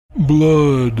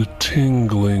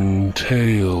Blood-Tingling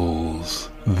Tales,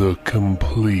 the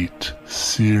complete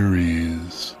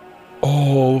series.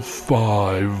 All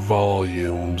 5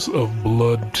 volumes of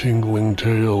Blood-Tingling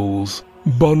Tales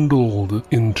bundled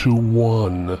into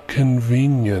one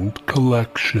convenient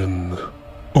collection.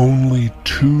 Only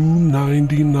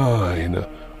 $2.99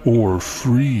 or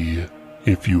free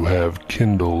if you have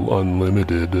Kindle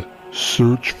Unlimited.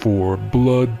 Search for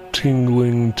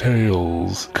Blood-Tingling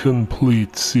Tales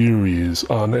Complete Series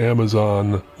on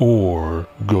Amazon or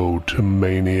go to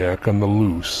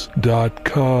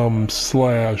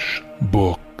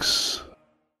maniacontheloose.com/books.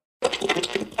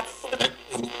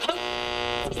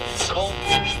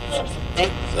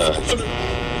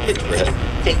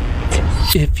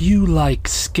 If you like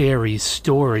scary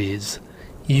stories,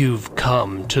 you've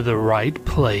come to the right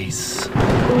place.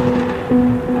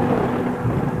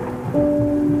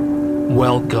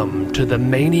 Welcome to the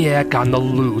Maniac on the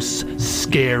Loose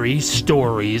Scary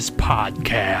Stories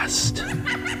podcast.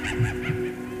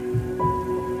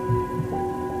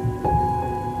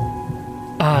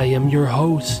 I am your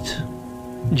host,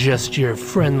 just your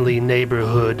friendly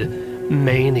neighborhood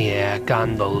maniac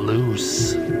on the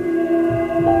loose.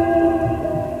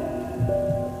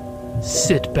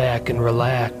 Sit back and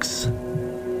relax.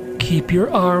 Keep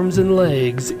your arms and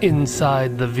legs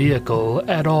inside the vehicle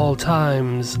at all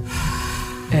times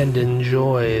and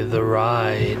enjoy the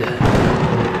ride.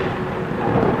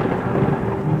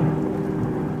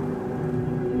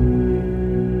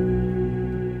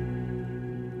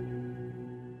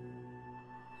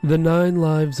 The 9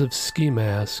 Lives of Ski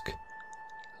Mask.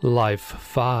 Life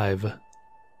 5.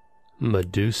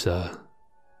 Medusa.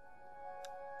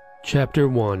 Chapter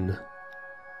 1.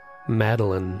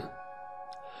 Madeline.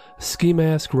 Ski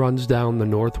Mask runs down the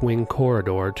north wing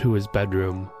corridor to his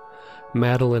bedroom.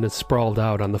 Madeline is sprawled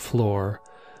out on the floor.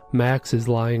 Max is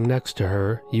lying next to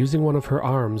her, using one of her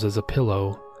arms as a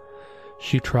pillow.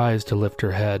 She tries to lift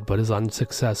her head, but is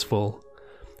unsuccessful.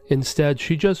 Instead,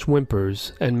 she just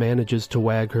whimpers and manages to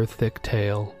wag her thick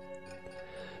tail.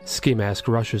 Ski Mask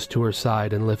rushes to her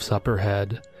side and lifts up her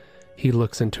head. He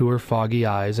looks into her foggy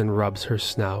eyes and rubs her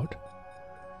snout.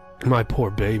 "My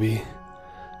poor baby."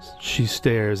 She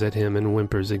stares at him and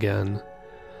whimpers again.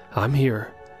 "I'm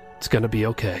here. It's gonna be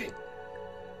okay."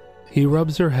 He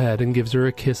rubs her head and gives her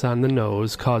a kiss on the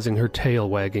nose, causing her tail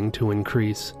wagging to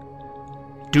increase.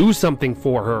 "Do something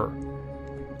for her!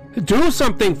 Do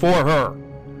something for her!"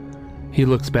 He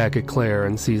looks back at Claire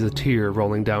and sees a tear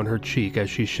rolling down her cheek as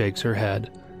she shakes her head.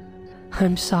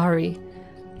 "I'm sorry.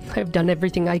 I've done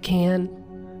everything I can."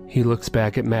 He looks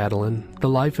back at Madeline. The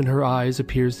life in her eyes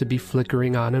appears to be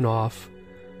flickering on and off.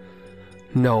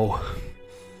 No.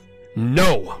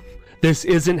 No! This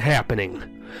isn't happening.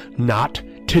 Not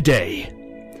today.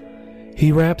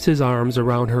 He wraps his arms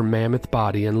around her mammoth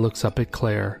body and looks up at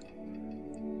Claire.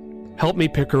 "Help me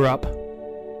pick her up."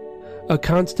 A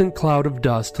constant cloud of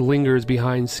dust lingers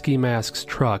behind Ski Mask's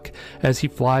truck as he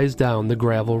flies down the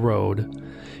gravel road.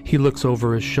 He looks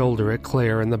over his shoulder at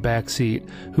Claire in the back seat,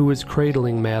 who is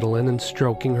cradling Madeline and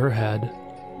stroking her head.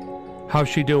 "How's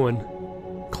she doing?"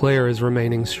 Claire is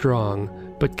remaining strong,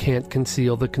 but can't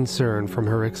conceal the concern from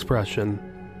her expression.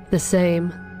 "The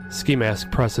same." Ski Mask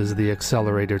presses the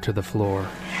accelerator to the floor.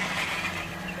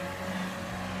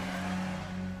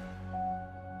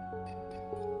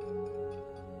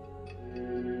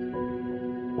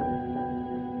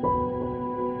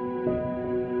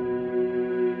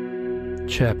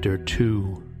 Chapter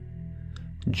 2.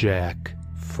 Jack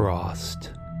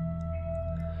Frost.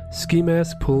 Ski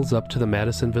Mask pulls up to the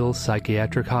Madisonville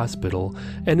Psychiatric Hospital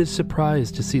and is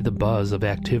surprised to see the buzz of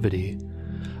activity.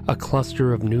 A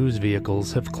cluster of news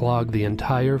vehicles have clogged the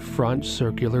entire front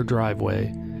circular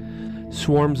driveway.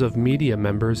 Swarms of media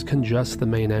members congest the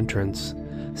main entrance.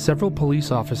 Several police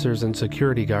officers and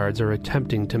security guards are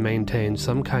attempting to maintain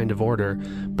some kind of order,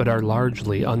 but are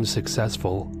largely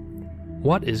unsuccessful.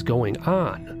 What is going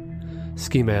on?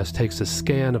 Ski Mask takes a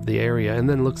scan of the area and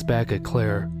then looks back at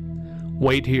Claire.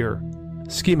 "Wait here."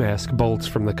 Ski Mask bolts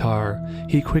from the car.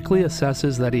 He quickly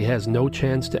assesses that he has no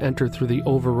chance to enter through the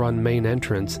overrun main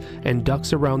entrance and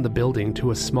ducks around the building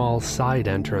to a small side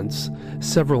entrance.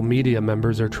 Several media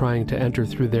members are trying to enter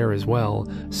through there as well.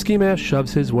 Ski Mask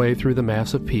shoves his way through the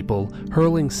mass of people,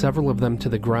 hurling several of them to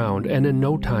the ground, and in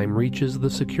no time reaches the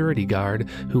security guard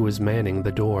who is manning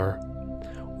the door.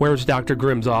 "Where's Dr.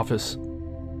 Grimm's office?"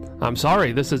 "I'm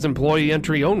sorry, this is employee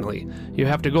entry only. You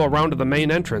have to go around to the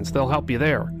main entrance. They'll help you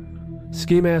there."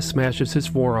 Ski Mask smashes his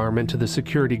forearm into the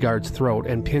security guard's throat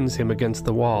and pins him against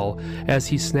the wall as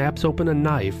he snaps open a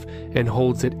knife and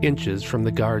holds it inches from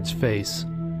the guard's face.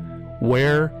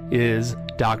 "Where is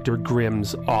Dr.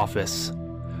 Grimm's office?"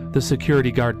 The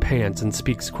security guard pants and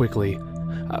speaks quickly.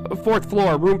 4th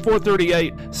floor, room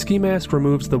 438. Ski Mask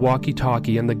removes the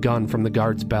walkie-talkie and the gun from the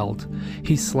guard's belt.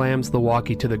 He slams the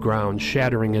walkie to the ground,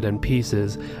 shattering it in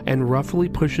pieces, and roughly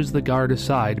pushes the guard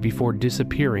aside before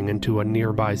disappearing into a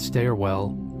nearby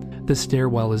stairwell. The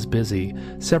stairwell is busy.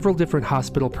 Several different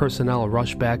hospital personnel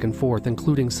rush back and forth,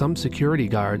 including some security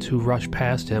guards who rush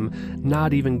past him,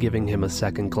 not even giving him a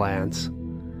second glance.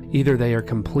 Either they are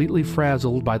completely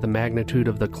frazzled by the magnitude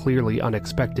of the clearly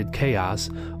unexpected chaos,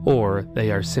 or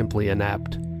they are simply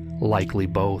inept. Likely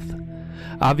both.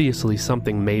 Obviously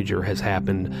something major has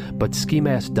happened, but Ski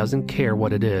Mask doesn't care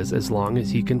what it is as long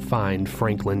as he can find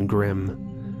Franklin Grimm.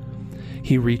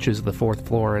 He reaches the 4th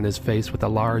floor and is faced with a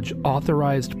large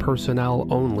 "Authorized Personnel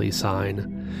Only"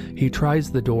 sign. He tries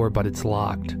the door, but it's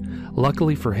locked.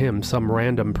 Luckily for him, some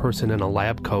random person in a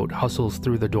lab coat hustles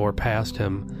through the door past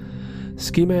him.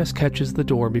 Ski Mask catches the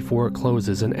door before it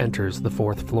closes and enters the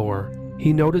 4th floor.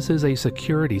 He notices a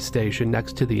security station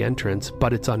next to the entrance,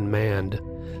 but it's unmanned.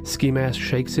 Ski Mask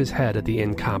shakes his head at the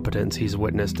incompetence he's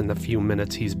witnessed in the few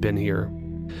minutes he's been here.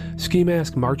 Ski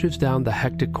Mask marches down the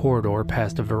hectic corridor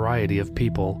past a variety of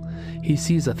people. He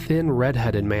sees a thin,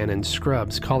 red-headed man in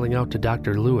scrubs calling out to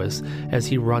Dr. Lewis as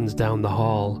he runs down the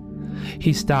hall.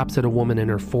 He stops at a woman in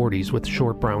her 40s with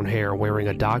short brown hair, wearing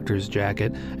a doctor's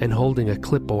jacket and holding a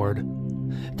clipboard.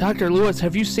 "Dr. Lewis,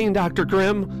 have you seen Dr.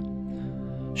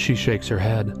 Grimm?" She shakes her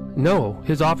head. "No,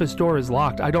 his office door is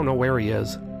locked. I don't know where he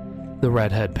is." The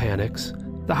redhead panics.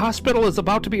 "The hospital is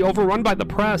about to be overrun by the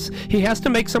press. He has to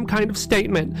make some kind of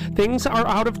statement. Things are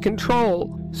out of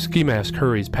control." Ski Mask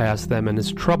hurries past them and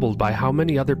is troubled by how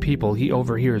many other people he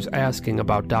overhears asking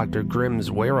about Dr. Grimm's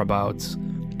whereabouts.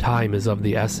 Time is of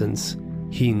the essence.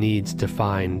 He needs to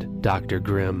find Dr.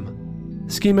 Grimm.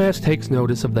 Ski Mask takes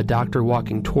notice of the doctor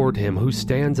walking toward him, who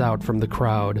stands out from the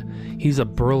crowd. He's a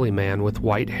burly man with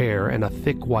white hair and a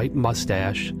thick white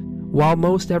mustache. While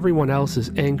most everyone else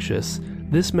is anxious,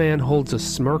 this man holds a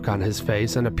smirk on his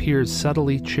face and appears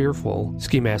subtly cheerful.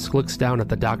 Ski Mask looks down at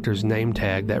the doctor's name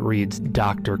tag that reads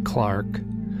Dr. Clark.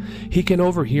 He can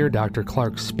overhear Dr.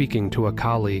 Clark speaking to a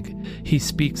colleague. He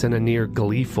speaks in a near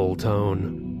gleeful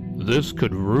tone. "This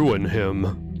could ruin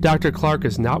him." Dr. Clark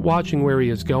is not watching where he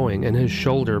is going, and his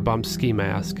shoulder bumps Ski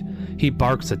Mask. He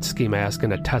barks at Ski Mask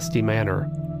in a testy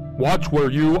manner. "Watch where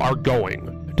you are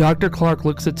going." Dr. Clark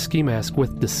looks at Ski Mask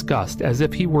with disgust, as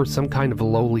if he were some kind of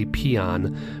lowly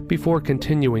peon, before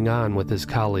continuing on with his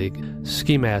colleague.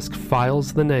 Ski Mask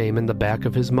files the name in the back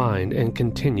of his mind and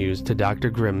continues to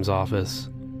Dr. Grimm's office.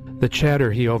 The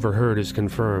chatter he overheard is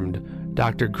confirmed.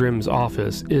 Dr. Grimm's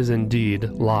office is indeed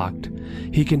locked.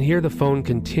 He can hear the phone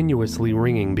continuously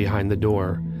ringing behind the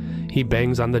door. He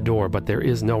bangs on the door, but there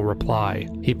is no reply.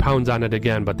 He pounds on it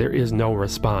again, but there is no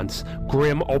response.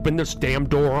 "Grimm, open this damn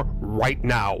door right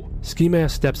now!" Ski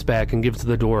Mask steps back and gives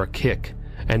the door a kick,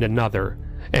 and another,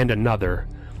 and another.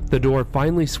 The door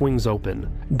finally swings open.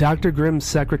 Dr. Grimm's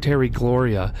secretary,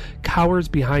 Gloria, cowers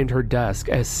behind her desk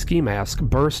as Ski Mask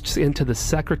bursts into the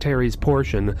secretary's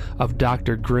portion of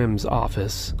Dr. Grimm's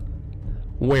office.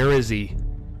 "Where is he?"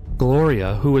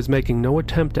 Gloria, who is making no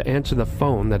attempt to answer the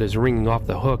phone that is ringing off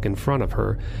the hook in front of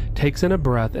her, takes in a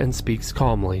breath and speaks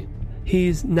calmly.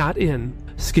 "He's not in."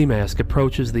 Ski Mask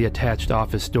approaches the attached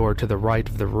office door to the right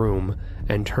of the room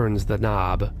and turns the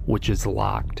knob, which is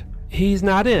locked. "He's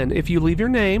not in. If you leave your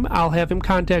name, I'll have him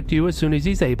contact you as soon as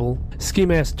he's able." Ski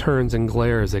Mask turns and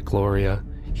glares at Gloria.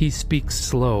 He speaks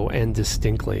slow and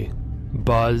distinctly.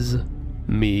 "Buzz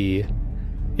me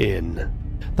in."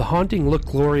 The haunting look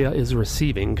Gloria is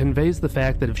receiving conveys the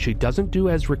fact that if she doesn't do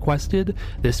as requested,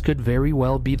 this could very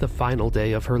well be the final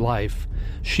day of her life.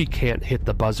 She can't hit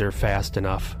the buzzer fast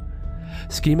enough.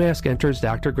 Ski Mask enters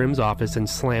Dr. Grimm's office and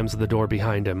slams the door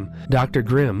behind him. Dr.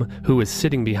 Grimm, who is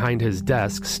sitting behind his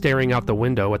desk, staring out the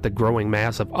window at the growing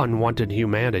mass of unwanted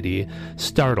humanity,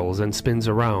 startles and spins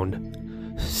around.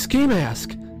 "Ski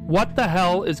Mask! What the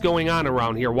hell is going on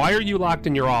around here? Why are you locked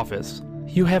in your office?"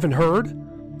 "You haven't heard?"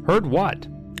 "Heard what?"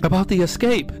 "About the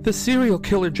escape. The serial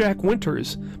killer Jack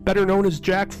Winters, better known as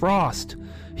Jack Frost.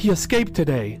 He escaped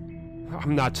today."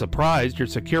 "I'm not surprised. Your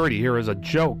security here is a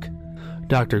joke."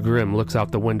 Dr. Grimm looks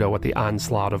out the window at the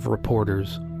onslaught of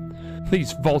reporters.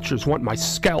 "These vultures want my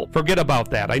scalp." "Forget about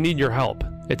that. I need your help.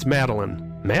 It's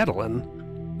Madeline." "Madeline?"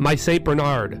 "My St.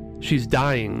 Bernard. She's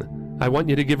dying. I want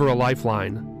you to give her a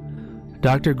lifeline."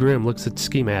 Dr. Grimm looks at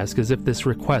Ski Mask as if this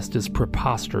request is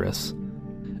preposterous.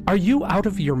 "Are you out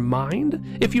of your mind?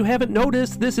 If you haven't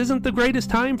noticed, this isn't the greatest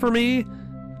time for me."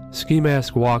 Ski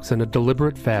Mask walks in a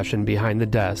deliberate fashion behind the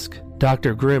desk.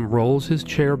 Dr. Grimm rolls his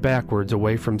chair backwards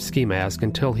away from Ski Mask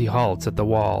until he halts at the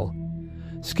wall.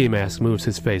 Ski Mask moves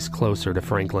his face closer to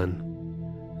Franklin.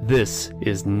 This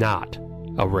is not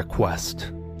a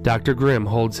request. Dr. Grimm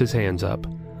holds his hands up.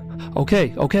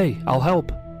 Okay, I'll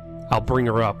help. I'll bring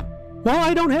her up. Well,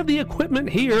 I don't have the equipment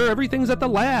here. Everything's at the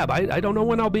lab. I don't know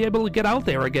when I'll be able to get out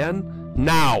there again.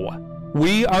 Now.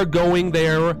 We are going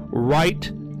there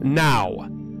right now.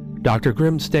 Dr.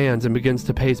 Grimm stands and begins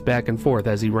to pace back and forth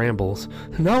as he rambles.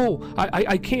 No,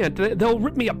 I can't. They'll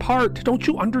rip me apart. Don't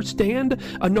you understand?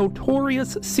 A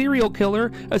notorious serial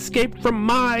killer escaped from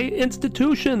my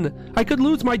institution. I could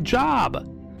lose my job.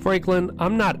 Franklin,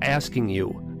 I'm not asking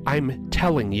you. I'm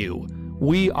telling you.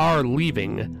 We are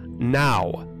leaving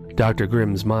now. Dr.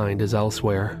 Grimm's mind is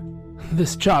elsewhere.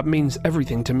 This job means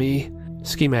everything to me.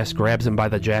 Ski Mask grabs him by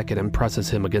the jacket and presses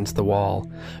him against the wall.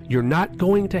 You're not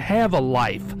going to have a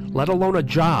life, let alone a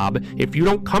job, if you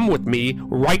don't come with me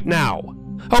right now.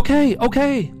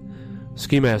 Okay.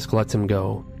 Ski Mask lets him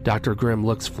go. Dr. Grimm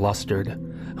looks flustered.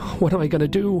 What am I going to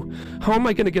do? How am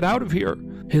I going to get out of here?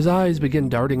 His eyes begin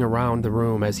darting around the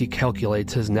room as he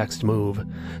calculates his next move.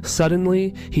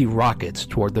 Suddenly, he rockets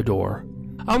toward the door.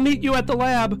 I'll meet you at the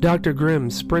lab. Dr.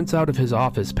 Grimm sprints out of his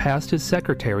office past his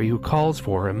secretary who calls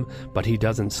for him, but he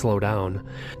doesn't slow down.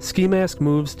 Ski Mask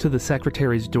moves to the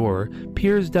secretary's door,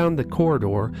 peers down the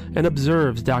corridor, and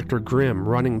observes Dr. Grimm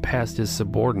running past his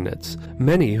subordinates.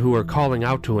 Many who are calling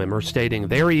out to him are stating,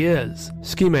 "There he is!"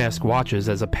 Ski Mask watches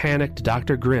as a panicked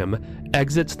Dr. Grimm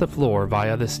exits the floor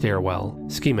via the stairwell.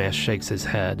 Ski Mask shakes his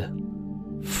head.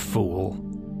 Fool.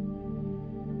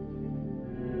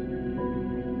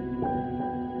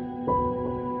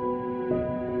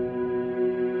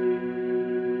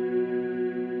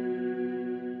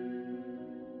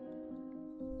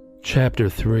 Chapter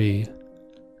 3.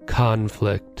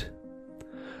 Conflict.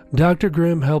 Dr.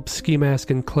 Grimm helps Ski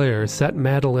Mask and Claire set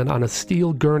Madeline on a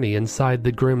steel gurney inside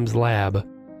the Grimm's lab.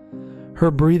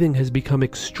 Her breathing has become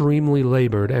extremely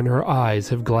labored and her eyes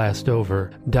have glassed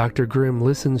over. Dr. Grimm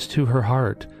listens to her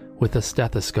heart with a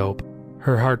stethoscope.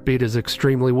 Her heartbeat is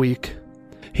extremely weak.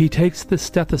 He takes the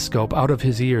stethoscope out of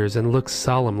his ears and looks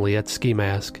solemnly at Ski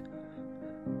Mask.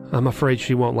 I'm afraid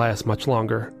she won't last much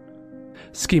longer.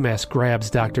 Ski Mask grabs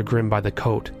Dr. Grimm by the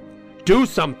coat. Do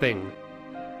something!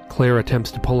 Claire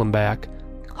attempts to pull him back.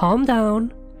 Calm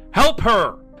down. Help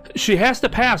her! She has to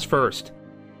pass first.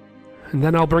 And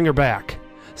then I'll bring her back.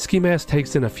 Ski Mask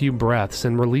takes in a few breaths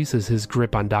and releases his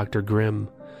grip on Dr. Grimm.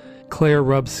 Claire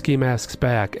rubs Ski Mask's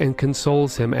back and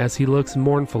consoles him as he looks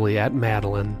mournfully at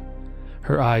Madeline.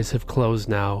 Her eyes have closed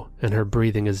now, and her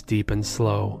breathing is deep and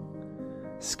slow.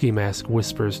 Ski Mask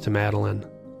whispers to Madeline.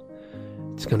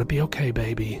 It's gonna be okay,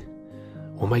 baby.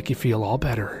 We'll make you feel all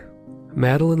better.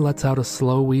 Madeline lets out a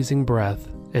slow, wheezing breath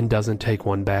and doesn't take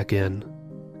one back in.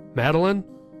 Madeline?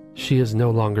 She is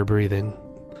no longer breathing.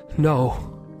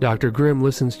 No. Dr. Grimm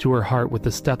listens to her heart with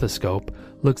the stethoscope,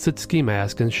 looks at Ski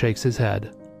Mask and shakes his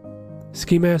head.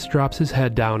 Ski Mask drops his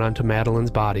head down onto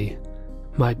Madeline's body.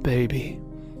 My baby.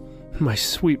 My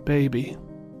sweet baby.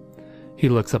 He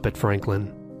looks up at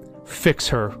Franklin. Fix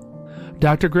her.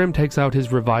 Dr. Grimm takes out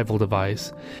his revival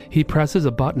device. He presses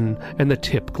a button and the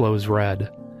tip glows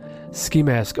red. Ski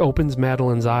Mask opens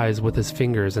Madeline's eyes with his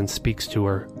fingers and speaks to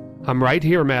her. I'm right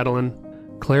here, Madeline.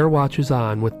 Claire watches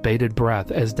on with bated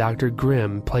breath as Dr.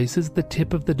 Grimm places the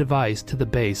tip of the device to the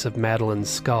base of Madeline's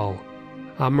skull.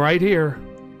 I'm right here.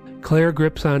 Claire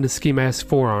grips onto Ski Mask's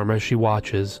forearm as she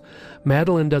watches.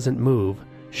 Madeline doesn't move.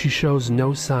 She shows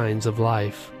no signs of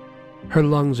life. Her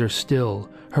lungs are still,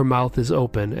 her mouth is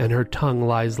open, and her tongue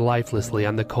lies lifelessly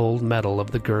on the cold metal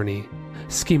of the gurney.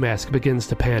 Ski Mask begins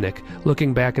to panic,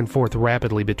 looking back and forth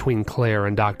rapidly between Claire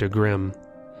and Dr. Grimm.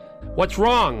 What's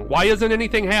wrong? Why isn't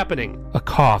anything happening? A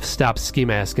cough stops Ski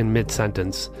Mask in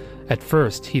mid-sentence. At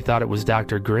first, he thought it was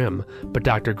Dr. Grimm, but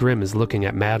Dr. Grimm is looking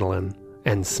at Madeline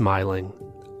and smiling.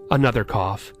 Another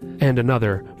cough, and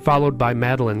another, followed by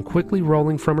Madeline quickly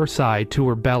rolling from her side to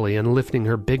her belly and lifting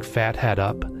her big fat head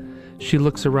up. She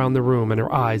looks around the room and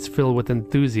her eyes fill with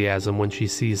enthusiasm when she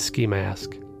sees Ski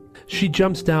Mask. She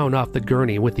jumps down off the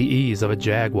gurney with the ease of a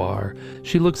jaguar.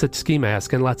 She looks at Ski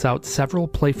Mask and lets out several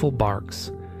playful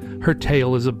barks. Her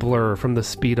tail is a blur from the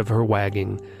speed of her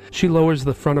wagging. She lowers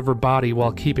the front of her body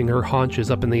while keeping her haunches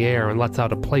up in the air and lets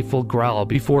out a playful growl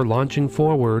before launching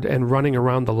forward and running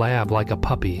around the lab like a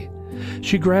puppy.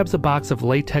 She grabs a box of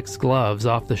latex gloves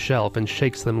off the shelf and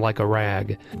shakes them like a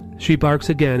rag. She barks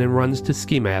again and runs to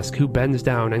Ski Mask, who bends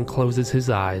down and closes his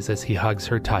eyes as he hugs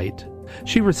her tight.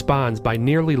 She responds by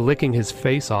nearly licking his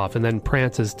face off and then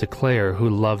prances to Claire, who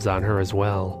loves on her as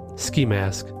well. Ski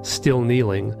Mask, still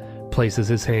kneeling, places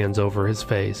his hands over his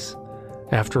face.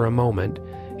 After a moment,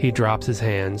 he drops his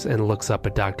hands and looks up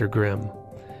at Dr. Grimm.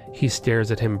 He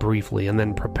stares at him briefly and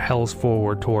then propels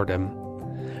forward toward him.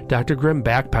 Dr. Grimm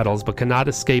backpedals but cannot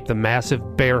escape the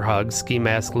massive bear hug Ski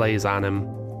Mask lays on him.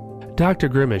 Dr.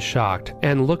 Grimm is shocked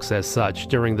and looks as such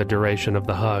during the duration of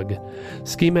the hug.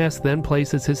 Ski Mask then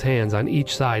places his hands on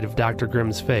each side of Dr.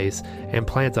 Grimm's face and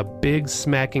plants a big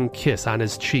smacking kiss on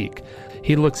his cheek.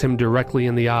 He looks him directly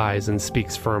in the eyes and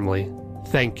speaks firmly.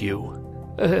 "Thank you."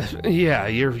 Yeah,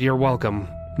 you're welcome.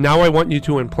 Now I want you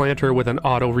to implant her with an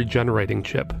auto-regenerating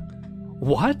chip."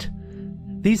 "What?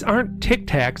 These aren't Tic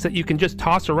Tacs that you can just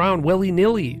toss around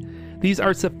willy-nilly. These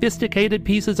are sophisticated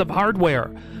pieces of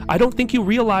hardware. I don't think you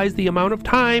realize the amount of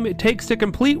time it takes to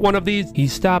complete one of these." He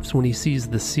stops when he sees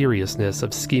the seriousness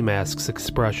of Ski Mask's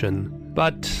expression.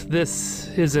 "But this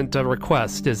isn't a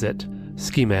request, is it?"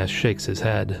 Ski Mask shakes his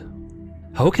head.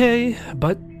 "Okay,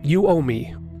 but you owe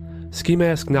me." Ski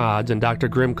Mask nods and Dr.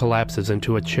 Grimm collapses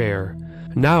into a chair.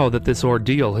 Now that this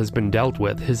ordeal has been dealt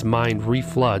with, his mind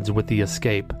refloods with the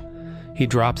escape. He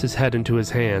drops his head into his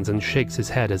hands and shakes his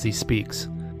head as he speaks.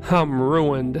 "I'm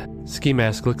ruined." Ski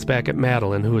Mask looks back at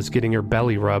Madeline, who is getting her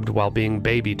belly rubbed while being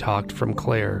baby-talked from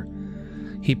Claire.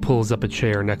 He pulls up a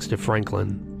chair next to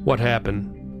Franklin. "What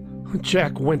happened?"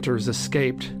 "Jack Winters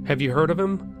escaped. Have you heard of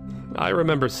him?" "I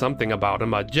remember something about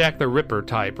him. A Jack the Ripper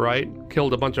type, right?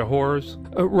 Killed a bunch of whores?"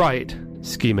 Right."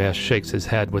 Ski Mask shakes his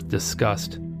head with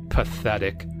disgust.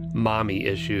 "Pathetic. Mommy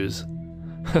issues."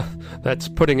 "That's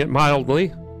putting it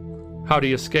mildly." "How'd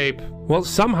he escape?" "Well,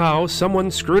 somehow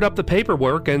someone screwed up the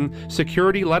paperwork and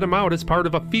security let him out as part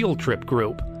of a field trip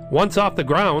group. Once off the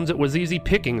grounds, it was easy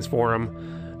pickings for him.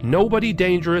 Nobody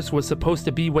dangerous was supposed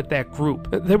to be with that group.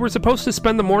 They were supposed to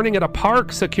spend the morning at a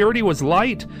park. Security was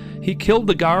light. He killed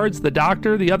the guards, the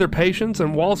doctor, the other patients,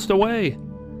 and waltzed away."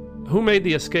 "Who made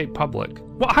the escape public?"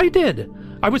 "Well, I did.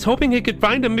 I was hoping he could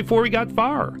find him before he got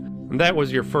far." "And that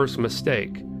was your first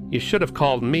mistake. You should have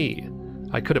called me.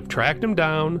 I could have tracked him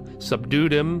down,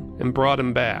 subdued him, and brought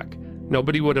him back.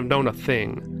 Nobody would have known a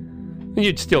thing.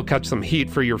 You'd still catch some heat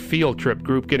for your field trip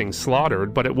group getting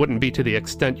slaughtered, but it wouldn't be to the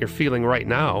extent you're feeling right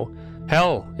now.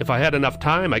 Hell, if I had enough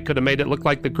time, I could have made it look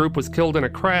like the group was killed in a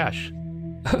crash."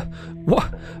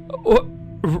 What?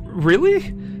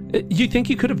 Really? You think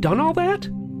you could have done all that?"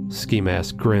 Ski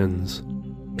Mask grins.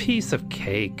 "Piece of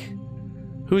cake.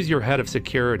 Who's your head of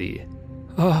security?"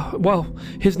 Well,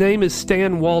 his name is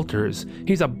Stan Walters.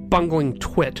 He's a bungling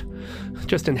twit.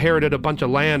 Just inherited a bunch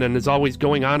of land and is always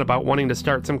going on about wanting to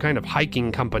start some kind of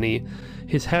hiking company.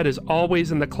 His head is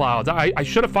always in the clouds. I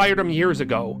should have fired him years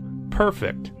ago.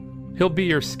 Perfect. He'll be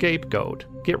your scapegoat.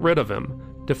 Get rid of him.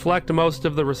 Deflect most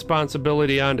of the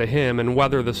responsibility onto him and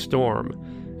weather the storm.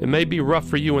 It may be rough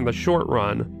for you in the short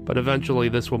run, but eventually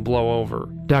this will blow over."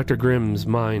 Dr. Grimm's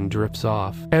mind drifts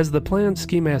off. As the plan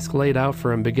Ski Mask laid out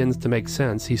for him begins to make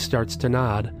sense, he starts to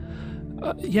nod.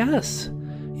 Yes,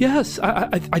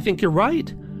 I think you're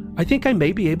right. I think I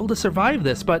may be able to survive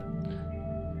this, but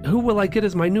who will I get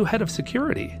as my new head of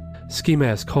security?" Ski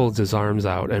Mask holds his arms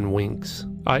out and winks.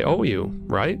 "I owe you,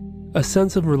 right?" A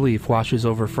sense of relief washes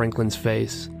over Franklin's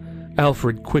face.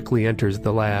 Alfred quickly enters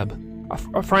the lab.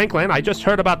 Franklin, I just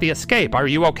heard about the escape. Are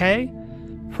you okay?"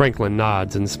 Franklin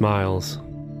nods and smiles.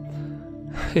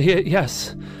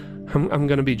 Yes, I'm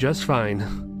gonna be just fine."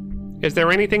 "Is there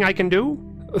anything I can do?"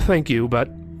 "Thank you, but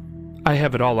I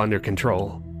have it all under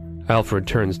control." Alfred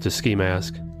turns to Ski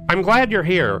Mask. "I'm glad you're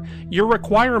here. Your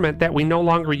requirement that we no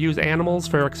longer use animals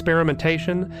for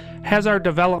experimentation has our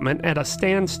development at a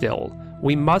standstill.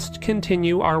 We must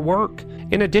continue our work.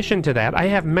 In addition to that, I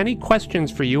have many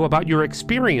questions for you about your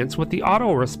experience with the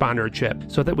autoresponder chip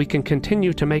so that we can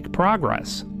continue to make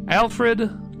progress. Alfred,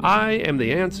 I am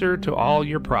the answer to all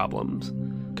your problems.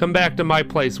 Come back to my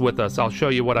place with us. I'll show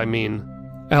you what I mean."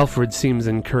 Alfred seems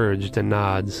encouraged and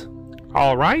nods.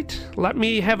 "All right, let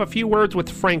me have a few words with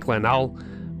Franklin. I'll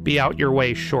be out your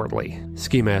way shortly."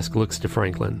 Ski Mask looks to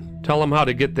Franklin. "Tell him how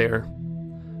to get there."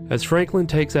 As Franklin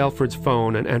takes Alfred's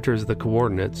phone and enters the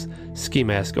coordinates, Ski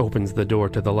Mask opens the door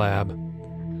to the lab.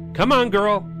 "Come on,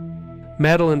 girl!"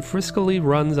 Madeline friskily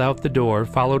runs out the door,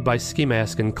 followed by Ski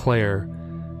Mask and Claire.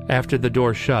 After the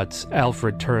door shuts,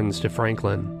 Alfred turns to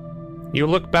Franklin. "You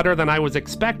look better than I was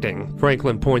expecting."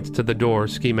 Franklin points to the door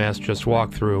Ski Mask just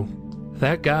walked through.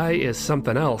 "That guy is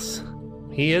something else."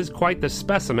 "He is quite the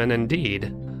specimen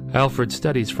indeed." Alfred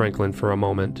studies Franklin for a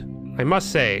moment. "I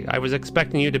must say, I was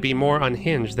expecting you to be more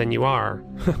unhinged than you are."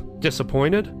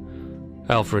 "Disappointed?"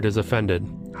 Alfred is offended.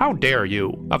 "How dare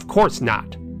you? Of course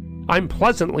not. I'm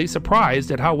pleasantly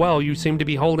surprised at how well you seem to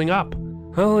be holding up."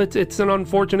 "Well, it's an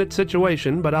unfortunate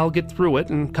situation, but I'll get through it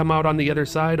and come out on the other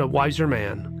side a wiser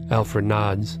man." Alfred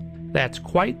nods. "That's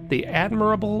quite the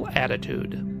admirable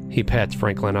attitude." He pats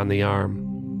Franklin on the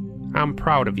arm. I'm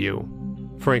proud of you.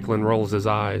 Franklin rolls his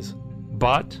eyes.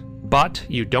 But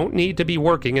you don't need to be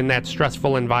working in that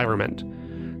stressful environment.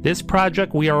 This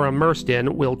project we are immersed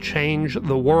in will change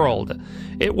the world.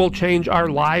 It will change our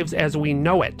lives as we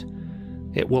know it.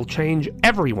 It will change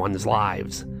everyone's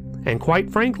lives. And quite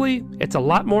frankly, it's a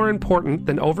lot more important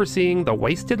than overseeing the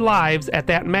wasted lives at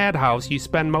that madhouse you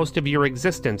spend most of your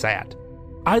existence at.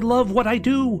 I love what I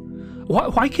do.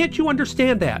 Why can't you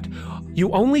understand that?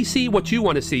 You only see what you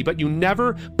want to see, but you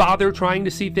never bother trying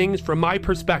to see things from my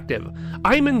perspective.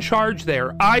 I'm in charge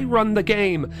there. I run the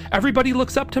game. Everybody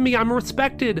looks up to me. I'm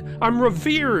respected. I'm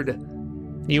revered.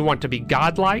 You want to be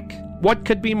godlike? What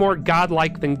could be more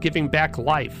godlike than giving back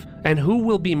life? And who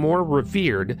will be more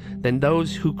revered than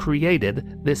those who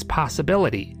created this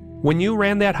possibility? When you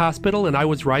ran that hospital and I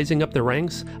was rising up the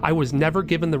ranks, I was never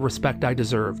given the respect I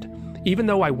deserved. Even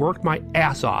though I worked my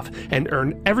ass off and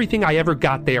earned everything I ever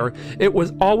got there, it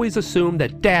was always assumed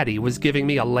that Daddy was giving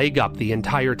me a leg up the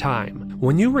entire time.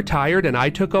 When you retired and I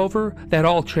took over, that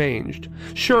all changed.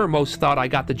 Sure, most thought I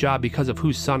got the job because of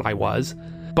whose son I was,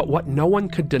 but what no one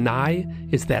could deny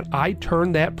is that I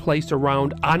turned that place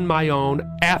around on my own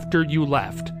after you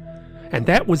left. And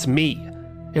that was me.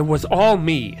 It was all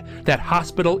me. That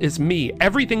hospital is me.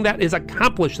 Everything that is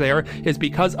accomplished there is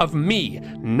because of me,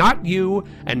 not you,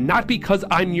 and not because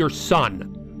I'm your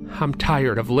son. I'm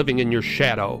tired of living in your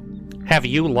shadow. Have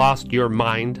you lost your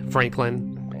mind,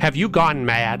 Franklin? Have you gone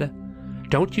mad?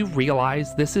 Don't you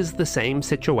realize this is the same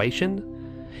situation?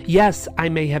 Yes, I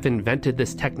may have invented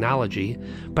this technology,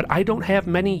 but I don't have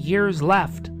many years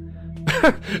left.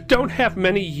 Don't have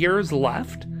many years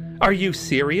left? Are you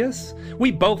serious?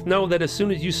 We both know that as soon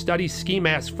as you study ski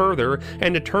mask further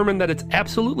and determine that it's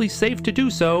absolutely safe to do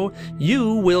so,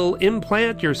 you will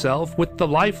implant yourself with the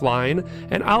lifeline,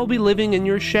 and I'll be living in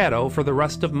your shadow for the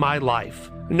rest of my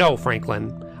life. No,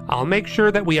 Franklin. I'll make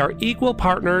sure that we are equal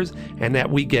partners and that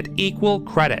we get equal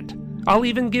credit. I'll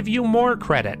even give you more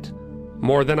credit.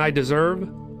 More than I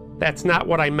deserve? That's not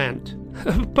what I meant.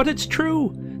 But it's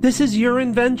true. This is your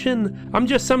invention. I'm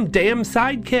just some damn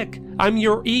sidekick. I'm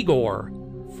your Igor.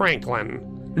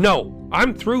 Franklin. No,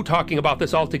 I'm through talking about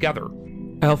this altogether.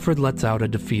 Alfred lets out a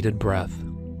defeated breath.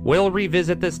 We'll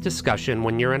revisit this discussion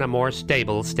when you're in a more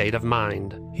stable state of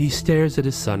mind. He stares at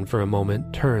his son for a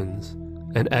moment, turns,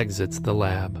 and exits the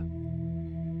lab.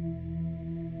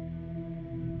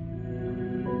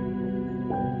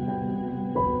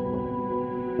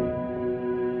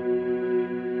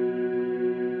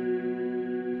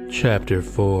 Chapter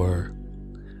 4.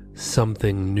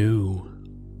 Something New.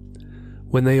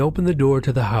 When they open the door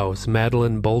to the house,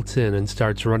 Madeline bolts in and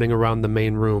starts running around the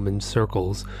main room in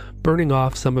circles, burning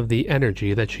off some of the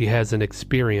energy that she hasn't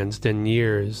experienced in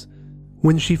years.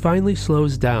 When she finally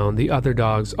slows down, the other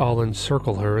dogs all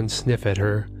encircle her and sniff at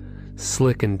her.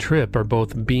 Slick and Trip are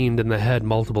both beamed in the head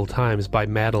multiple times by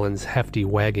Madeline's hefty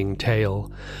wagging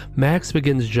tail. Max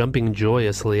begins jumping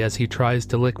joyously as he tries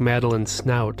to lick Madeline's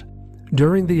snout.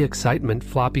 During the excitement,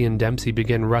 Floppy and Dempsey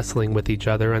begin wrestling with each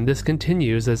other, and this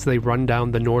continues as they run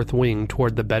down the north wing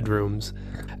toward the bedrooms.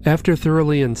 After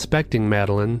thoroughly inspecting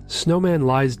Madeline, Snowman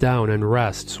lies down and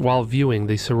rests while viewing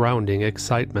the surrounding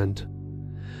excitement.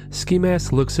 Ski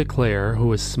Mask looks at Claire,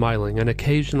 who is smiling and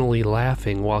occasionally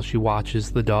laughing while she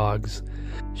watches the dogs.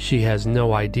 She has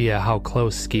no idea how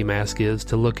close Ski Mask is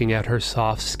to looking at her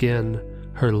soft skin,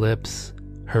 her lips,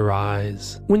 her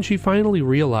eyes. When she finally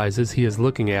realizes he is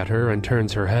looking at her and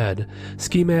turns her head,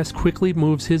 Ski Mask quickly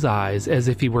moves his eyes as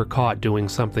if he were caught doing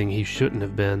something he shouldn't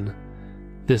have been.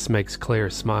 This makes Claire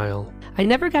smile. I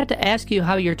never got to ask you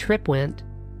how your trip went.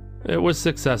 It was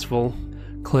successful.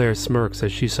 Claire smirks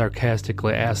as she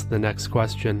sarcastically asks the next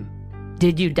question.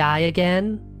 Did you die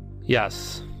again?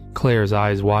 Yes. Claire's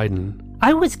eyes widen.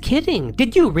 I was kidding.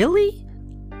 Did you really?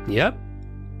 Yep.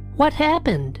 What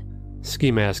happened?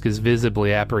 Ski Mask is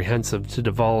visibly apprehensive to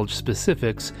divulge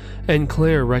specifics, and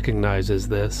Claire recognizes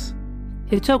this.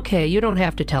 It's okay, you don't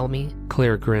have to tell me.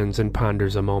 Claire grins and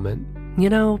ponders a moment.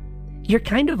 You know, you're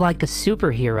kind of like a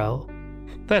superhero.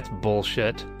 That's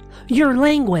bullshit. Your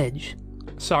language.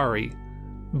 Sorry.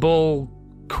 Bull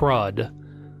crud.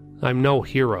 I'm no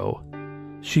hero.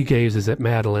 She gazes at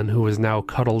Madeline, who is now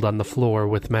cuddled on the floor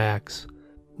with Max.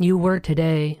 You were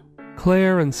today.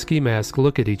 Claire and Ski Mask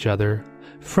look at each other.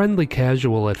 Friendly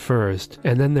casual at first,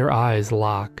 and then their eyes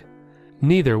lock.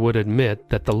 Neither would admit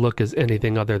that the look is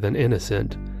anything other than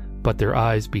innocent, but their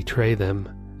eyes betray them,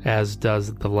 as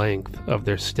does the length of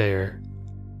their stare.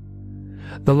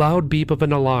 The loud beep of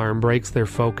an alarm breaks their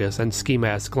focus, and Ski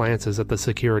Mask glances at the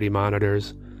security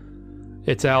monitors.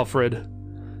 It's Alfred.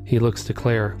 He looks to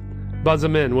Claire. Buzz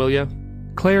him in, will ya?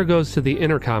 Claire goes to the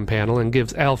intercom panel and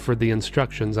gives Alfred the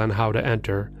instructions on how to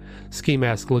enter. Ski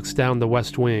Mask looks down the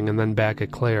west wing and then back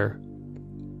at Claire.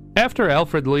 After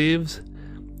Alfred leaves,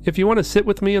 if you want to sit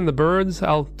with me and the birds,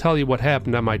 I'll tell you what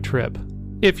happened on my trip.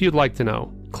 If you'd like to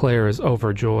know. Claire is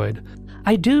overjoyed.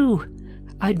 I do.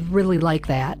 I'd really like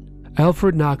that.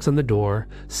 Alfred knocks on the door.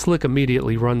 Slick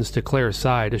immediately runs to Claire's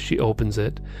side as she opens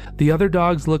it. The other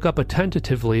dogs look up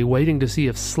attentively, waiting to see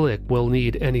if Slick will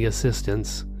need any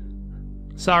assistance.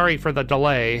 Sorry for the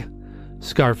delay.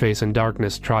 Scarface and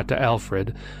Darkness trot to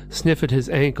Alfred, sniff at his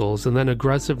ankles, and then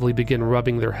aggressively begin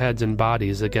rubbing their heads and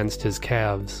bodies against his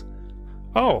calves.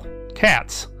 Oh,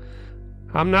 cats.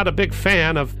 I'm not a big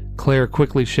fan of... Claire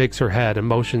quickly shakes her head and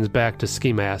motions back to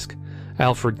Ski Mask.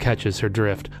 Alfred catches her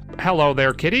drift. Hello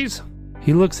there, kitties.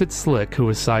 He looks at Slick, who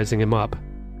is sizing him up.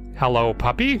 Hello,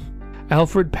 puppy.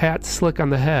 Alfred pats Slick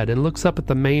on the head and looks up at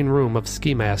the main room of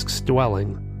Ski Mask's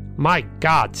dwelling. My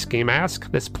God, Ski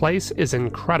Mask, this place is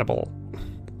incredible.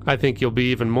 I think you'll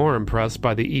be even more impressed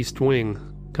by the East Wing.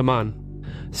 Come on.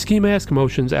 Ski Mask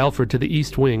motions Alfred to the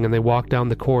East Wing and they walk down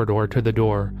the corridor to the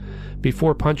door.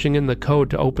 Before punching in the code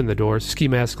to open the door, Ski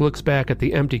Mask looks back at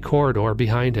the empty corridor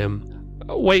behind him.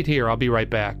 Wait here, I'll be right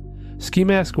back. Ski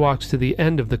Mask walks to the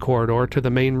end of the corridor to the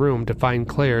main room to find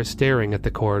Claire staring at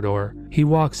the corridor. He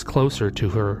walks closer to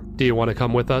her. Do you want to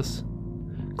come with us?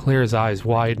 Claire's eyes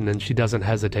widen and she doesn't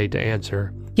hesitate to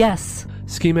answer. Yes.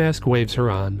 Ski Mask waves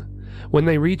her on. When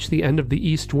they reach the end of the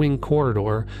East Wing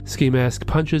corridor, Ski Mask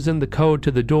punches in the code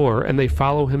to the door and they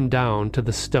follow him down to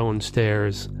the stone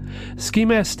stairs. Ski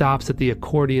Mask stops at the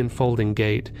accordion folding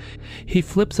gate. He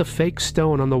flips a fake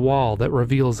stone on the wall that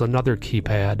reveals another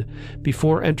keypad.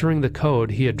 Before entering the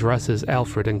code, he addresses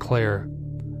Alfred and Claire.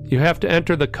 You have to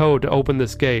enter the code to open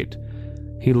this gate.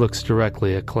 He looks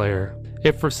directly at Claire.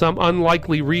 If for some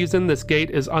unlikely reason this gate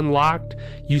is unlocked,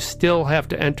 you still have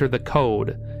to enter the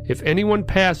code. If anyone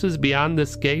passes beyond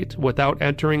this gate without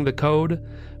entering the code,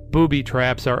 booby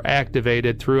traps are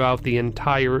activated throughout the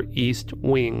entire East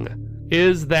Wing.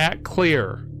 Is that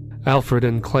clear? Alfred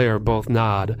and Claire both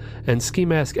nod, and Ski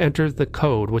Mask enters the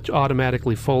code, which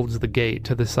automatically folds the gate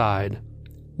to the side.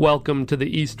 Welcome to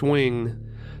the East Wing.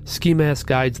 Ski Mask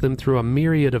guides them through a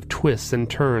myriad of twists and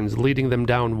turns, leading them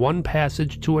down one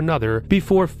passage to another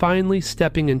before finally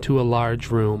stepping into a large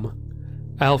room.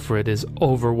 Alfred is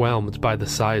overwhelmed by the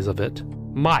size of it.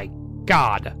 My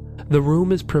God! The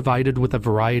room is provided with a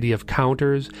variety of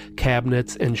counters,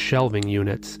 cabinets, and shelving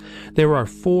units. There are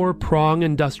 4 prong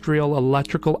industrial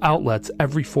electrical outlets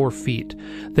every 4 feet.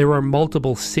 There are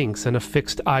multiple sinks and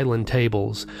affixed island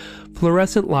tables.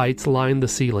 Fluorescent lights line the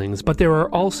ceilings, but there are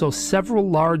also several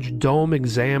large dome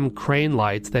exam crane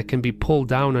lights that can be pulled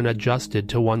down and adjusted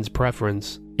to one's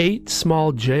preference. 8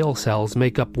 small jail cells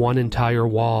make up one entire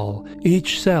wall.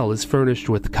 Each cell is furnished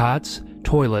with cots,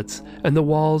 toilets, and the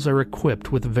walls are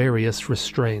equipped with various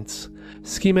restraints.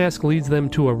 Ski Mask leads them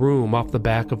to a room off the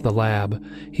back of the lab.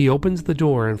 He opens the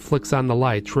door and flicks on the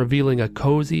lights, revealing a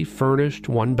cozy, furnished,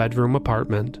 one-bedroom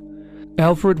apartment.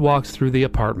 Alfred walks through the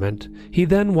apartment. He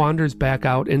then wanders back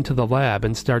out into the lab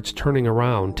and starts turning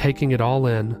around, taking it all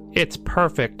in. It's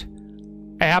perfect.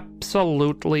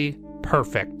 Absolutely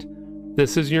perfect.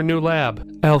 This is your new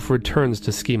lab. Alfred turns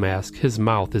to Ski Mask. His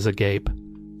mouth is agape.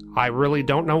 I really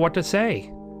don't know what to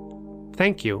say.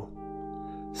 Thank you.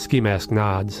 Ski Mask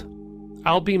nods.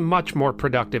 I'll be much more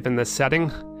productive in this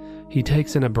setting. He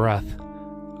takes in a breath.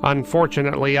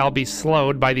 Unfortunately, I'll be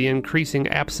slowed by the increasing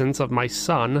absence of my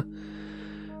son.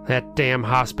 That damn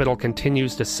hospital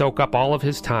continues to soak up all of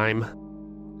his time.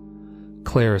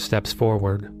 Claire steps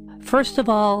forward. First of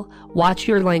all, watch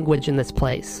your language in this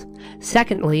place.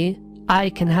 Secondly, I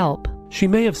can help. She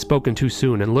may have spoken too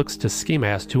soon and looks to Ski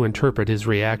Mask to interpret his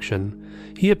reaction.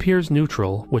 He appears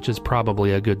neutral, which is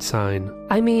probably a good sign.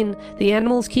 I mean, the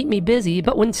animals keep me busy,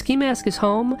 but when Ski Mask is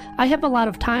home, I have a lot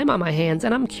of time on my hands,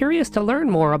 and I'm curious to learn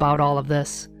more about all of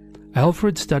this.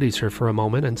 Alfred studies her for a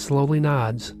moment and slowly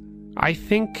nods. I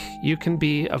think you can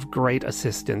be of great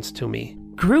assistance to me.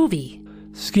 Groovy.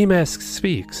 Ski Mask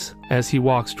speaks as he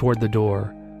walks toward the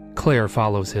door. Claire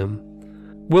follows him.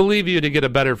 We'll leave you to get a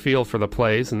better feel for the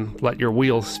place and let your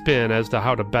wheels spin as to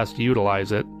how to best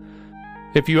utilize it.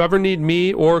 If you ever need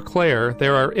me or Claire,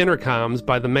 there are intercoms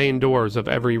by the main doors of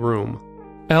every room.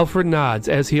 Alfred nods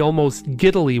as he almost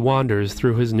giddily wanders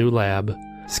through his new lab.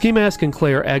 Ski Mask and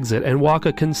Claire exit and walk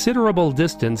a considerable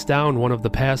distance down one of the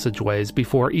passageways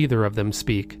before either of them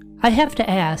speak. I have to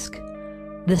ask,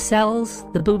 the cells,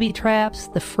 the booby traps,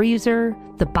 the freezer,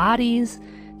 the bodies,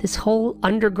 this whole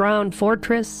underground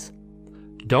fortress...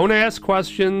 Don't ask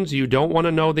questions you don't want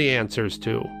to know the answers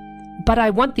to. But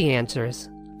I want the answers.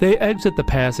 They exit the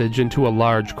passage into a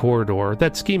large corridor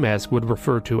that Ski Mask would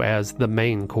refer to as the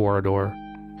main corridor.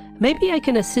 Maybe I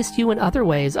can assist you in other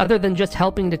ways other than just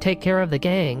helping to take care of the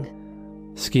gang.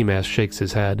 Ski Mask shakes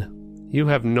his head. You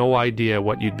have no idea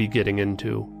what you'd be getting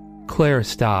into. Claire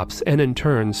stops, and in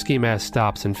turn, Ski Mask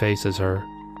stops and faces her.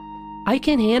 I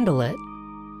can handle it.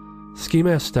 Ski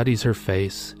Mask studies her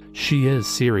face. She is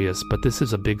serious, but this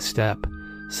is a big step.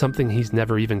 Something he's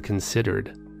never even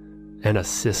considered. An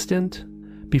assistant?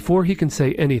 Before he can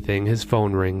say anything, his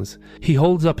phone rings. He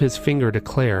holds up his finger to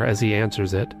Claire as he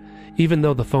answers it. Even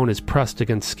though the phone is pressed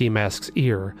against Ski Mask's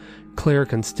ear, Claire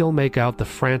can still make out the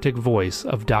frantic voice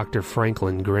of Dr.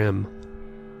 Franklin Grimm.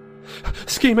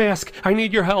 Ski Mask, I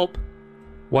need your help.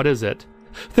 What is it?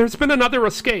 There's been another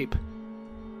escape.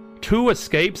 2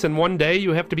 escapes in one day?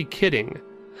 You have to be kidding.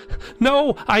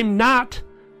 No, I'm not.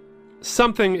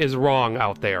 Something is wrong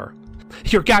out there.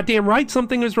 You're goddamn right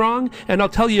something is wrong, and I'll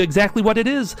tell you exactly what it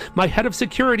is. My head of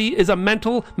security is a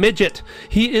mental midget.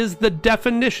 He is the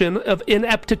definition of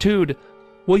ineptitude.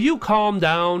 Will you calm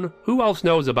down? Who else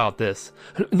knows about this?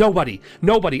 Nobody.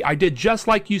 I did just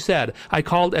like you said. I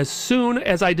called as soon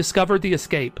as I discovered the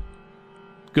escape.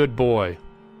 Good boy.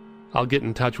 I'll get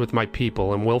in touch with my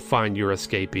people and we'll find your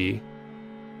escapee.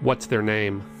 What's their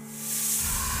name?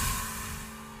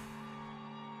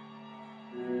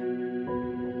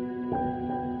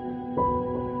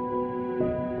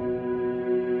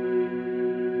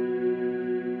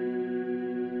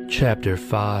 Chapter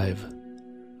 5.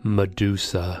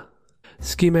 Medusa.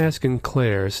 Ski Mask and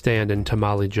Claire stand in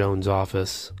Tamale Jones'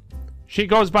 office. She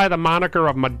goes by the moniker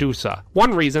of Medusa.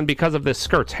 One reason, because of this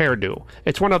skirt's hairdo.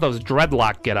 It's one of those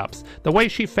dreadlock get-ups. The way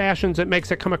she fashions it makes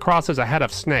it come across as a head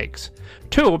of snakes.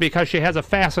 2, because she has a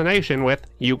fascination with,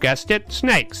 you guessed it,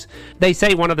 snakes. They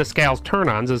say one of the scale's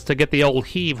turn-ons is to get the old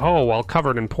heave-ho while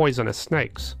covered in poisonous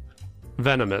snakes.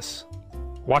 Venomous.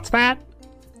 What's that?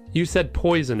 You said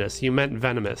poisonous, you meant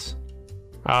venomous.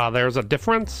 There's a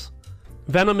difference?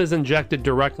 Venom is injected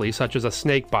directly, such as a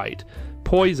snake bite.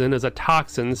 Poison is a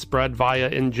toxin spread via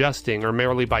ingesting or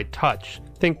merely by touch.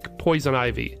 Think poison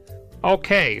ivy.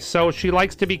 Okay, so she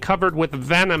likes to be covered with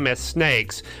venomous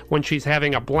snakes when she's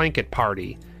having a blanket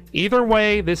party. Either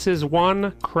way, this is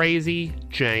one crazy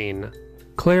Jane.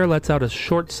 Claire lets out a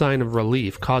short sign of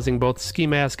relief, causing both Ski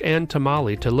Mask and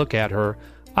Tamale to look at her,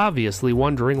 obviously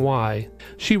wondering why.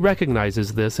 She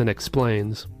recognizes this and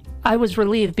explains. I was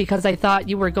relieved because I thought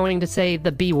you were going to say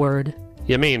the B word.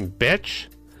 You mean bitch?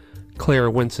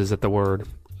 Claire winces at the word.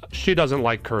 She doesn't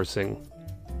like cursing.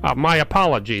 My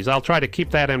apologies. I'll try to keep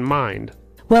that in mind.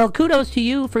 Well, kudos to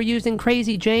you for using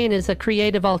Crazy Jane as a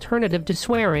creative alternative to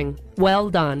swearing. Well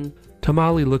done.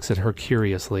 Tamale looks at her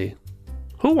curiously.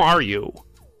 Who are you?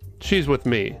 She's with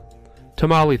me.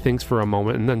 Tamale thinks for a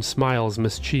moment and then smiles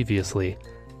mischievously.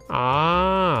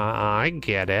 I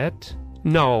get it.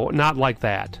 No, not like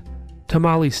that.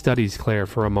 Tamale studies Claire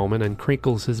for a moment and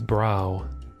crinkles his brow.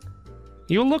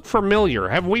 You look familiar.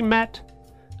 Have we met?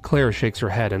 Claire shakes her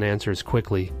head and answers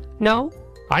quickly. No?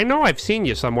 I know I've seen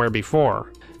you somewhere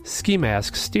before. Ski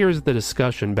Mask steers the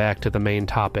discussion back to the main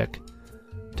topic.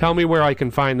 Tell me where I can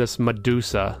find this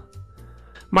Medusa.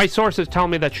 My sources tell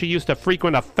me that she used to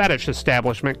frequent a fetish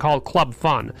establishment called Club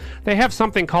Fun. They have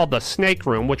something called the Snake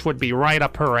Room, which would be right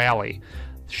up her alley.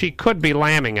 She could be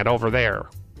lambing it over there.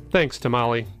 Thanks,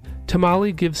 Tamale.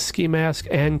 Tamale gives Ski Mask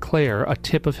and Claire a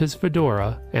tip of his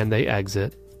fedora, and they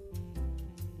exit.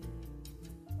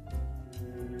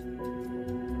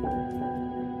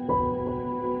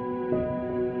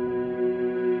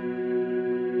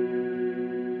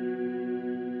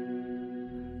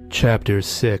 Chapter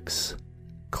 6.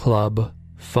 Club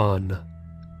Fun.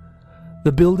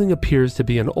 The building appears to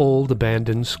be an old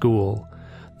abandoned school.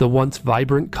 The once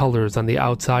vibrant colors on the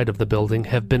outside of the building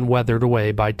have been weathered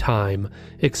away by time,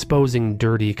 exposing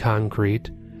dirty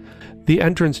concrete. The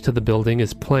entrance to the building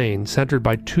is plain, centered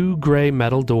by 2 gray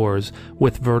metal doors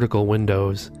with vertical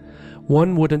windows.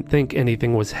 One wouldn't think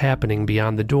anything was happening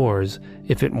beyond the doors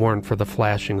if it weren't for the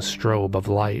flashing strobe of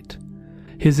light.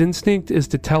 His instinct is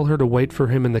to tell her to wait for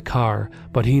him in the car,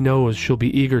 but he knows she'll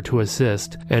be eager to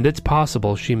assist, and it's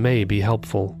possible she may be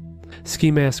helpful.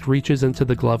 Ski Mask reaches into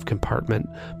the glove compartment,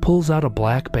 pulls out a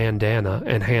black bandana,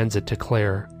 and hands it to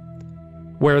Claire.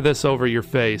 Wear this over your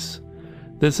face.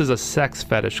 This is a sex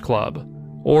fetish club.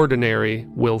 Ordinary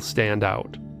will stand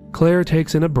out. Claire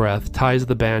takes in a breath, ties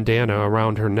the bandana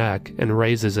around her neck, and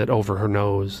raises it over her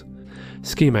nose.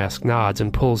 Ski Mask nods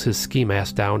and pulls his ski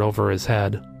mask down over his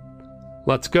head.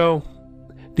 Let's go.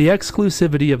 The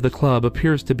exclusivity of the club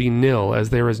appears to be nil as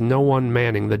there is no one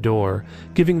manning the door,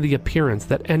 giving the appearance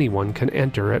that anyone can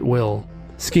enter at will.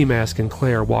 Ski Mask and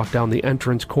Claire walk down the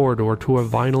entrance corridor to a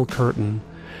vinyl curtain.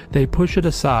 They push it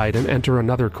aside and enter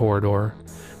another corridor.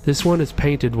 This one is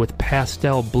painted with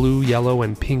pastel blue, yellow,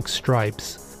 and pink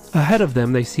stripes. Ahead of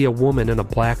them, they see a woman in a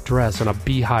black dress and a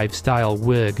beehive-style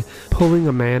wig, pulling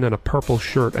a man in a purple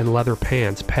shirt and leather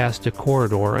pants past a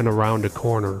corridor and around a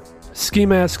corner. Ski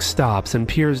Mask stops and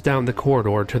peers down the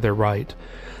corridor to their right.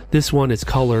 This one is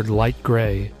colored light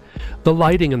gray. The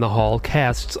lighting in the hall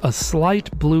casts a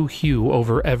slight blue hue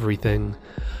over everything.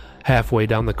 Halfway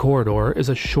down the corridor is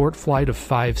a short flight of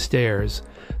 5 stairs.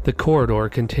 The corridor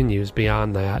continues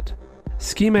beyond that.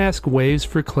 Ski Mask waves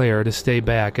for Claire to stay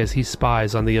back as he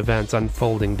spies on the events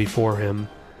unfolding before him.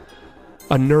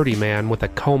 A nerdy man with a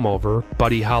comb-over,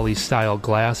 Buddy Holly-style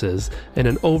glasses, and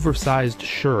an oversized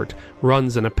shirt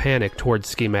runs in a panic towards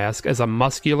Ski Mask as a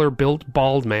muscular-built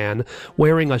bald man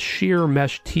wearing a sheer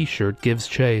mesh t-shirt gives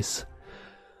chase.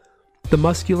 The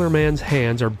muscular man's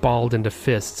hands are balled into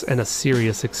fists and a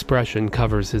serious expression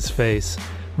covers his face.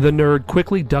 The nerd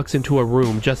quickly ducks into a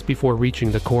room just before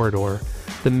reaching the corridor.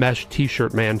 The mesh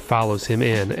t-shirt man follows him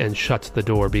in and shuts the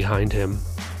door behind him.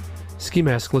 Ski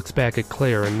Mask looks back at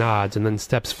Claire and nods and then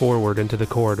steps forward into the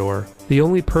corridor. The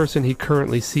only person he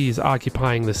currently sees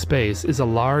occupying the space is a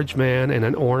large man in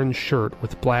an orange shirt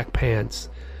with black pants.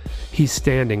 He's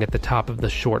standing at the top of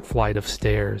the short flight of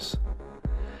stairs.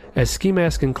 As Ski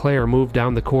Mask and Claire move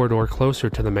down the corridor closer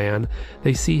to the man,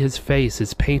 they see his face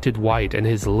is painted white and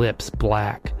his lips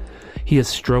black. He is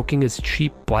stroking his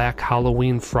cheap black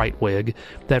Halloween fright wig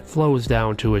that flows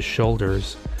down to his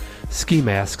shoulders. Ski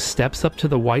Mask steps up to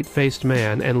the white-faced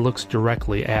man and looks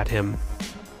directly at him.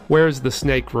 "Where's the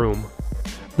snake room?"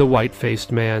 The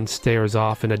white-faced man stares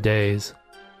off in a daze.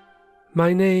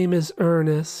 "My name is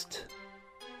Ernest."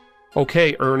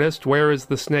 "Okay, Ernest, where is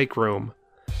the snake room?"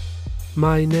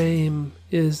 "My name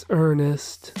is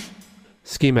Ernest."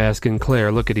 Ski Mask and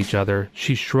Claire look at each other.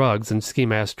 She shrugs and Ski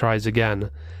Mask tries again.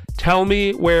 "Tell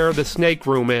me where the snake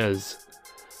room is."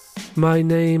 "My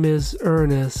name is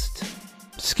Ernest."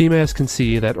 Ski Mask can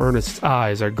see that Ernest's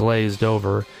eyes are glazed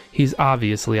over. He's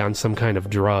obviously on some kind of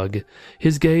drug.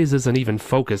 His gaze isn't even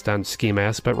focused on Ski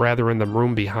Mask, but rather in the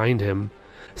room behind him.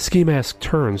 Ski Mask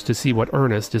turns to see what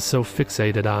Ernest is so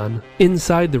fixated on.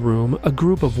 Inside the room, a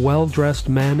group of well-dressed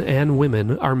men and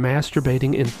women are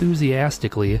masturbating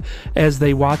enthusiastically as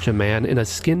they watch a man in a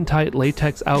skin-tight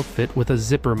latex outfit with a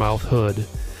zipper-mouth hood.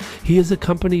 He is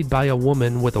accompanied by a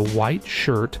woman with a white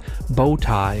shirt, bow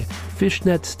tie,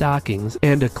 fishnet stockings,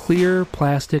 and a clear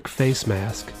plastic face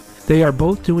mask. They are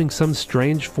both doing some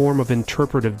strange form of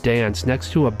interpretive dance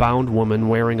next to a bound woman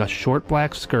wearing a short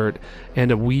black skirt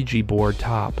and a Ouija board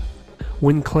top.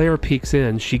 When Claire peeks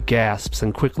in, she gasps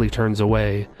and quickly turns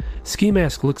away. Ski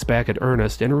Mask looks back at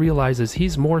Ernest and realizes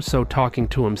he's more so talking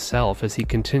to himself as he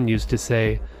continues to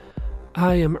say,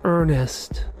 "I am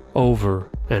Ernest," over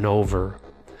and over.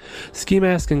 Ski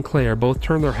Mask and Claire both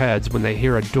turn their heads when they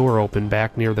hear a door open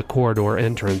back near the corridor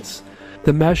entrance.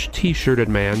 The mesh t-shirted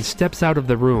man steps out of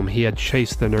the room he had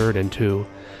chased the nerd into.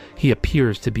 He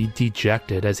appears to be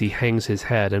dejected as he hangs his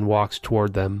head and walks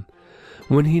toward them.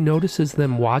 When he notices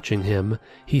them watching him,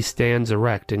 he stands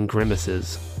erect and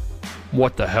grimaces.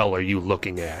 "What the hell are you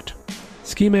looking at?"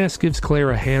 Ski Mask gives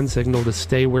Claire a hand signal to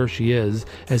stay where she is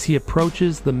as he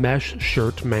approaches the mesh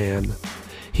shirt man.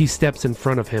 He steps in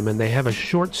front of him and they have a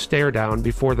short stare down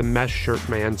before the mesh shirt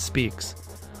man speaks.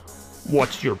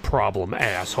 "What's your problem,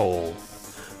 asshole?"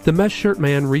 The mesh shirt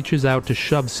man reaches out to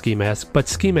shove Ski Mask, but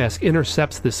Ski Mask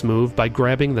intercepts this move by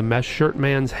grabbing the mesh shirt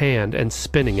man's hand and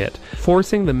spinning it,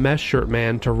 forcing the mesh shirt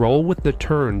man to roll with the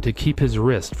turn to keep his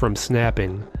wrist from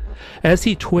snapping. As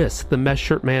he twists, the mesh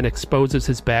shirt man exposes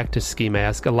his back to Ski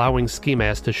Mask, allowing Ski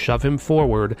Mask to shove him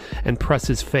forward and press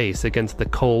his face against the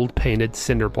cold, painted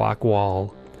cinder block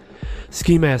wall.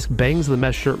 Ski Mask bangs the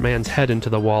mesh shirt man's head into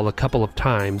the wall a couple of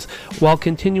times, while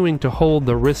continuing to hold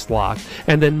the wrist lock,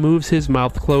 and then moves his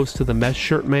mouth close to the mesh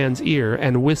shirt man's ear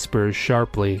and whispers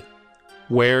sharply,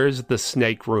 "Where's the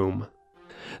snake room?"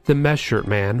 The mesh shirt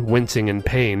man, wincing in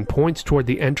pain, points toward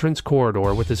the entrance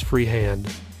corridor with his free hand.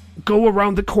 "Go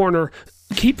around the corner.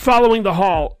 Keep following the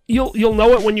hall. You'll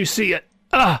know it when you see it.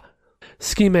 Ah!"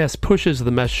 Ski Mask pushes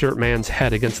the mesh shirt man's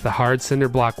head against the hard cinder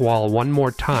block wall one more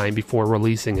time before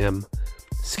releasing him.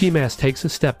 Ski Mask takes a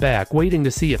step back, waiting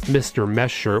to see if Mr.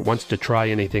 Mesh Shirt wants to try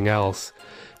anything else.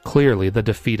 Clearly, the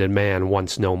defeated man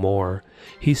wants no more.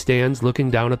 He stands looking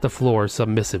down at the floor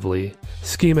submissively.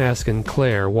 Ski Mask and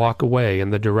Claire walk away in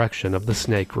the direction of the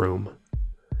snake room.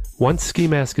 Once Ski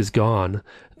Mask is gone,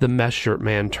 the Mesh Shirt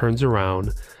man turns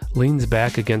around, leans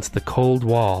back against the cold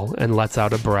wall, and lets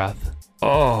out a breath.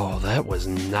 "Oh, that was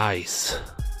nice."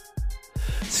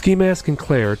 Ski Mask and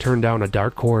Claire turn down a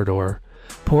dark corridor.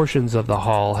 Portions of the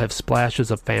hall have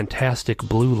splashes of fantastic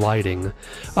blue lighting.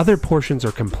 Other portions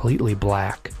are completely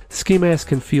black. Ski Mask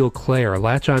can feel Claire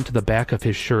latch onto the back of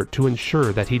his shirt to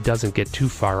ensure that he doesn't get too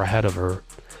far ahead of her.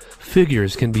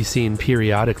 Figures can be seen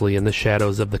periodically in the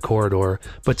shadows of the corridor,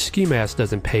 but Ski Mask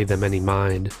doesn't pay them any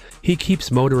mind. He keeps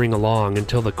motoring along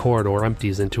until the corridor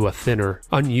empties into a thinner,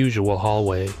 unusual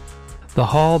hallway. The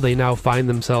hall they now find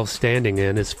themselves standing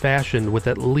in is fashioned with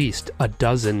at least a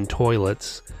dozen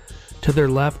toilets. To their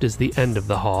left is the end of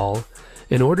the hall.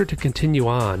 In order to continue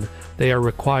on, they are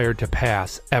required to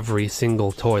pass every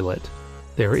single toilet.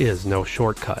 There is no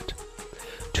shortcut.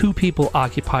 2 people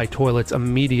occupy toilets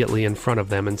immediately in front of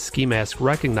them, and Ski Mask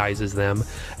recognizes them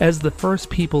as the first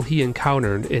people he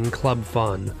encountered in Club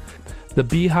Fun. The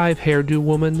beehive hairdo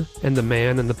woman and the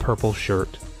man in the purple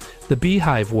shirt. The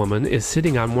beehive woman is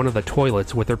sitting on one of the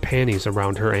toilets with her panties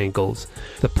around her ankles.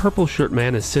 The purple shirt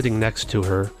man is sitting next to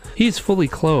her. He's fully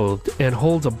clothed and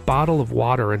holds a bottle of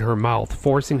water in her mouth,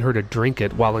 forcing her to drink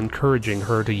it while encouraging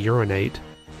her to urinate.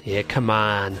 Yeah, come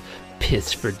on.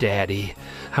 Piss for daddy.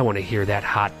 I want to hear that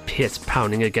hot piss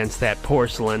pounding against that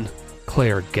porcelain.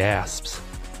 Claire gasps.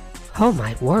 Oh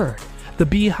my word. The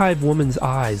beehive woman's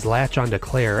eyes latch onto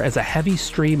Claire as a heavy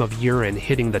stream of urine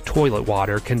hitting the toilet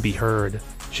water can be heard.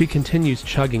 She continues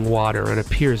chugging water and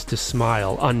appears to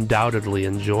smile, undoubtedly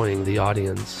enjoying the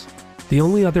audience. The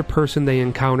only other person they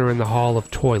encounter in the hall of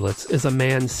toilets is a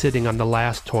man sitting on the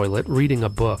last toilet reading a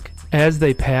book. As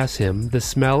they pass him, the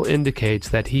smell indicates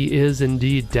that he is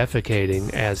indeed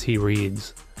defecating as he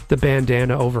reads. The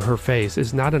bandana over her face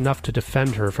is not enough to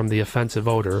defend her from the offensive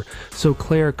odor, so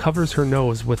Claire covers her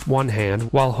nose with one hand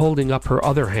while holding up her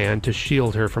other hand to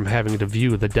shield her from having to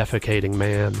view the defecating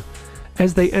man.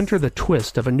 As they enter the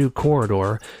twist of a new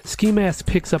corridor, Ski Mask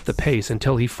picks up the pace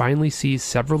until he finally sees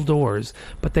several doors,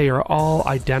 but they are all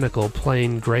identical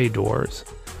plain gray doors.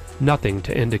 Nothing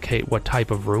to indicate what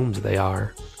type of rooms they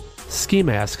are. Ski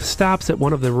Mask stops at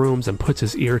one of the rooms and puts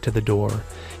his ear to the door.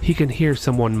 He can hear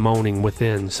someone moaning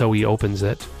within, so he opens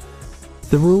it.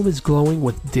 The room is glowing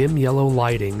with dim yellow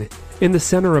lighting. In the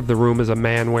center of the room is a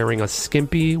man wearing a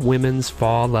skimpy women's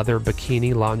fall leather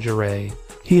bikini lingerie.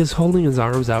 He is holding his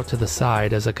arms out to the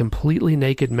side as a completely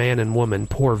naked man and woman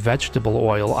pour vegetable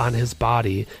oil on his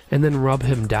body and then rub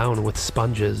him down with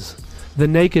sponges. The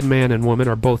naked man and woman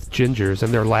are both gingers,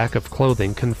 and their lack of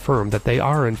clothing confirm that they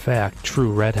are in fact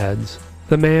true redheads.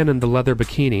 The man in the leather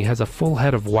bikini has a full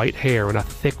head of white hair and a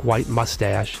thick white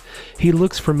mustache. He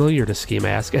looks familiar to Ski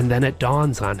Mask, and then it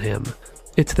dawns on him.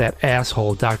 It's that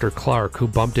asshole Dr. Clark who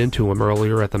bumped into him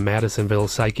earlier at the Madisonville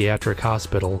Psychiatric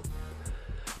Hospital.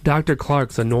 Dr.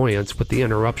 Clark's annoyance with the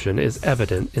interruption is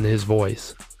evident in his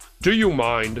voice. Do you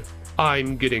mind?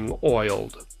 I'm getting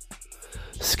oiled.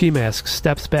 Ski Mask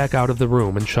steps back out of the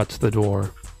room and shuts the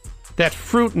door. That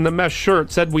fruit in the mesh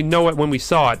shirt said we know it when we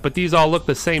saw it, but these all look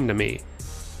the same to me.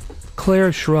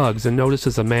 Claire shrugs and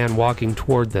notices a man walking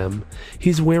toward them.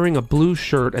 He's wearing a blue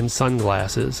shirt and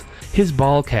sunglasses. His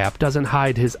ball cap doesn't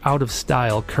hide his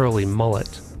out-of-style curly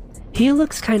mullet. He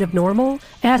looks kind of normal.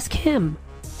 Ask him.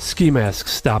 Ski Mask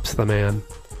stops the man.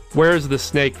 Where's the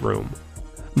snake room?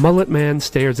 Mullet Man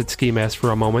stares at Ski Mask for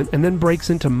a moment and then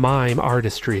breaks into mime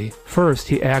artistry. First,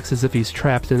 he acts as if he's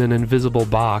trapped in an invisible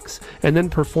box, and then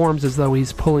performs as though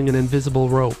he's pulling an invisible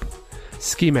rope.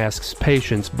 Ski Mask's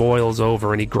patience boils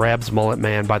over and he grabs Mullet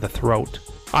Man by the throat.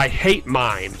 I hate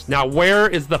mimes. Now where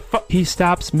is the He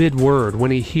stops mid-word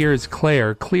when he hears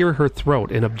Claire clear her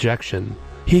throat in objection.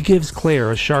 He gives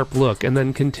Claire a sharp look and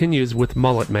then continues with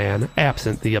Mullet Man,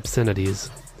 absent the obscenities.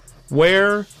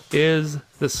 Where is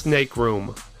the snake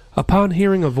room? Upon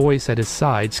hearing a voice at his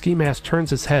side, Ski Mask turns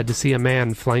his head to see a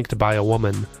man flanked by a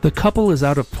woman. The couple is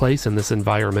out of place in this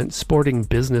environment, sporting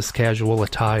business casual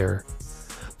attire.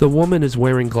 The woman is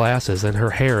wearing glasses and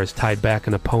her hair is tied back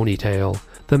in a ponytail.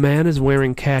 The man is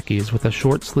wearing khakis with a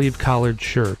short-sleeved collared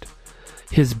shirt.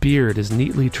 His beard is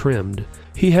neatly trimmed.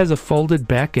 He has a folded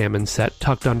backgammon set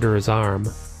tucked under his arm.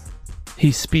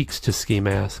 He speaks to Ski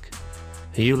Mask.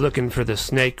 Are you looking for the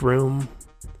snake room?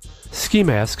 Ski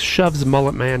Mask shoves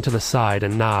Mullet Man to the side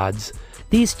and nods.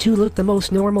 These two look the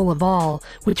most normal of all,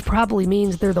 which probably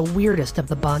means they're the weirdest of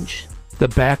the bunch. The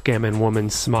backgammon woman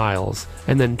smiles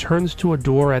and then turns to a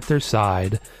door at their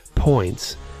side,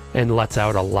 points, and lets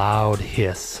out a loud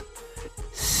hiss.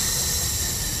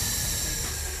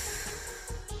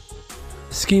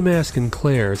 Ski Mask and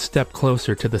Claire step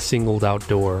closer to the singled-out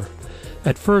door.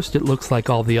 At first it looks like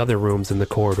all the other rooms in the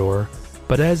corridor,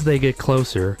 but as they get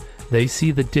closer, they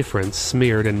see the difference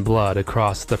smeared in blood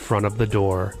across the front of the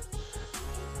door.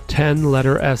 10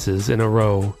 letter S's in a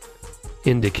row,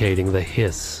 indicating the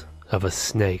hiss of a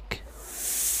snake.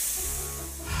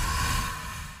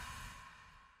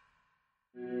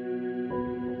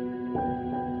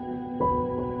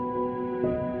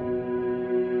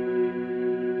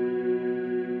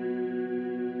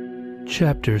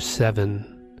 Chapter 7.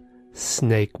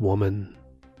 Snake Woman.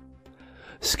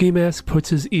 Ski Mask puts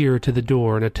his ear to the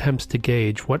door and attempts to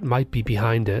gauge what might be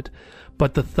behind it,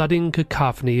 but the thudding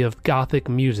cacophony of gothic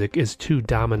music is too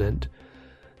dominant.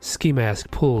 Ski Mask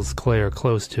pulls Claire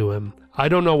close to him. "I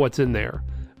don't know what's in there.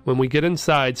 When we get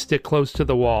inside, stick close to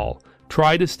the wall.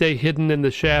 Try to stay hidden in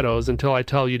the shadows until I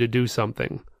tell you to do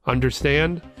something.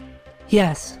 Understand?"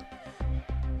 Yes.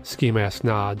 Ski Mask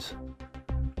nods.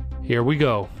 "Here we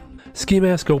go." Ski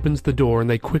Mask opens the door and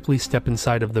they quickly step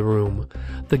inside of the room.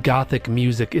 The gothic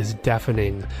music is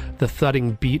deafening. The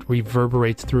thudding beat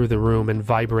reverberates through the room and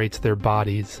vibrates their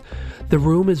bodies. The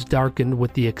room is darkened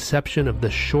with the exception of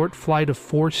the short flight of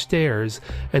 4 stairs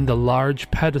and the large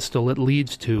pedestal it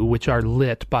leads to, which are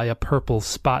lit by a purple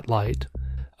spotlight.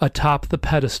 Atop the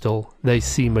pedestal, they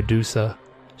see Medusa.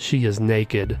 She is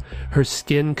naked, her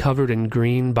skin covered in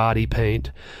green body paint.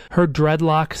 Her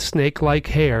dreadlock snake-like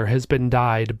hair has been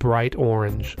dyed bright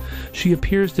orange. She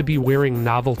appears to be wearing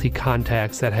novelty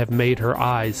contacts that have made her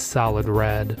eyes solid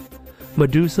red.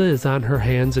 Medusa is on her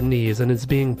hands and knees and is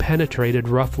being penetrated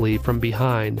roughly from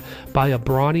behind by a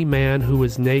brawny man who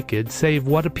is naked save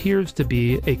what appears to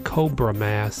be a cobra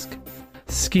mask.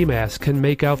 Ski Mask can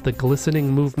make out the glistening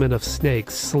movement of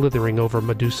snakes slithering over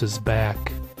Medusa's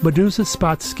back. Medusa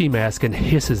spots Ski Mask and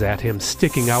hisses at him,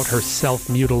 sticking out her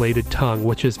self-mutilated tongue,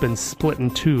 which has been split in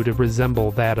two to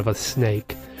resemble that of a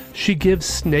snake. She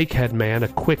gives Snakehead Man a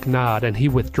quick nod and he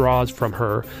withdraws from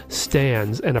her,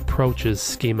 stands, and approaches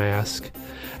Ski Mask.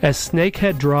 As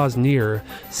Snakehead draws near,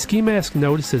 Ski Mask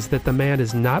notices that the man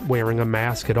is not wearing a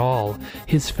mask at all.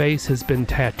 His face has been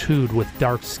tattooed with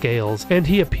dark scales, and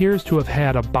he appears to have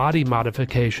had a body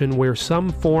modification where some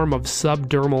form of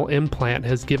subdermal implant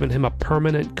has given him a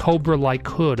permanent cobra-like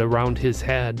hood around his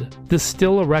head. The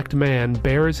still erect man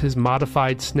bares his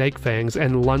modified snake fangs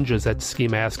and lunges at Ski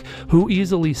Mask, who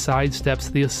easily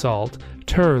sidesteps the assault,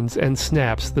 turns, and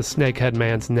snaps the Snakehead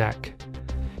Man's neck.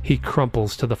 He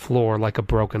crumples to the floor like a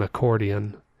broken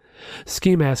accordion.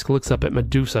 Ski Mask looks up at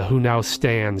Medusa, who now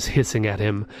stands, hissing at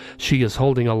him. She is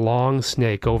holding a long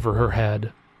snake over her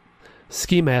head.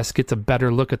 Ski Mask gets a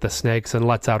better look at the snakes and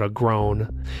lets out a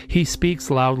groan. He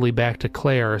speaks loudly back to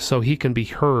Claire so he can be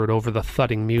heard over the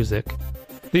thudding music.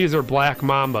 "These are black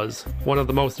mambas, one of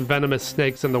the most venomous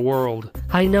snakes in the world."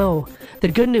 I know. The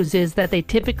good news is that they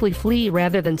typically flee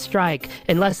rather than strike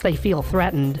unless they feel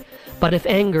threatened. But if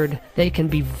angered, they can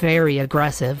be very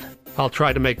aggressive. "I'll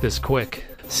try to make this quick."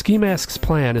 Ski Mask's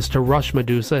plan is to rush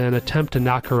Medusa and attempt to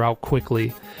knock her out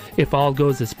quickly. If all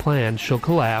goes as planned, she'll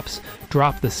collapse,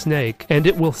 drop the snake, and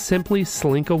it will simply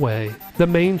slink away. The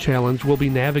main challenge will be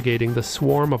navigating the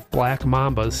swarm of black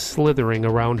mambas slithering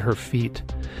around her feet.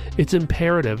 It's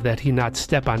imperative that he not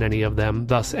step on any of them,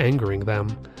 thus angering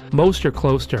them. Most are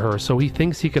close to her, so he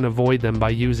thinks he can avoid them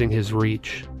by using his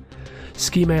reach.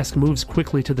 Ski Mask moves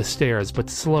quickly to the stairs, but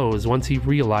slows once he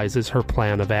realizes her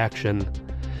plan of action.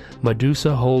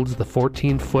 Medusa holds the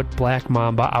 14-foot black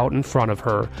mamba out in front of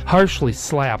her, harshly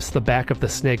slaps the back of the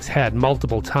snake's head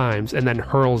multiple times, and then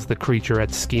hurls the creature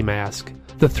at Ski Mask.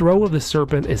 The throw of the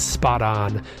serpent is spot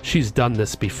on. She's done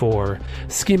this before.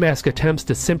 Ski Mask attempts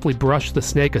to simply brush the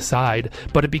snake aside,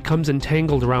 but it becomes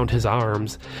entangled around his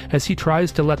arms. As he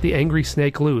tries to let the angry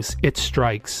snake loose, it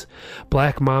strikes.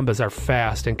 Black mambas are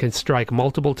fast and can strike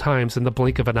multiple times in the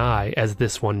blink of an eye, as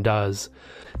this one does.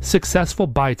 Successful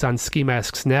bites on Ski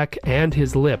Mask's neck and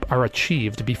his lip are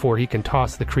achieved before he can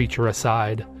toss the creature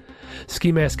aside.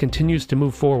 Ski Mask continues to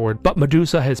move forward, but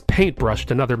Medusa has paintbrushed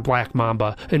another black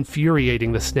mamba,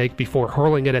 infuriating the snake before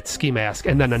hurling it at Ski Mask,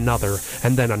 and then another,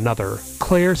 and then another.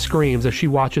 Claire screams as she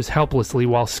watches helplessly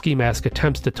while Ski Mask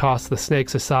attempts to toss the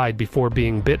snakes aside before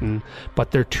being bitten, but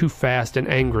they're too fast and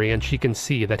angry and she can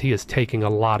see that he is taking a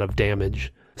lot of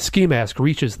damage. Ski Mask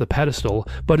reaches the pedestal,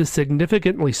 but is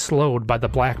significantly slowed by the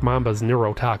black mamba's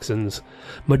neurotoxins.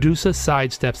 Medusa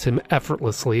sidesteps him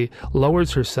effortlessly,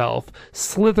 lowers herself,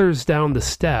 slithers down the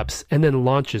steps, and then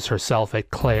launches herself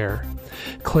at Claire.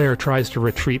 Claire tries to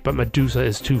retreat, but Medusa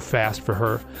is too fast for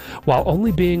her. While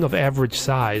only being of average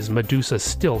size, Medusa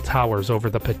still towers over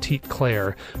the petite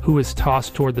Claire, who is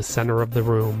tossed toward the center of the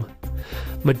room.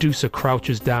 Medusa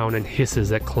crouches down and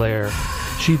hisses at Claire.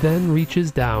 She then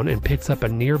reaches down and picks up a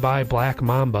nearby black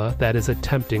mamba that is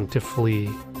attempting to flee.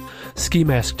 Ski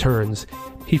Mask turns.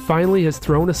 He finally has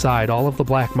thrown aside all of the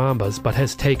black mambas, but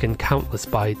has taken countless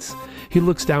bites. He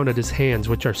looks down at his hands,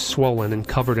 which are swollen and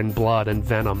covered in blood and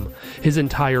venom. His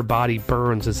entire body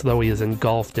burns as though he is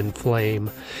engulfed in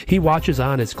flame. He watches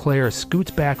on as Claire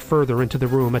scoots back further into the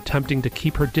room, attempting to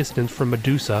keep her distance from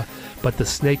Medusa, but the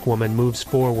snake woman moves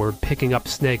forward, picking up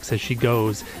snakes as she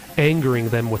goes, angering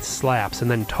them with slaps and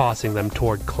then tossing them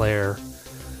toward Claire.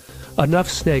 Enough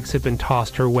snakes have been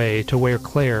tossed her way to where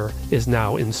Claire is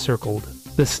now encircled.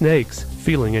 The snakes,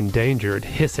 feeling endangered,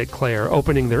 hiss at Claire,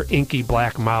 opening their inky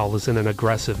black mouths in an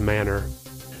aggressive manner.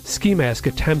 Ski Mask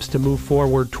attempts to move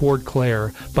forward toward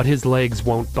Claire, but his legs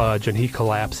won't budge and he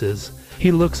collapses.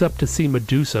 He looks up to see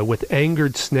Medusa with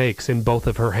angered snakes in both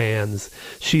of her hands.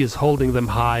 She is holding them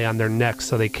high on their necks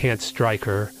so they can't strike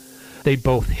her. They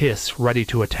both hiss, ready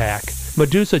to attack.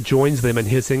 Medusa joins them in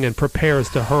hissing and prepares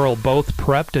to hurl both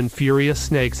prepped and furious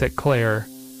snakes at Claire.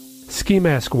 Ski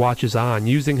Mask watches on,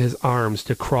 using his arms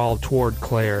to crawl toward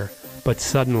Claire, but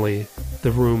suddenly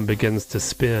the room begins to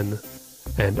spin,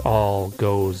 and all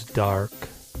goes dark.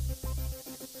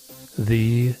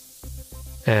 The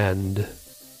end.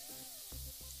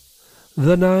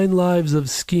 The 9 Lives of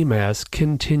Ski Mask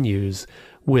continues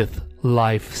with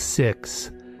Life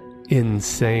 6,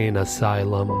 Insane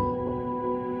Asylum.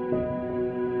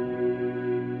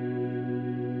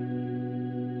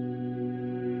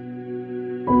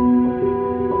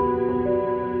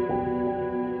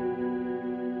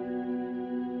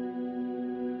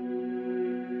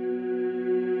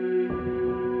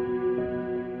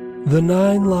 The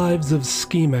 9 Lives of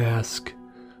Ski Mask,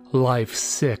 Life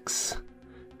 6,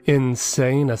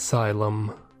 Insane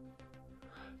Asylum.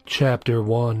 Chapter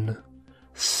 1,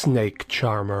 Snake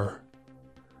Charmer.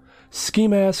 Ski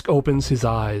Mask opens his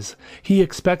eyes. He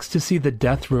expects to see the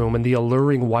death room and the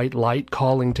alluring white light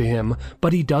calling to him,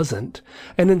 but he doesn't.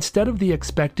 And instead of the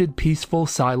expected peaceful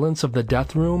silence of the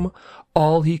death room,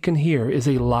 all he can hear is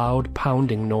a loud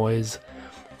pounding noise,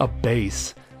 a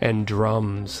bass and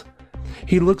drums.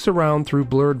 He looks around through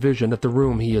blurred vision at the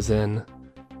room he is in.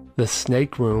 The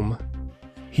snake room.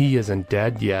 He isn't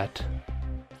dead yet.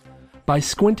 By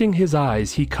squinting his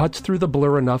eyes, he cuts through the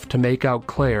blur enough to make out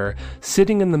Claire,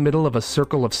 sitting in the middle of a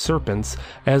circle of serpents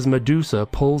as Medusa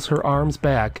pulls her arms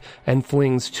back and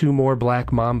flings 2 more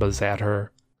black mambas at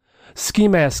her. Ski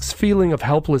Mask's feeling of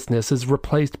helplessness is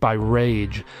replaced by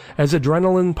rage. As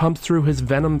adrenaline pumps through his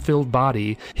venom-filled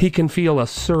body, he can feel a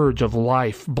surge of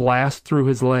life blast through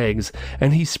his legs,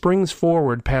 and he springs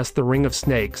forward past the ring of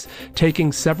snakes,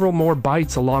 taking several more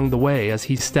bites along the way as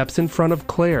he steps in front of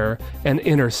Claire and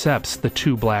intercepts the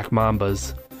 2 black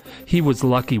mambas. He was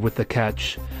lucky with the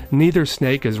catch. Neither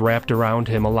snake is wrapped around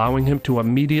him, allowing him to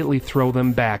immediately throw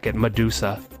them back at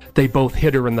Medusa. They both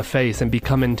hit her in the face and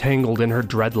become entangled in her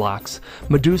dreadlocks.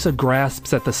 Medusa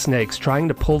grasps at the snakes, trying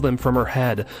to pull them from her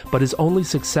head, but is only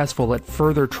successful at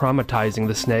further traumatizing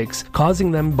the snakes, causing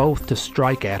them both to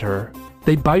strike at her.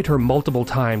 They bite her multiple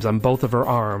times on both of her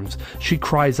arms. She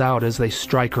cries out as they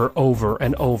strike her over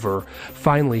and over.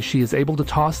 Finally, she is able to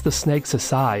toss the snakes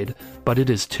aside, but it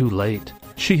is too late.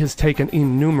 She has taken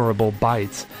innumerable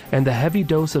bites, and the heavy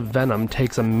dose of venom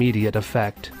takes immediate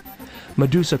effect.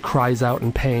 Medusa cries out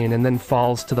in pain and then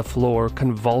falls to the floor,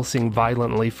 convulsing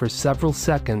violently for several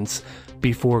seconds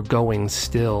before going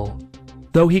still.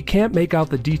 Though he can't make out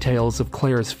the details of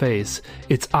Claire's face,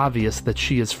 it's obvious that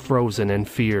she is frozen in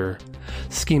fear.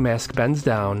 Ski Mask bends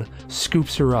down,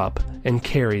 scoops her up, and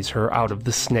carries her out of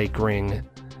the snake ring.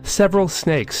 Several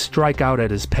snakes strike out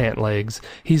at his pant legs.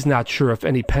 He's not sure if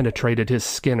any penetrated his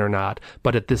skin or not,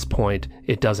 but at this point,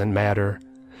 it doesn't matter.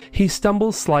 He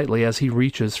stumbles slightly as he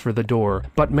reaches for the door,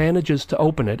 but manages to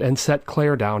open it and set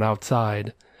Claire down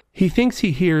outside. He thinks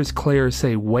he hears Claire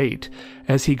say "wait"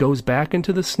 as he goes back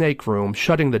into the snake room,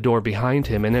 shutting the door behind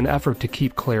him in an effort to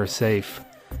keep Claire safe.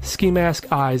 Ski Mask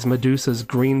eyes Medusa's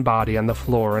green body on the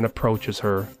floor and approaches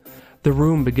her. The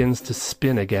room begins to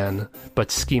spin again,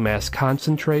 but Ski Mask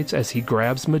concentrates as he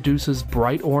grabs Medusa's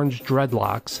bright orange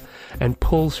dreadlocks and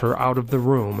pulls her out of the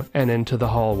room and into the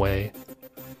hallway.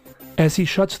 As he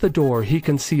shuts the door, he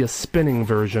can see a spinning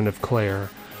version of Claire.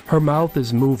 Her mouth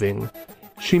is moving.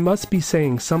 She must be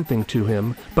saying something to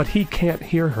him, but he can't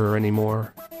hear her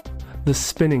anymore. The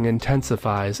spinning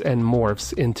intensifies and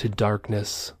morphs into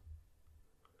darkness.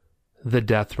 The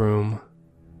death room.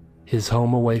 His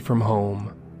home away from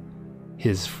home.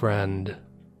 His friend.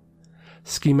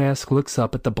 Ski Mask looks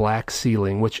up at the black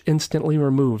ceiling, which instantly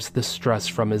removes the stress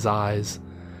from his eyes.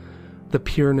 The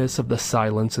pureness of the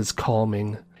silence is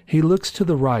calming. He looks to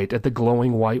the right at the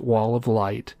glowing white wall of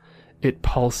light. It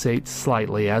pulsates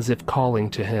slightly as if calling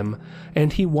to him,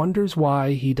 and he wonders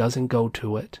why he doesn't go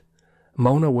to it.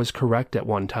 Mona was correct at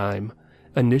one time.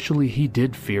 Initially he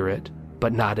did fear it,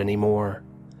 but not anymore.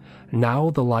 Now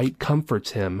the light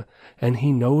comforts him, and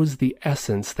he knows the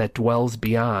essence that dwells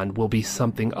beyond will be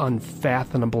something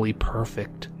unfathomably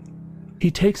perfect.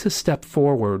 He takes a step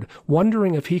forward,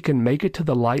 wondering if he can make it to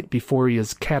the light before he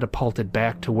is catapulted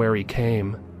back to where he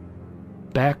came.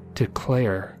 Back to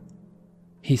Claire.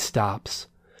 He stops.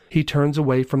 He turns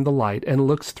away from the light and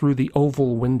looks through the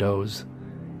oval windows.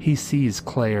 He sees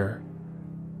Claire.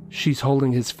 She's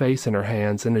holding his face in her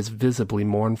hands and is visibly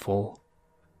mournful.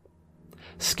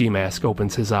 Ski Mask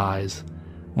opens his eyes.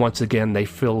 Once again they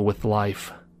fill with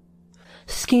life.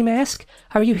 Ski Mask,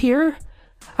 are you here?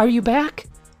 Are you back?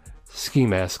 Ski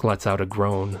Mask lets out a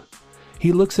groan.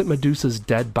 He looks at Medusa's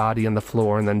dead body on the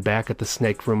floor and then back at the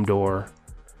snake room door.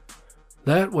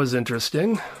 That was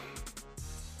interesting.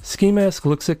 Ski Mask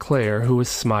looks at Claire, who is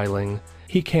smiling.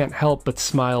 He can't help but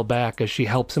smile back as she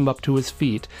helps him up to his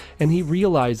feet, and he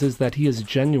realizes that he is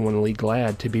genuinely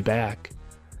glad to be back.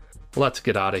 Let's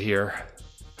get out of here.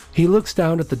 He looks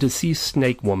down at the deceased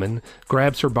snake woman,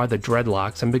 grabs her by the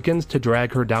dreadlocks, and begins to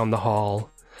drag her down the hall.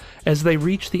 As they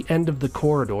reach the end of the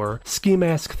corridor, Ski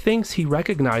Mask thinks he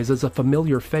recognizes a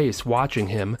familiar face watching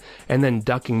him, and then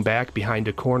ducking back behind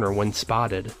a corner when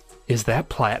spotted. Is that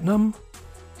Platinum?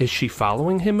 Is she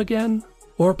following him again?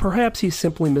 Or perhaps he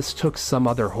simply mistook some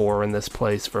other whore in this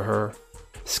place for her.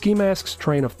 Ski Mask's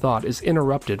train of thought is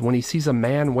interrupted when he sees a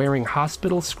man wearing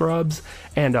hospital scrubs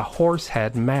and a horse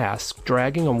head mask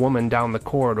dragging a woman down the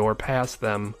corridor past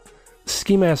them.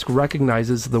 Ski Mask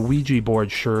recognizes the Ouija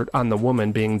board shirt on the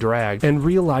woman being dragged and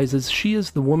realizes she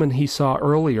is the woman he saw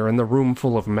earlier in the room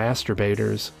full of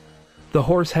masturbators. The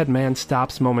horsehead man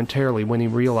stops momentarily when he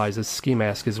realizes Ski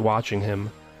Mask is watching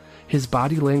him. His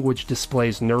body language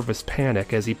displays nervous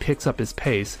panic as he picks up his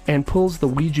pace and pulls the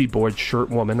Ouija board shirt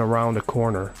woman around a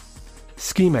corner.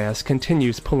 Ski Mask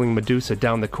continues pulling Medusa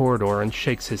down the corridor and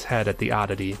shakes his head at the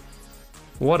oddity.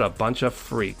 What a bunch of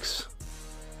freaks.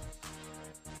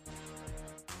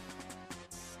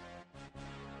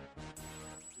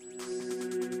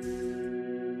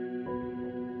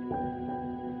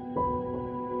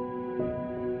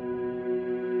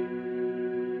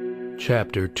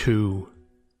 Chapter 2.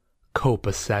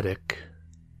 Copacetic.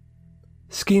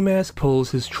 Ski Mask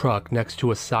pulls his truck next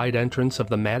to a side entrance of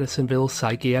the Madisonville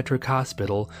Psychiatric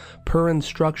Hospital per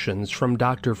instructions from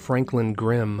Dr. Franklin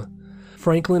Grimm.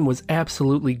 Franklin was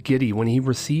absolutely giddy when he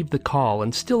received the call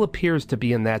and still appears to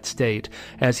be in that state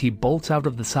as he bolts out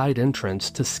of the side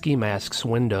entrance to Ski Mask's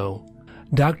window.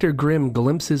 Dr. Grimm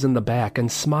glimpses in the back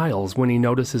and smiles when he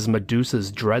notices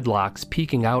Medusa's dreadlocks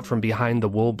peeking out from behind the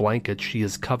wool blanket she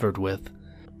is covered with.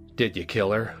 Did you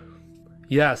kill her?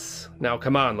 Yes. Now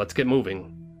come on, let's get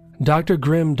moving. Dr.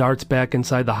 Grimm darts back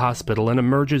inside the hospital and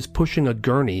emerges pushing a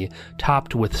gurney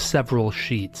topped with several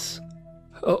sheets.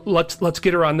 Let's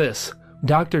get her on this.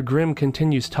 Dr. Grimm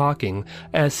continues talking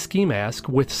as Ski Mask,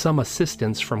 with some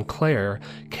assistance from Claire,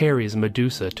 carries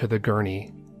Medusa to the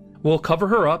gurney. We'll cover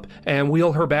her up and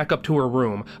wheel her back up to her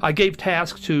room. I gave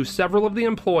tasks to several of the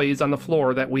employees on the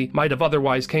floor that we might have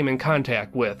otherwise came in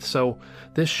contact with, so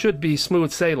this should be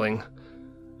smooth sailing.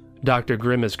 Dr.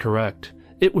 Grimm is correct.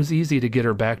 It was easy to get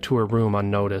her back to her room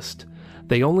unnoticed.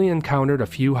 They only encountered a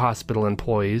few hospital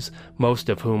employees, most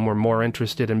of whom were more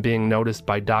interested in being noticed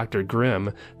by Dr.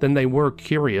 Grimm than they were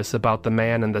curious about the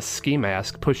man in the ski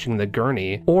mask pushing the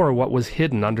gurney or what was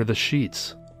hidden under the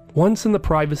sheets. Once in the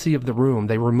privacy of the room,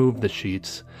 they remove the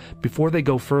sheets. Before they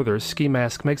go further, Ski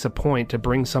Mask makes a point to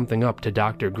bring something up to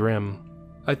Dr. Grimm.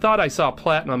 I thought I saw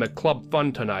Platinum at Club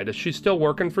Fun tonight. Is she still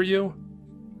working for you?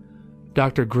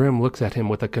 Dr. Grimm looks at him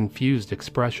with a confused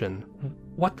expression.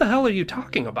 What the hell are you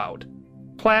talking about?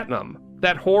 Platinum,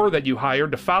 that whore that you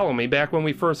hired to follow me back when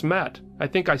we first met. I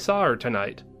think I saw her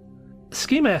tonight.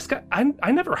 Ski Mask,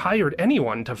 I never hired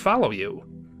anyone to follow you.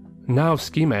 Now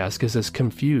Ski Mask is as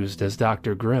confused as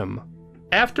Dr. Grimm.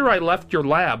 After I left your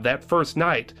lab that first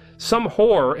night, some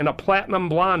whore in a platinum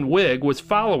blonde wig was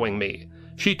following me.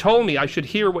 She told me I should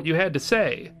hear what you had to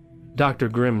say. Dr.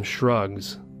 Grimm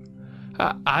shrugs.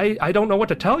 I don't know what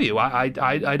to tell you. I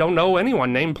don't know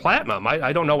anyone named Platinum.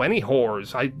 I don't know any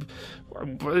whores.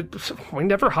 We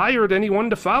never hired anyone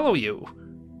to follow you.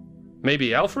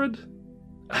 Maybe Alfred?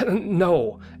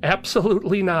 No,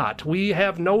 absolutely not. We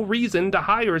have no reason to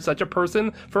hire such a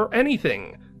person for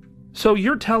anything. So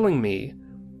you're telling me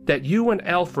that you and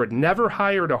Alfred never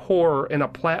hired a whore in a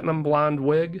platinum blonde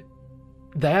wig?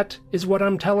 That is what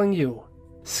I'm telling you.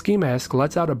 Ski Mask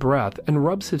lets out a breath and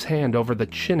rubs his hand over the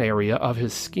chin area of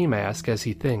his ski mask as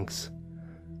he thinks.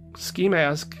 Ski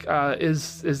Mask,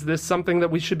 is this something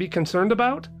that we should be concerned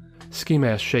about? Ski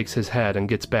Mask shakes his head and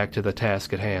gets back to the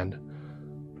task at hand.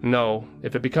 No,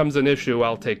 if it becomes an issue,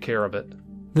 I'll take care of it.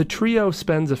 The trio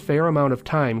spends a fair amount of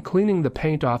time cleaning the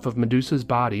paint off of Medusa's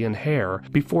body and hair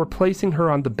before placing her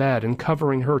on the bed and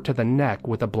covering her to the neck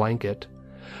with a blanket.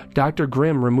 Dr.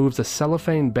 Grimm removes a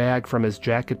cellophane bag from his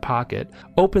jacket pocket,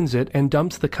 opens it, and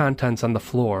dumps the contents on the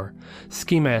floor.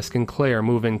 Ski Mask and Claire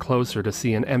move in closer to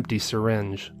see an empty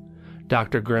syringe.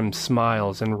 Dr. Grimm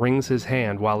smiles and wrings his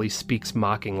hand while he speaks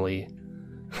mockingly.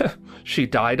 "She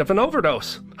died of an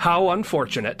overdose. How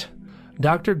unfortunate."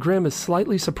 Dr. Grimm is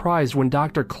slightly surprised when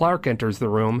Dr. Clark enters the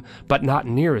room, but not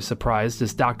near as surprised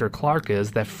as Dr. Clark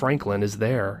is that Franklin is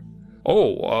there.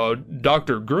 "Oh,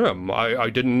 Dr. Grimm, I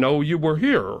didn't know you were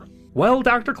here." "Well,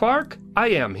 Dr. Clark, I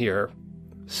am here."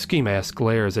 Ski Mask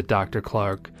glares at Dr.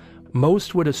 Clark.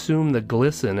 Most would assume the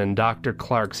glisten in Dr.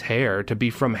 Clark's hair to be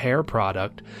from hair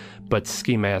product, but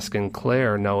Ski Mask and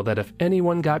Claire know that if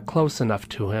anyone got close enough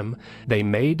to him, they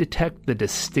may detect the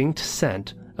distinct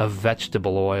scent of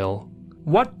vegetable oil.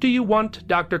 "What do you want,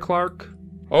 Dr. Clark?"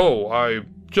 "Oh, I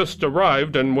just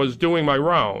arrived and was doing my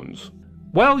rounds."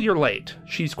 "Well, you're late.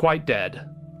 She's quite dead."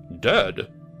 "Dead?"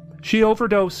 "She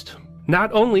overdosed.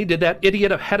 Not only did that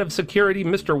idiot head of security,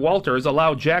 Mr. Walters,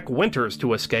 allow Jack Winters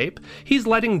to escape, he's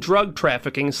letting drug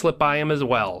trafficking slip by him as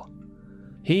well.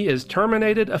 He is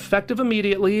terminated effective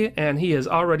immediately, and he has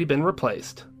already been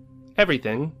replaced.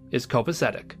 Everything is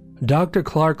copacetic." Dr.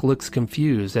 Clark looks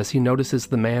confused as he notices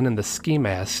the man in the ski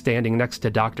mask standing next to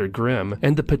Dr. Grimm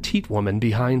and the petite woman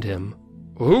behind him.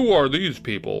 "Who are these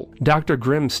people?" Dr.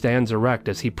 Grimm stands erect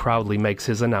as he proudly makes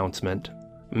his announcement.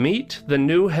 "Meet the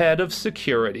new head of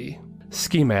security."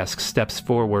 Ski Mask steps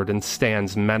forward and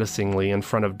stands menacingly in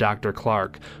front of Dr.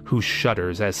 Clark, who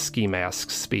shudders as Ski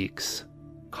Mask speaks.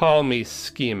 "Call me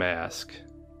Ski Mask."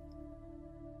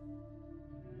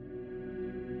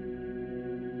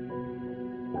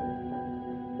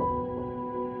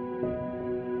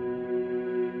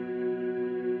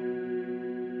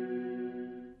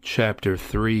 Chapter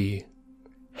 3.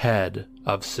 Head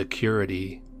of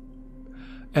Security.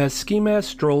 As Ski Mask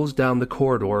strolls down the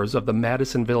corridors of the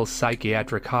Madisonville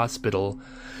Psychiatric Hospital,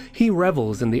 he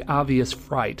revels in the obvious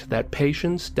fright that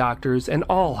patients, doctors, and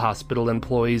all hospital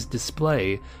employees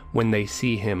display when they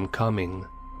see him coming.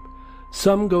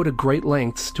 Some go to great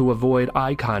lengths to avoid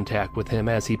eye contact with him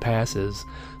as he passes.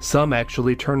 Some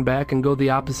actually turn back and go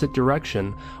the opposite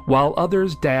direction, while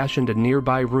others dash into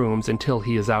nearby rooms until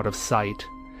he is out of sight.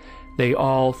 They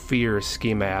all fear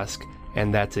Ski Mask,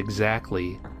 and that's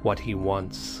exactly what he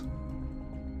wants.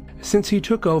 Since he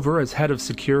took over as head of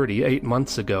security 8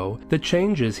 months ago, the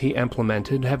changes he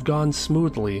implemented have gone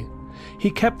smoothly.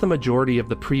 He kept the majority of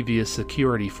the previous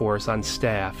security force on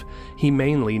staff. He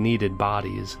mainly needed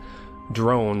bodies.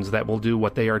 Drones that will do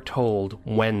what they are told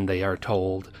when they are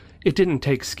told. It didn't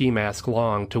take Ski Mask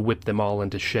long to whip them all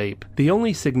into shape. The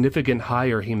only significant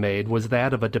hire he made was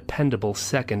that of a dependable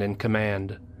second in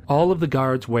command. All of the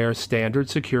guards wear standard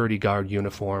security guard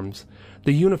uniforms.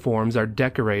 The uniforms are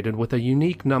decorated with a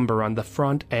unique number on the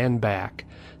front and back.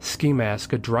 Ski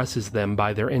Mask addresses them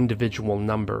by their individual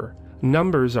number.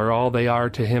 Numbers are all they are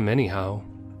to him anyhow.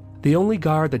 The only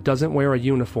guard that doesn't wear a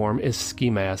uniform is Ski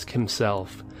Mask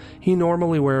himself. He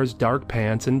normally wears dark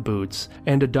pants and boots,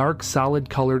 and a dark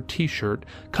solid-colored t-shirt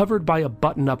covered by a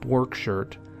button-up work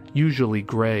shirt, usually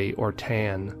gray or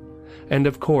tan. And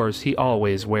of course, he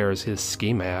always wears his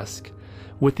ski mask.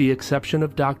 With the exception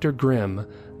of Dr. Grimm,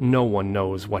 no one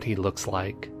knows what he looks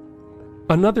like.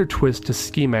 Another twist to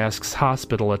Ski Mask's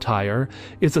hospital attire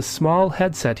is a small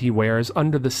headset he wears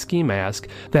under the ski mask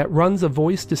that runs a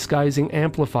voice-disguising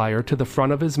amplifier to the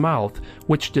front of his mouth,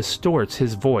 which distorts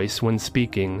his voice when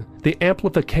speaking. The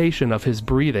amplification of his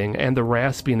breathing and the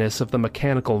raspiness of the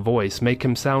mechanical voice make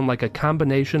him sound like a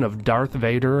combination of Darth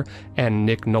Vader and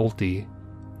Nick Nolte.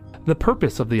 The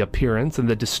purpose of the appearance and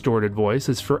the distorted voice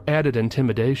is for added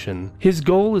intimidation. His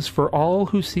goal is for all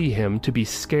who see him to be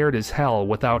scared as hell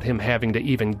without him having to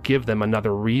even give them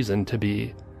another reason to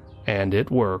be. And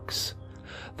it works.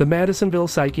 The Madisonville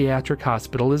Psychiatric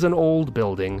Hospital is an old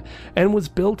building and was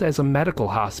built as a medical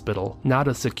hospital, not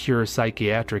a secure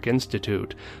psychiatric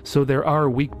institute, so there are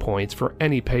weak points for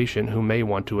any patient who may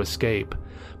want to escape.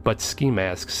 But Ski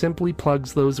Mask simply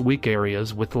plugs those weak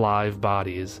areas with live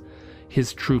bodies.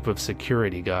 His troop of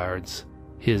security guards,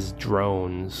 his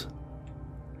drones.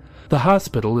 The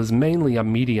hospital is mainly a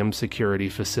medium security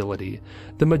facility.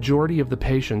 The majority of the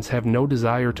patients have no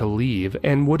desire to leave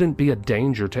and wouldn't be a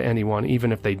danger to anyone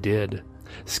even if they did.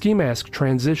 Ski Mask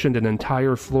transitioned an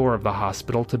entire floor of the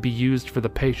hospital to be used for the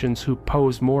patients who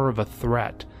pose more of a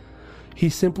threat. He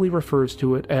simply refers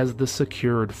to it as the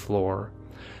secured floor.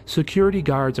 Security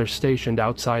guards are stationed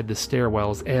outside the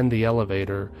stairwells and the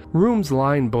elevator. Rooms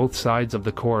line both sides of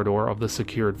the corridor of the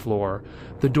secured floor.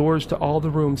 The doors to all the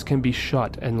rooms can be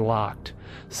shut and locked.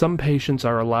 Some patients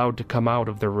are allowed to come out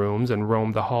of their rooms and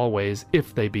roam the hallways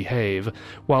if they behave,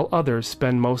 while others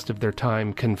spend most of their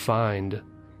time confined.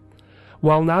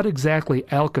 While not exactly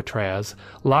Alcatraz,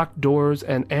 locked doors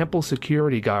and ample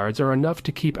security guards are enough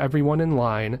to keep everyone in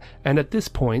line, and at this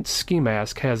point Ski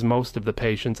Mask has most of the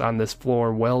patients on this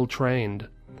floor well trained.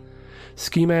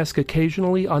 Ski Mask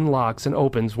occasionally unlocks and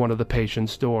opens one of the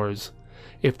patients' doors.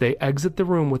 If they exit the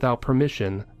room without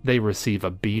permission, they receive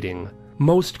a beating.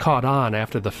 Most caught on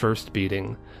after the first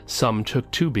beating. Some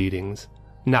took 2 beatings.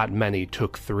 Not many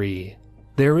took 3.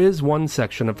 There is one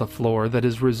section of the floor that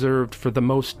is reserved for the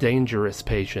most dangerous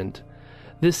patient.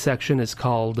 This section is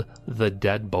called the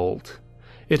Deadbolt.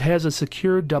 It has a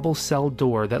secure double-cell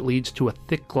door that leads to a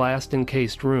thick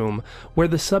glass-encased room where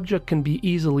the subject can be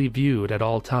easily viewed at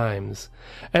all times.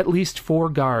 At least 4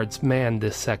 guards man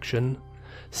this section.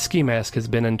 Ski Mask has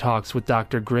been in talks with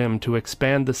Dr. Grimm to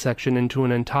expand the section into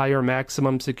an entire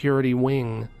maximum security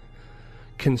wing.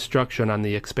 Construction on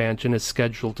the expansion is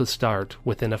scheduled to start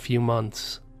within a few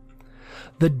months.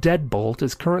 The Deadbolt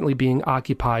is currently being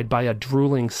occupied by a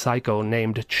drooling psycho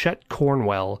named Chet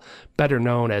Cornwell, better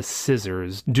known as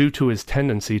Scissors, due to his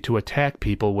tendency to attack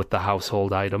people with the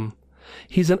household item.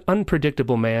 He's an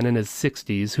unpredictable man in his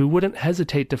 60s who wouldn't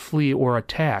hesitate to flee or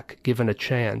attack given a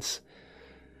chance.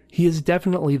 He is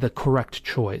definitely the correct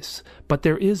choice, but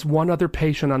there is one other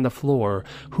patient on the floor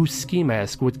who Ski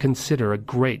Mask would consider a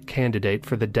great candidate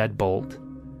for the Deadbolt.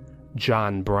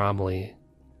 John Bromley.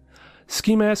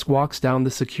 Ski Mask walks down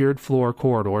the secured floor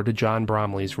corridor to John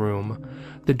Bromley's room.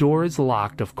 The door is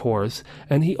locked, of course,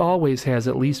 and he always has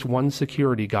at least one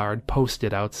security guard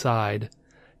posted outside.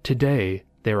 Today,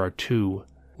 there are 2.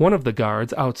 One of the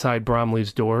guards outside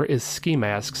Bromley's door is Ski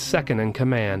Mask's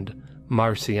second-in-command,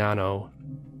 Marciano.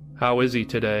 How is he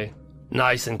today?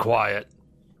 Nice and quiet.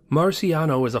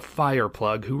 Marciano is a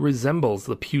fireplug who resembles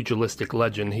the pugilistic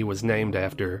legend he was named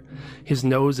after. His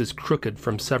nose is crooked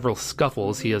from several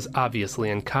scuffles he has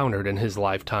obviously encountered in his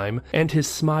lifetime, and his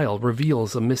smile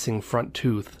reveals a missing front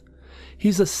tooth.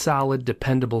 He's a solid,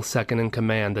 dependable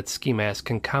second-in-command that Ski Mask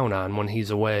can count on when he's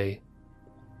away.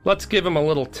 Let's give him a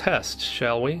little test,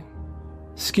 shall we?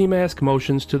 Ski Mask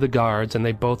motions to the guards and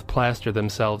they both plaster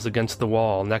themselves against the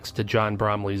wall next to John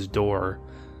Bromley's door.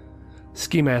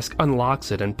 Ski Mask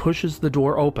unlocks it and pushes the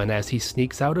door open as he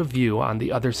sneaks out of view on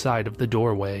the other side of the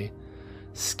doorway.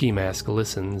 Ski Mask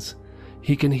listens.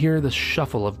 He can hear the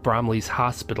shuffle of Bromley's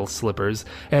hospital slippers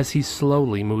as he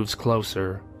slowly moves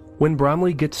closer. When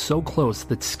Bromley gets so close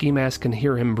that Ski Mask can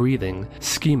hear him breathing,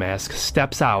 Ski Mask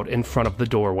steps out in front of the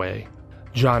doorway.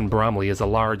 John Bromley is a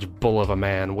large bull of a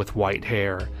man with white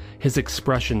hair. His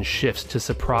expression shifts to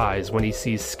surprise when he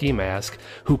sees Ski Mask,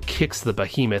 who kicks the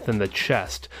behemoth in the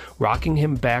chest, rocking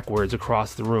him backwards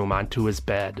across the room onto his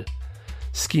bed.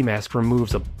 Ski Mask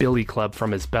removes a billy club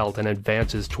from his belt and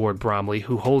advances toward Bromley,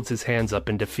 who holds his hands up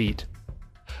in defeat.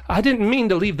 I didn't mean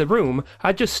to leave the room.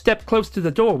 I just stepped close to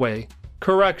the doorway.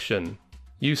 Correction.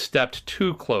 You stepped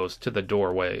too close to the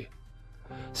doorway.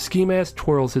 Ski Mask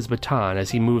twirls his baton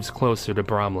as he moves closer to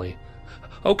Bromley.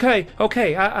 Okay,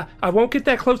 I won't get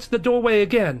that close to the doorway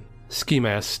again. Ski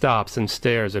Mask stops and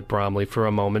stares at Bromley for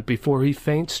a moment before he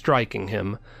feints striking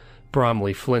him.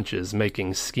 Bromley flinches,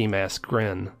 making Ski Mask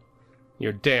grin.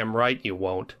 You're damn right you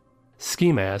won't.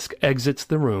 Ski Mask exits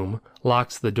the room,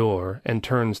 locks the door, and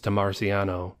turns to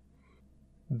Marciano.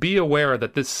 Be aware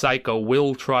that this psycho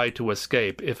will try to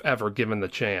escape if ever given the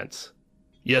chance.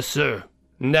 Yes, sir.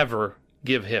 Never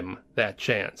give him that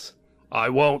chance. I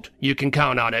won't. You can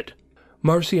count on it.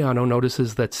 Marciano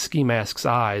notices that Ski Mask's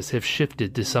eyes have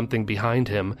shifted to something behind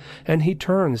him, and he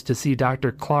turns to see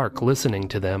Dr. Clark listening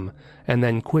to them, and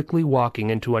then quickly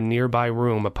walking into a nearby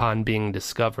room upon being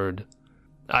discovered.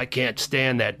 I can't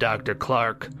stand that Dr.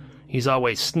 Clark. He's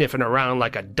always sniffing around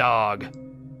like a dog.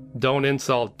 Don't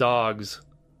insult dogs.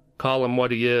 Call him what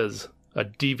he is, a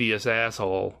devious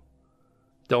asshole.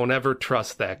 Don't ever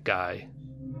trust that guy.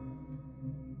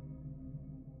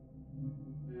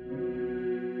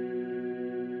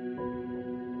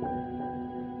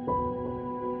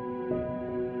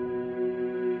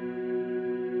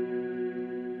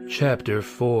 Chapter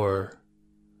 4.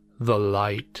 The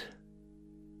Light.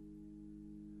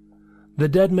 The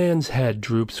dead man's head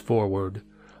droops forward.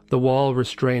 The wall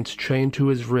restraints chained to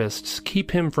his wrists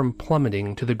keep him from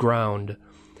plummeting to the ground.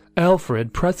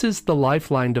 Alfred presses the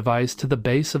lifeline device to the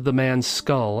base of the man's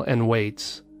skull and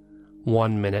waits.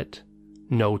 1 minute.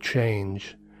 No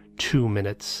change. 2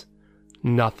 minutes.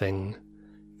 Nothing.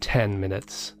 10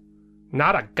 minutes.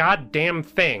 Not a goddamn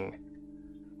thing.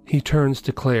 He turns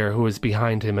to Claire, who is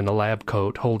behind him in a lab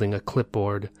coat, holding a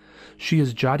clipboard. She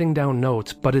is jotting down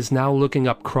notes, but is now looking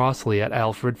up crossly at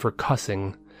Alfred for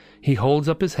cussing. He holds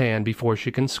up his hand before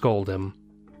she can scold him.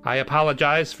 I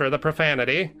apologize for the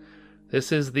profanity.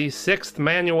 This is the 6th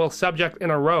manual subject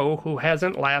in a row who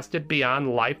hasn't lasted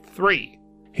beyond life 3.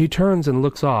 He turns and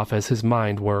looks off as his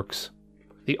mind works.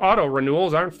 The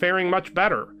auto-renewals aren't faring much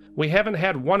better. We haven't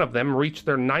had one of them reach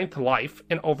their 9th life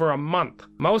in over a month.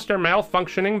 Most are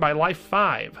malfunctioning by life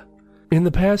 5. In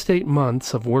the past 8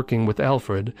 months of working with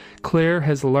Alfred, Claire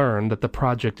has learned that the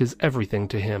project is everything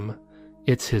to him.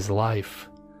 It's his life.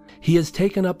 He has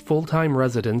taken up full-time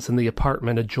residence in the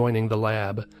apartment adjoining the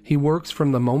lab. He works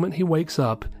from the moment he wakes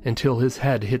up until his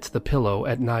head hits the pillow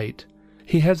at night.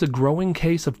 He has a growing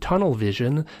case of tunnel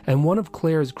vision, and one of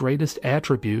Claire's greatest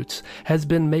attributes has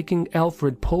been making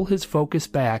Alfred pull his focus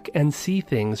back and see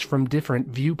things from different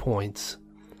viewpoints.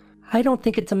 I don't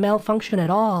think it's a malfunction at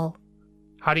all.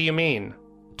 How do you mean?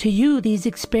 To you, these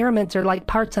experiments are like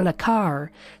parts on a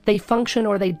car. They function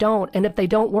or they don't, and if they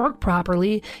don't work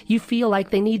properly, you feel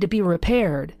like they need to be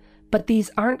repaired. But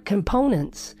these aren't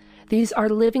components. These are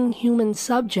living human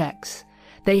subjects.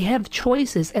 They have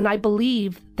choices, and I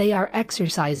believe they are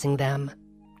exercising them.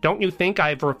 Don't you think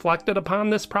I've reflected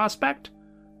upon this prospect?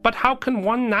 But how can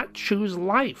one not choose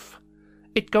life?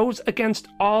 It goes against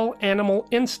all animal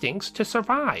instincts to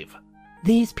survive.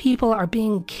 These people are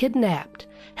being kidnapped,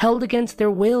 held against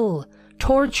their will,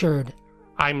 tortured.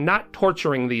 I'm not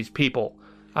torturing these people.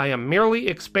 I am merely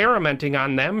experimenting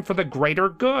on them for the greater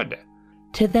good.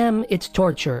 To them, it's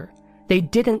torture. They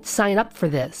didn't sign up for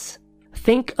this.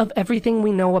 Think of everything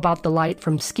we know about the light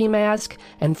from Ski Mask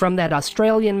and from that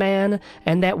Australian man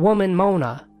and that woman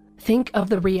Mona. Think of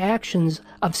the reactions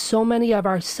of so many of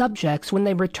our subjects when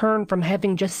they return from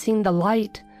having just seen the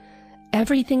light.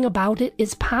 Everything about it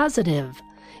is positive.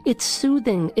 It's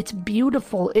soothing, it's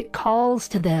beautiful, it calls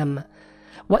to them.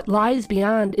 What lies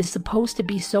beyond is supposed to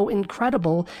be so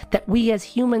incredible that we as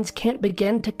humans can't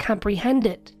begin to comprehend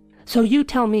it. So you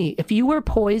tell me, if you were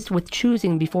poised with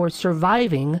choosing before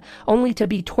surviving, only to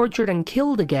be tortured and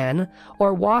killed again,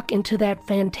 or walk into that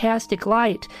fantastic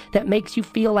light that makes you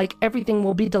feel like everything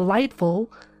will be delightful,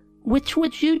 which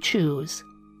would you choose?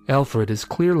 Alfred is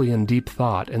clearly in deep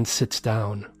thought and sits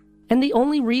down. And the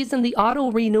only reason the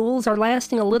auto-renewals are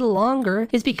lasting a little longer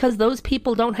is because those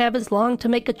people don't have as long to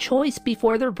make a choice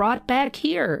before they're brought back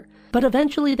here. But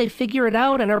eventually they figure it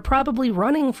out and are probably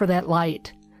running for that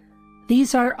light.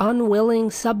 These are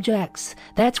unwilling subjects.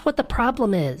 That's what the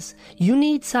problem is. You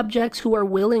need subjects who are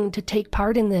willing to take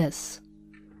part in this.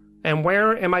 And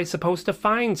where am I supposed to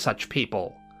find such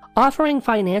people? Offering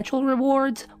financial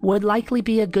rewards would likely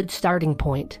be a good starting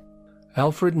point.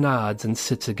 Alfred nods and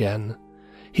sits again.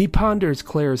 He ponders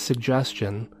Claire's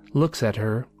suggestion, looks at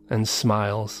her, and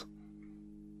smiles.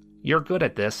 You're good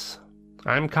at this.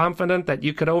 I'm confident that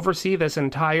you could oversee this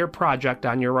entire project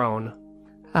on your own.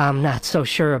 I'm not so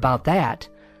sure about that.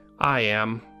 I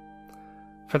am.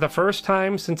 For the first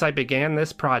time since I began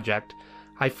this project,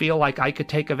 I feel like I could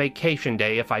take a vacation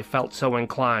day if I felt so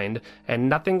inclined, and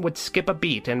nothing would skip a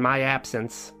beat in my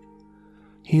absence.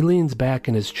 He leans back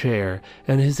in his chair,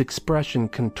 and his expression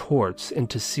contorts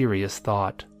into serious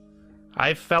thought.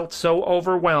 I've felt so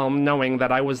overwhelmed knowing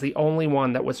that I was the only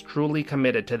one that was truly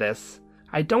committed to this.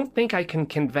 I don't think I can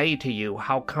convey to you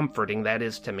how comforting that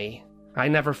is to me. I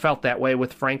never felt that way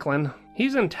with Franklin.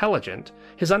 He's intelligent.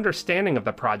 His understanding of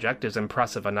the project is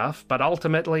impressive enough, but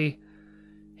ultimately,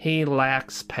 he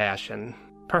lacks passion.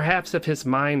 Perhaps if his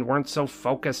mind weren't so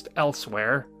focused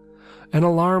elsewhere. An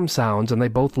alarm sounds and they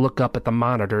both look up at the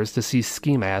monitors to see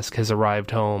Ski Mask has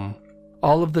arrived home.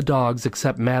 All of the dogs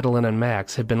except Madeline and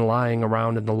Max have been lying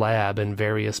around in the lab in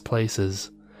various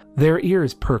places. Their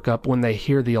ears perk up when they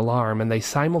hear the alarm and they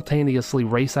simultaneously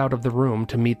race out of the room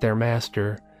to meet their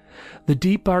master. The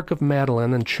deep bark of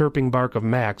Madeline and chirping bark of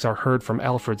Max are heard from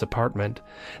Alfred's apartment.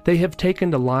 They have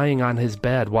taken to lying on his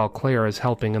bed while Claire is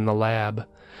helping in the lab.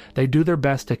 They do their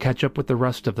best to catch up with the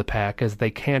rest of the pack as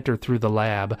they canter through the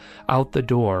lab, out the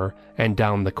door, and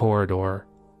down the corridor.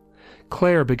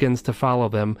 Claire begins to follow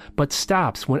them, but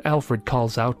stops when Alfred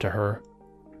calls out to her.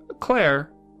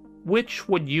 Claire, which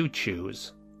would you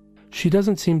choose? She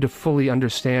doesn't seem to fully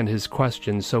understand his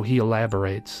question, so he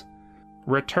elaborates.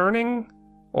 Returning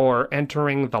or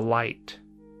entering the light?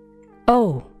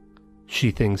 Oh,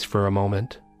 she thinks for a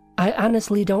moment. I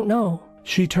honestly don't know.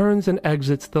 She turns and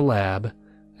exits the lab,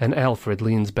 and Alfred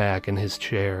leans back in his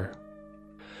chair.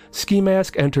 Ski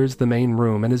Mask enters the main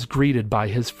room and is greeted by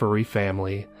his furry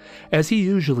family. As he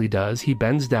usually does, he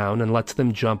bends down and lets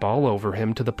them jump all over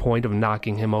him to the point of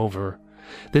knocking him over.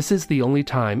 This is the only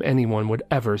time anyone would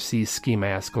ever see Ski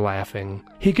Mask laughing.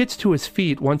 He gets to his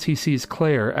feet once he sees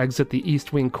Claire exit the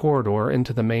East Wing corridor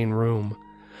into the main room.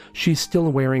 She's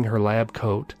still wearing her lab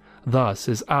coat, thus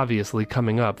is obviously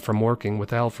coming up from working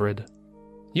with Alfred.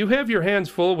 You have your hands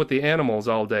full with the animals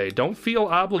all day. Don't feel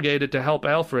obligated to help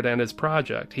Alfred and his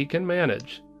project. He can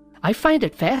manage. I find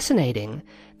it fascinating.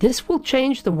 This will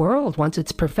change the world once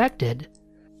it's perfected.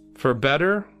 For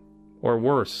better or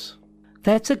worse?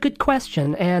 That's a good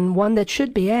question, and one that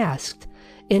should be asked.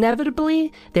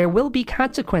 Inevitably, there will be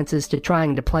consequences to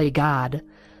trying to play God.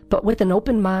 But with an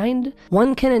open mind,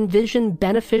 one can envision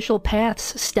beneficial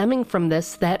paths stemming from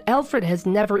this that Alfred has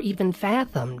never even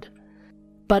fathomed.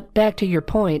 But back to your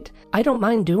point, I don't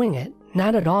mind doing it.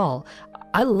 Not at all.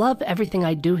 I love everything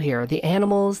I do here. The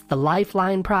animals, the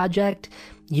Lifeline project,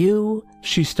 you.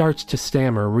 She starts to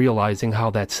stammer, realizing how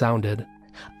that sounded.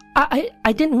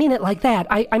 I didn't mean it like that.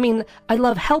 I mean, I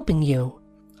love helping you.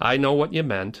 I know what you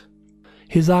meant.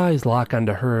 His eyes lock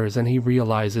onto hers, and he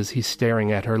realizes he's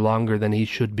staring at her longer than he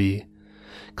should be.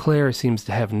 Claire seems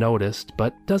to have noticed,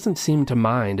 but doesn't seem to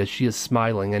mind as she is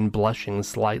smiling and blushing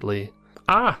slightly.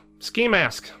 Ah, Ski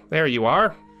Mask, there you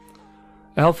are.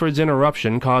 Alfred's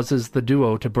interruption causes the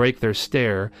duo to break their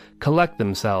stare, collect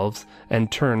themselves, and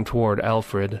turn toward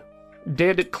Alfred.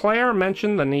 Did Claire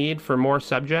mention the need for more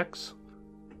subjects?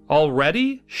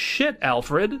 Already? Shit,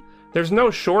 Alfred. There's no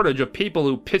shortage of people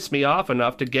who piss me off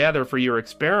enough to gather for your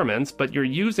experiments, but you're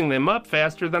using them up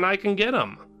faster than I can get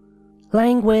them.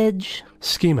 Language.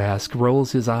 Ski Mask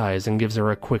rolls his eyes and gives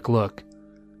her a quick look.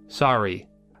 Sorry.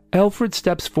 Alfred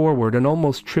steps forward and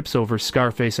almost trips over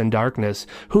Scarface and Darkness,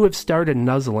 who have started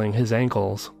nuzzling his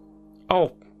ankles.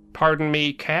 Oh, pardon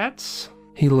me, cats?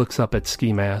 He looks up at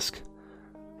Ski Mask.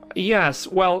 Yes,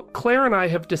 well, Claire and I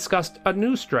have discussed a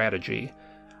new strategy.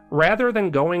 Rather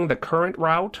than going the current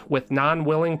route with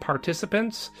non-willing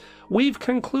participants, we've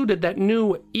concluded that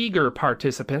new, eager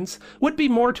participants would be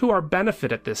more to our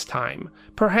benefit at this time.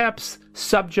 Perhaps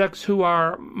subjects who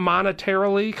are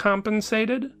monetarily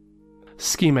compensated?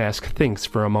 Ski Mask thinks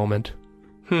for a moment.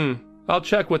 I'll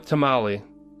check with Tamale.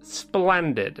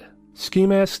 Splendid. Ski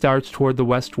Mask starts toward the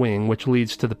west wing, which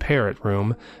leads to the parrot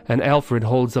room, and Alfred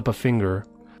holds up a finger.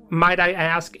 Might I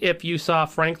ask if you saw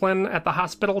Franklin at the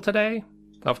hospital today?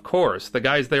 Of course. The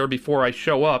guy's there before I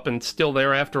show up and still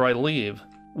there after I leave.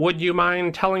 Would you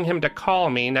mind telling him to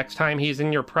call me next time he's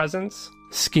in your presence?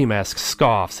 Ski Mask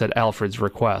scoffs at Alfred's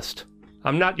request.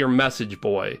 I'm not your message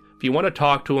boy. If you want to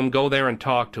talk to him, go there and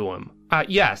talk to him.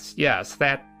 Yes,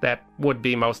 that would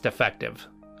be most effective.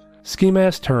 Ski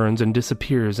Mask turns and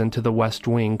disappears into the west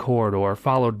wing corridor,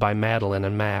 followed by Madeline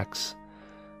and Max.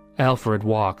 Alfred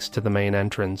walks to the main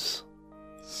entrance.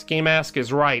 Ski Mask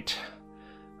is right.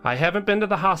 I haven't been to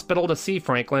the hospital to see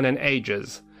Franklin in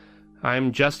ages.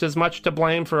 I'm just as much to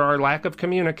blame for our lack of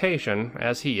communication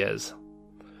as he is.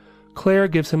 Claire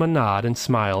gives him a nod and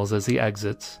smiles as he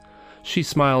exits. She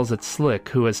smiles at Slick,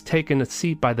 who has taken a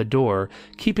seat by the door,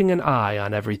 keeping an eye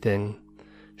on everything.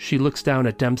 She looks down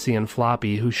at Dempsey and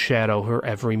Floppy, who shadow her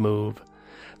every move.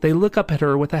 They look up at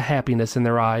her with a happiness in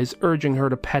their eyes, urging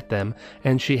her to pet them,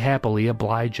 and she happily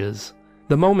obliges.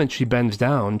 The moment she bends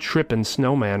down, Trip and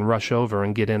Snowman rush over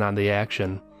and get in on the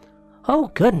action.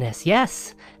 Oh, goodness,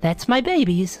 yes. That's my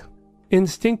babies.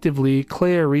 Instinctively,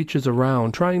 Claire reaches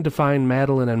around, trying to find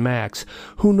Madeline and Max,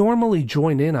 who normally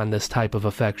join in on this type of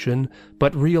affection,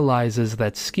 but realizes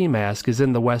that Ski Mask is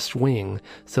in the west wing,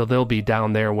 so they'll be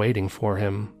down there waiting for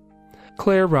him.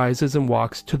 Claire rises and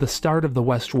walks to the start of the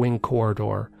west wing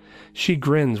corridor. She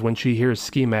grins when she hears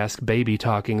Ski Mask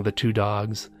baby-talking the two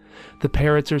dogs. The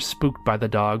parrots are spooked by the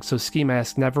dogs, so Ski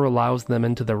Mask never allows them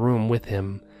into the room with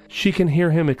him. She can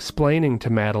hear him explaining to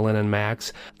Madeline and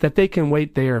Max that they can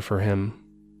wait there for him.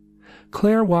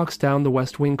 Claire walks down the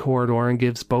west wing corridor and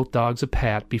gives both dogs a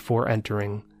pat before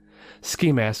entering.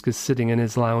 Ski Mask is sitting in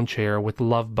his lounge chair with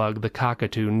Lovebug the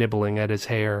cockatoo nibbling at his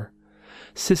hair.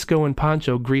 Cisco and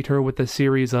Pancho greet her with a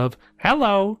series of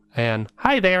 "Hello" and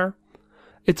 "Hi there."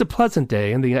 It's a pleasant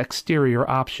day and the exterior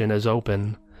option is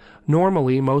open.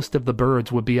 Normally, most of the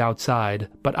birds would be outside,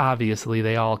 but obviously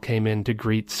they all came in to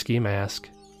greet Ski Mask.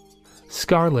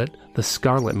 Scarlet, the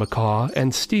scarlet macaw,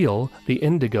 and Steel, the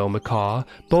indigo macaw,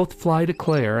 both fly to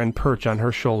Claire and perch on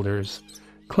her shoulders.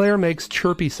 Claire makes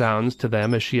chirpy sounds to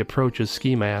them as she approaches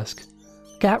Ski Mask.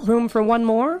 Got room for one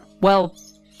more? Well,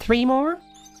 3 more?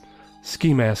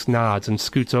 Ski Mask nods and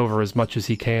scoots over as much as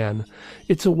he can.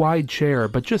 It's a wide chair,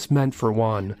 but just meant for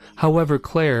one. However,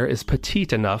 Claire is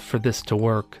petite enough for this to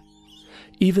work.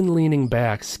 Even leaning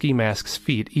back, Ski Mask's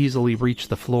feet easily reach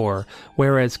the floor,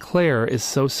 whereas Claire is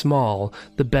so small,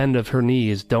 the bend of her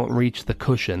knees don't reach the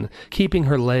cushion, keeping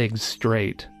her legs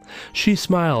straight. She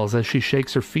smiles as she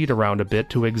shakes her feet around a bit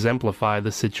to exemplify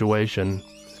the situation.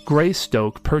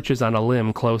 Greystoke perches on a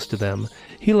limb close to them.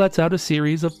 He lets out a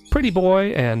series of "pretty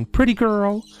boy" and "pretty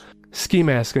girl." Ski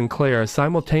Mask and Claire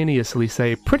simultaneously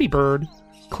say "pretty bird."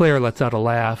 Claire lets out a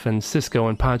laugh, and Cisco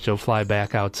and Pancho fly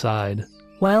back outside.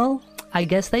 Well, I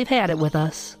guess they've had it with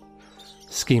us.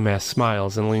 Ski Mask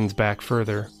smiles and leans back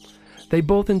further. They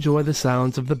both enjoy the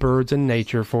sounds of the birds and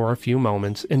nature for a few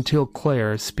moments until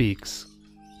Claire speaks.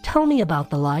 Tell me about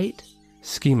the light.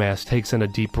 Ski Mask takes in a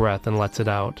deep breath and lets it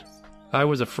out. I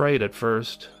was afraid at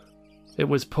first. It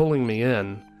was pulling me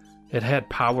in. It had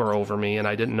power over me, and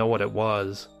I didn't know what it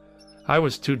was. I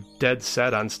was too dead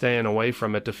set on staying away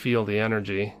from it to feel the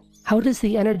energy. How does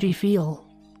the energy feel?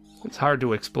 It's hard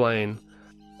to explain.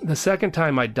 The second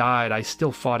time I died, I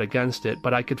still fought against it,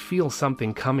 but I could feel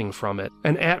something coming from it,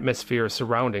 an atmosphere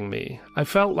surrounding me. I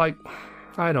felt like,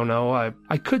 I don't know,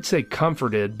 I could say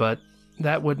comforted, but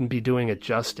that wouldn't be doing it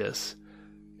justice.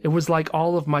 It was like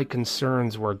all of my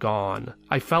concerns were gone.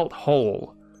 I felt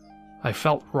whole. I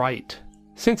felt right.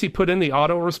 Since he put in the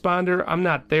autoresponder, I'm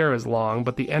not there as long,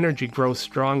 but the energy grows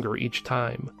stronger each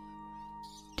time.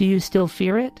 Do you still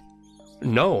fear it?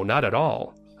 No, not at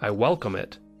all. I welcome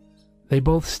it. They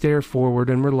both stare forward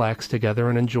and relax together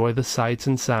and enjoy the sights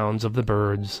and sounds of the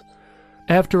birds.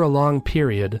 After a long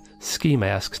period, Ski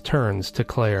Mask turns to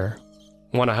Claire.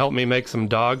 Want to help me make some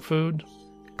dog food?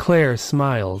 Claire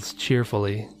smiles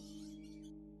cheerfully.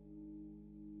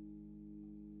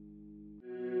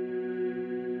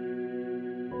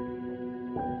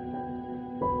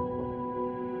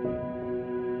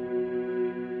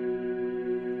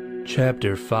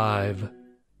 Chapter 5.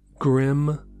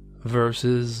 Grim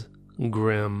versus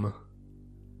Grim.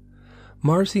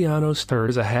 Marciano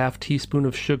stirs a half-teaspoon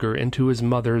of sugar into his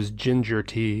mother's ginger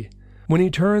tea. When he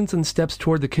turns and steps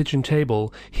toward the kitchen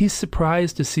table, he's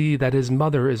surprised to see that his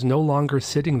mother is no longer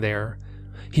sitting there.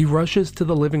 He rushes to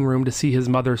the living room to see his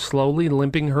mother slowly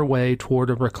limping her way toward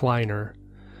a recliner.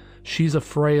 She's a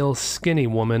frail, skinny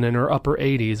woman in her upper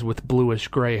 80s with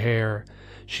bluish-gray hair.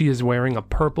 She is wearing a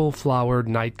purple flowered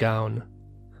nightgown.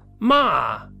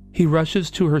 "Ma!" He rushes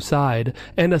to her side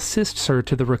and assists her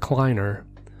to the recliner.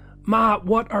 "Ma,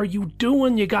 what are you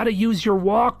doing? You gotta use your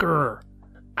walker."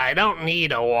 I don't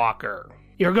need a walker.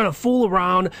 "You're gonna fool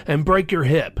around and break your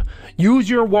hip. Use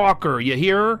your walker, you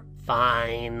hear?"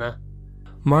 Fine.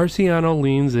 Marciano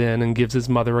leans in and gives his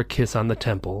mother a kiss on the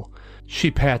temple.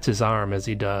 She pats his arm as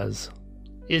he does.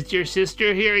 Is your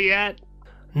sister here yet?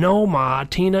 "No, Ma,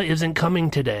 Tina isn't coming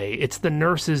today. It's the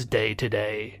nurse's day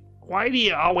today." Why do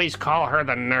you always call her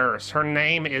the nurse? Her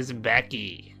name is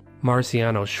Becky.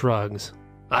 Marciano shrugs.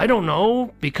 I don't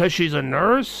know. Because she's a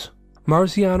nurse?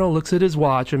 Marciano looks at his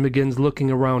watch and begins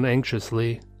looking around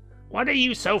anxiously. What are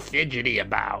you so fidgety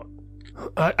about?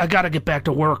 I gotta get back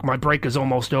to work. My break is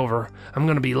almost over. I'm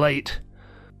gonna be late.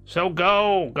 So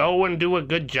go and do a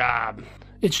good job.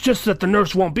 It's just that the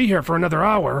nurse won't be here for another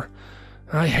hour.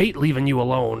 I hate leaving you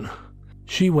alone.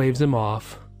 She waves him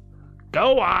off.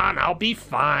 Go on, I'll be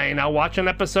fine. I'll watch an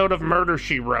episode of Murder,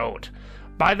 She Wrote.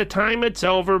 By the time it's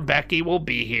over, Becky will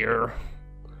be here.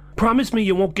 Promise me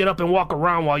you won't get up and walk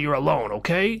around while you're alone,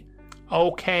 okay?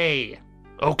 Okay.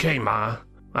 Okay, Ma.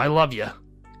 I love you.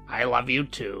 I love you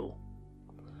too.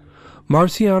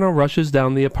 Marciano rushes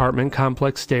down the apartment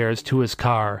complex stairs to his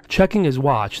car, checking his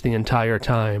watch the entire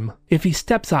time. If he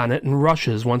steps on it and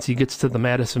rushes once he gets to the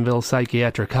Madisonville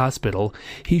Psychiatric Hospital,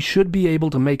 he should be able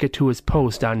to make it to his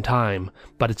post on time,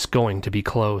 but it's going to be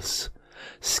close.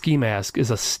 Ski Mask is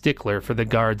a stickler for the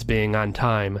guards being on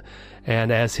time,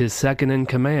 and as his second in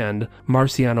command,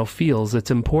 Marciano feels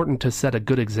it's important to set a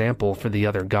good example for the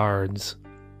other guards.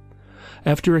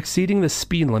 After exceeding the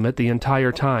speed limit the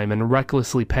entire time and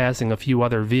recklessly passing a few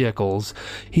other vehicles,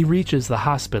 he reaches the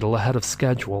hospital ahead of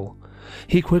schedule.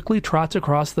 He quickly trots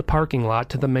across the parking lot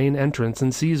to the main entrance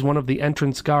and sees one of the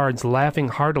entrance guards laughing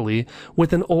heartily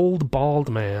with an old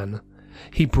bald man.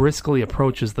 He briskly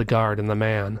approaches the guard and the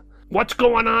man. What's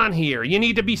going on here? You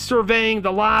need to be surveying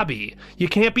the lobby. You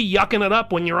can't be yucking it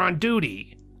up when you're on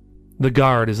duty. The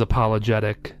guard is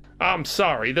apologetic. I'm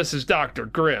sorry, this is Dr.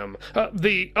 Grimm.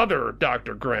 The other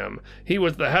Dr. Grimm. He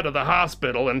was the head of the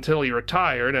hospital until he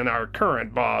retired and our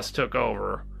current boss took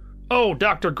over. Oh,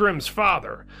 Dr. Grimm's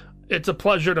father. It's a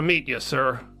pleasure to meet you,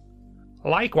 sir.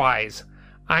 Likewise.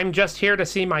 I'm just here to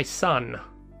see my son.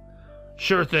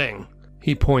 Sure thing.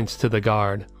 He points to the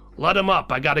guard. Let him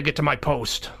up. I gotta get to my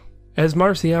post. As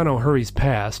Marciano hurries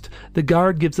past, the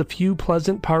guard gives a few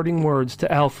pleasant parting words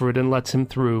to Alfred and lets him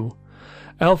through.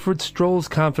 Alfred strolls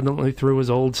confidently through his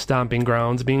old stomping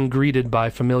grounds, being greeted by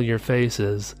familiar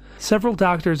faces. Several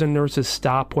doctors and nurses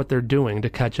stop what they're doing to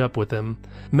catch up with him.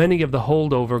 Many of the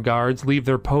holdover guards leave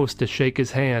their post to shake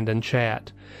his hand and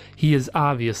chat. He is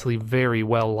obviously very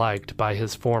well liked by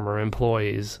his former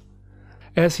employees.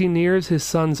 As he nears his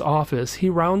son's office, he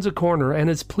rounds a corner and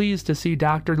is pleased to see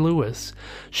Dr. Lewis.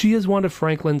 She is one of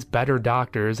Franklin's better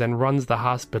doctors and runs the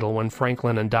hospital when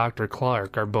Franklin and Dr.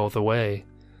 Clark are both away.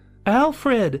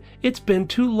 Alfred, it's been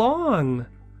too long.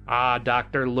 Ah,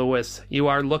 Dr. Lewis, you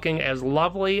are looking as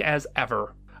lovely as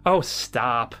ever. Oh,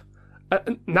 stop.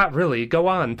 Not really. Go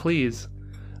on, please.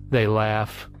 They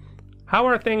laugh. How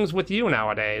are things with you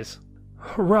nowadays?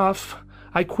 Rough.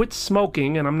 I quit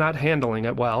smoking and I'm not handling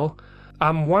it well.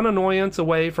 I'm one annoyance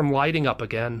away from lighting up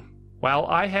again. Well,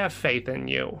 I have faith in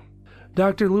you.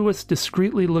 Dr. Lewis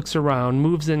discreetly looks around,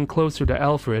 moves in closer to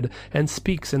Alfred, and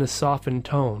speaks in a softened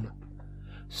tone.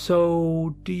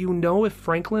 So, do you know if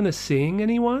Franklin is seeing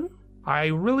anyone? I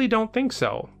really don't think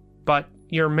so. But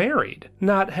you're married.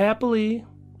 Not happily.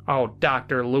 Oh,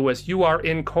 Dr. Lewis, you are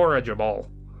incorrigible.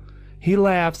 He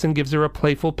laughs and gives her a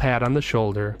playful pat on the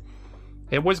shoulder.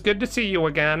 It was good to see you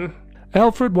again.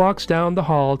 Alfred walks down the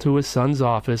hall to his son's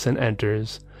office and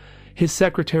enters. His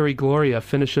secretary Gloria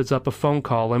finishes up a phone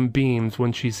call and beams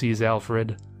when she sees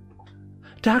Alfred.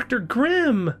 Dr.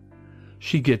 Grimm!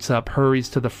 She gets up, hurries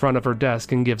to the front of her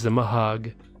desk, and gives him a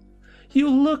hug. You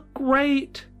look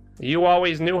great. You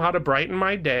always knew how to brighten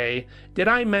my day. Did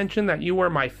I mention that you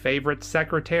were my favorite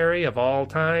secretary of all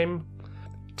time?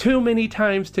 Too many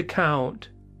times to count.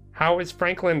 How is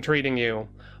Franklin treating you?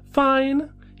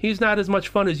 Fine. He's not as much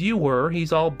fun as you were.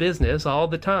 He's all business all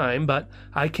the time, but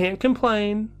I can't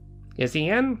complain. Is he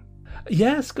in?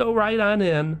 Yes, go right on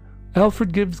in.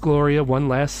 Alfred gives Gloria one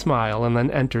last smile and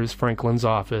then enters Franklin's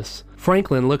office.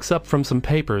 Franklin looks up from some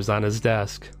papers on his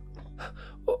desk.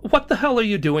 What the hell are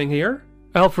you doing here?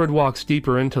 Alfred walks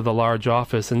deeper into the large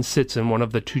office and sits in one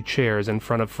of the two chairs in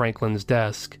front of Franklin's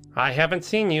desk. I haven't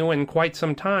seen you in quite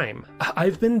some time.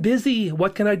 I've been busy.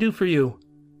 What can I do for you?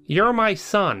 You're my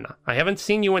son. I haven't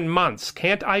seen you in months.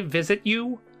 Can't I visit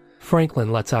you?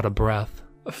 Franklin lets out a breath.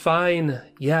 Fine,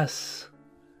 yes.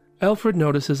 Alfred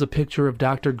notices a picture of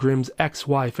Dr. Grimm's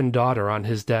ex-wife and daughter on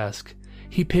his desk.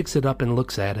 He picks it up and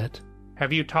looks at it.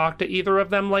 Have you talked to either of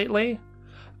them lately?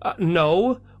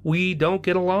 No, we don't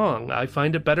get along. I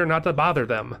find it better not to bother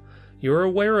them. You're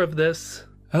aware of this.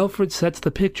 Alfred sets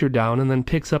the picture down and then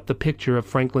picks up the picture of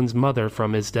Franklin's mother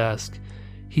from his desk.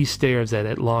 He stares at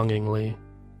it longingly.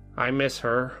 I miss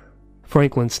her.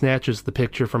 Franklin snatches the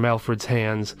picture from Alfred's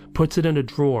hands, puts it in a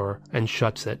drawer, and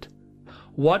shuts it.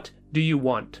 What do you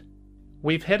want?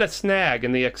 We've hit a snag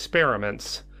in the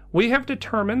experiments. We have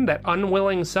determined that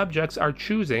unwilling subjects are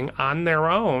choosing on their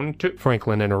own to...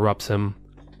 Franklin interrupts him.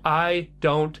 I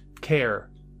don't care.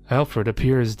 Alfred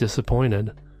appears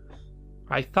disappointed.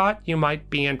 I thought you might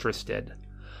be interested.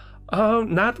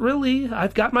 Not really.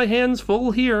 I've got my hands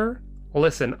full here.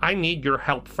 Listen, I need your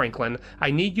help, Franklin.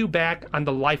 I need you back on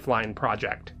the Lifeline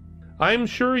project. I'm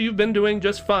sure you've been doing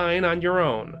just fine on your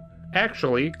own.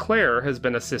 Actually, Claire has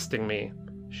been assisting me.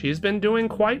 She's been doing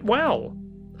quite well.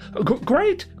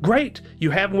 Great!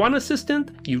 You have one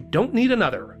assistant, you don't need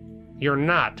another. You're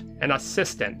not an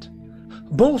assistant.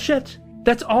 Bullshit!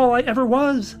 That's all I ever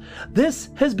was. This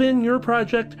has been your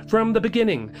project from the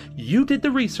beginning. You did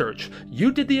the research.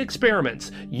 You did the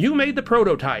experiments. You made the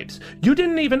prototypes. You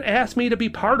didn't even ask me to be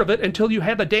part of it until you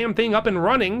had the damn thing up and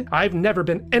running. I've never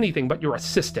been anything but your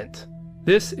assistant.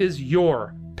 This is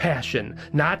your passion,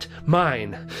 not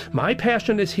mine. My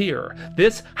passion is here,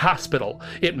 this hospital.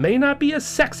 It may not be as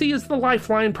sexy as the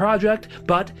Lifeline project,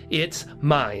 but it's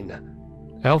mine.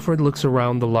 Alfred looks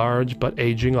around the large but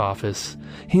aging office.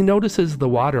 He notices the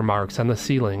watermarks on the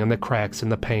ceiling and the cracks in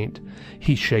the paint.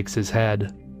 He shakes his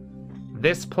head.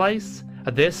 This place?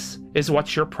 This is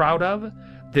what you're proud of?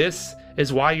 This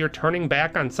is why you're turning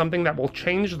back on something that will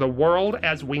change the world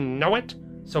as we know it?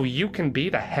 So you can be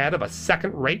the head of a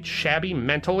second-rate, shabby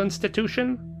mental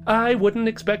institution? I wouldn't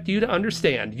expect you to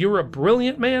understand. You're a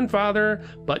brilliant man, Father,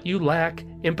 but you lack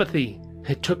empathy.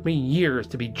 It took me years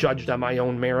to be judged on my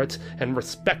own merits and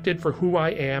respected for who I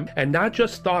am and not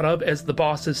just thought of as the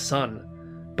boss's son.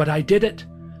 But I did it.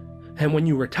 And when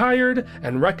you retired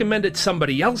and recommended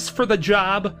somebody else for the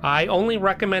job, I only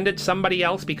recommended somebody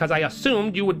else because I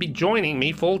assumed you would be joining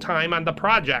me full-time on the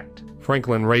project.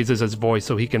 Franklin raises his voice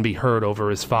so he can be heard over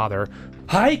his father.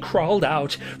 I crawled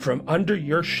out from under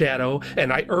your shadow,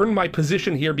 and I earned my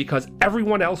position here because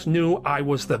everyone else knew I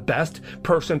was the best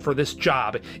person for this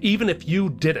job, even if you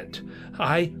didn't.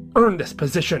 I earned this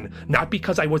position, not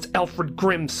because I was Alfred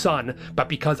Grimm's son, but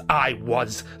because I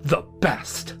was the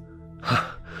best.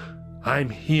 I'm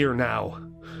here now.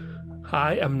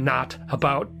 I am not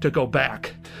about to go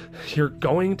back. You're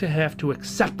going to have to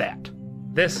accept that.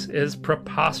 This is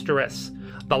preposterous.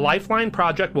 The Lifeline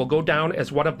Project will go down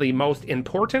as one of the most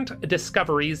important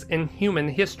discoveries in human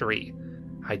history.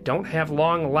 I don't have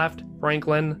long left,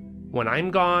 Franklin. When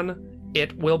I'm gone,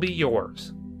 it will be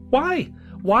yours. Why?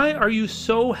 Why are you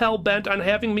so hell-bent on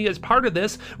having me as part of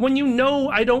this when you know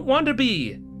I don't want to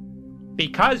be?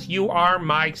 Because you are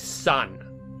my son.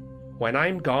 When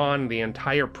I'm gone, the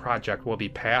entire project will be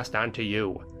passed on to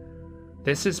you.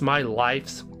 This is my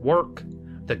life's work.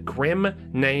 The Grimm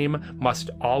name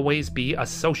must always be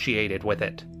associated with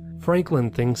it. Franklin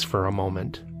thinks for a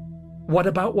moment. What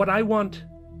about what I want?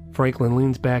 Franklin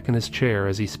leans back in his chair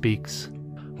as he speaks.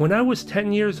 When I was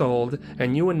 10 years old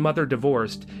and you and Mother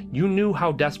divorced, you knew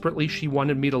how desperately she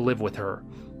wanted me to live with her.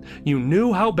 You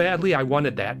knew how badly I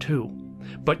wanted that too.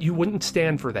 But you wouldn't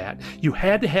stand for that. You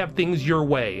had to have things your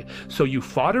way. So you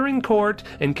fought her in court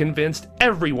and convinced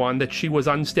everyone that she was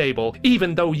unstable,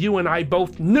 even though you and I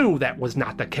both knew that was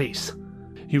not the case.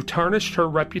 You tarnished her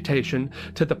reputation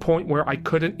to the point where I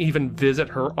couldn't even visit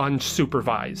her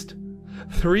unsupervised.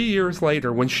 3 years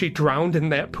later, when she drowned in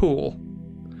that pool,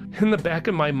 in the back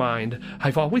of my mind,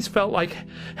 I've always felt like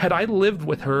had I lived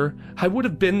with her, I would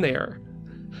have been there.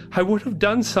 I would have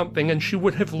done something and she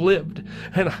would have lived,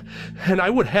 and I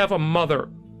would have a mother.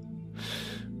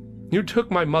 You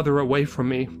took my mother away from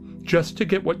me just to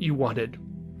get what you wanted.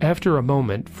 After a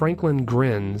moment, Franklin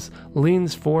grins,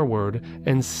 leans forward,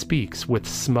 and speaks with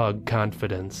smug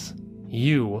confidence.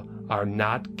 You are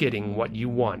not getting what you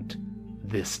want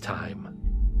this time.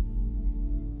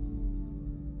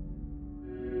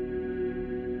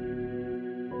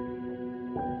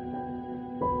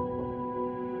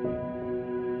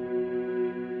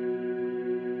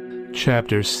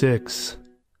 Chapter 6.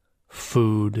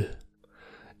 Food.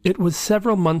 It was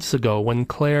several months ago when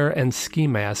Claire and Ski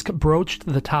Mask broached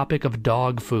the topic of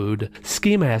dog food.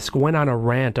 Ski Mask went on a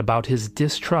rant about his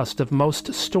distrust of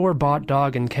most store-bought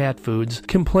dog and cat foods,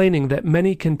 complaining that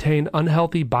many contain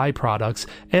unhealthy byproducts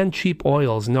and cheap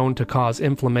oils known to cause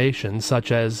inflammation,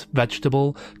 such as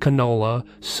vegetable, canola,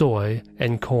 soy,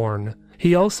 and corn.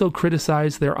 He also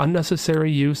criticized their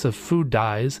unnecessary use of food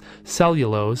dyes,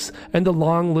 cellulose, and a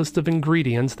long list of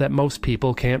ingredients that most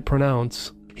people can't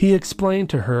pronounce. He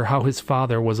explained to her how his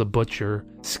father was a butcher.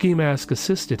 Ski Mask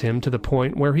assisted him to the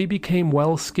point where he became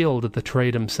well skilled at the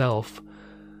trade himself.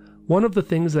 One of the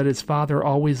things that his father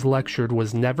always lectured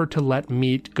was never to let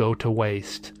meat go to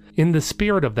waste. In the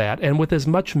spirit of that, and with as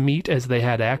much meat as they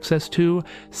had access to,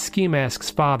 Ski Mask's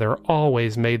father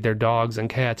always made their dogs and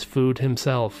cats food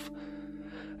himself.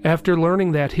 After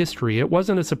learning that history, it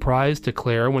wasn't a surprise to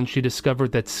Claire when she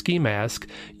discovered that Ski Mask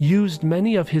used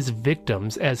many of his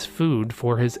victims as food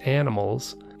for his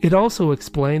animals. It also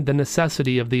explained the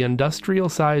necessity of the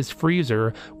industrial-sized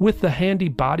freezer with the handy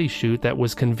body chute that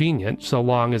was convenient so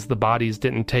long as the bodies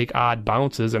didn't take odd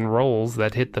bounces and rolls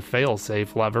that hit the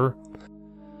fail-safe lever.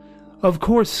 Of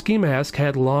course, Ski Mask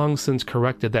had long since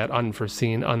corrected that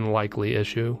unforeseen, unlikely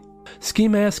issue. Ski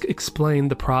Mask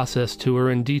explained the process to her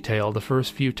in detail the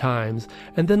first few times,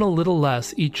 and then a little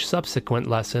less each subsequent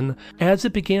lesson, as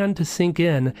it began to sink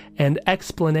in and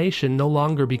explanation no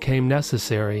longer became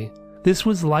necessary. This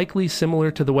was likely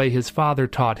similar to the way his father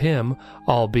taught him,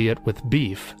 albeit with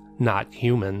beef, not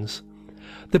humans.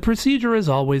 The procedure is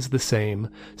always the same.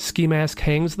 Ski Mask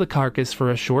hangs the carcass for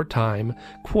a short time,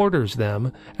 quarters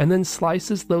them, and then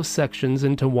slices those sections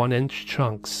into 1-inch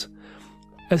chunks.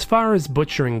 As far as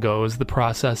butchering goes, the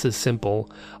process is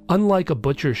simple. Unlike a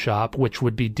butcher shop, which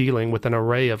would be dealing with an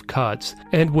array of cuts,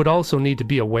 and would also need to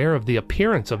be aware of the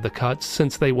appearance of the cuts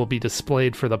since they will be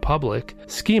displayed for the public,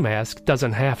 Ski Mask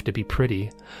doesn't have to be pretty.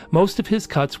 Most of his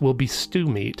cuts will be stew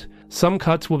meat. Some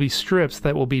cuts will be strips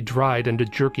that will be dried into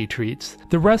jerky treats.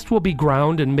 The rest will be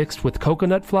ground and mixed with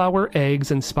coconut flour,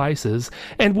 eggs, and spices,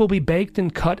 and will be baked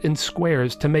and cut in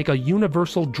squares to make a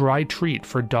universal dry treat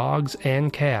for dogs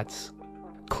and cats.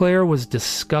 Claire was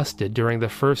disgusted during the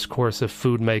first course of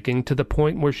food making to the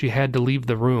point where she had to leave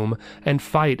the room and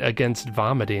fight against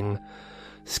vomiting.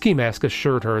 Ski Mask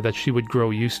assured her that she would grow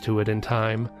used to it in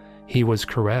time. He was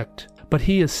correct. but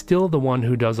he is still the one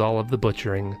who does all of the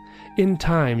butchering. In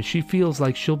time, she feels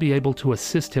like she'll be able to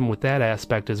assist him with that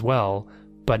aspect as well,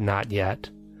 but not yet.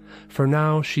 For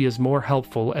now, she is more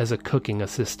helpful as a cooking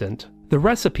assistant. The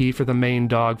recipe for the main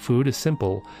dog food is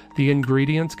simple. The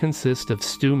ingredients consist of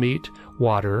stew meat,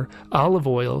 water, olive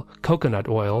oil, coconut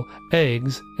oil,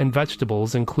 eggs, and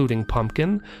vegetables including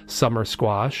pumpkin, summer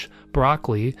squash,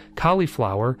 broccoli,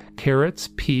 cauliflower, carrots,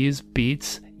 peas,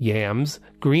 beets, yams,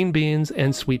 green beans,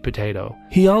 and sweet potato.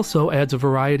 He also adds a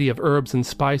variety of herbs and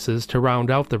spices to round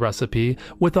out the recipe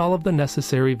with all of the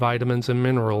necessary vitamins and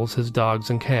minerals his dogs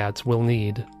and cats will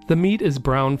need. The meat is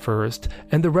browned first,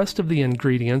 and the rest of the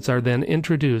ingredients are then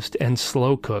introduced and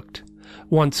slow cooked.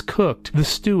 Once cooked, the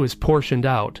stew is portioned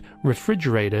out,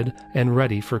 refrigerated, and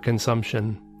ready for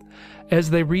consumption.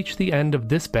 As they reach the end of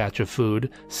this batch of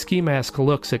food, Ski Mask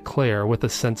looks at Claire with a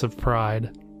sense of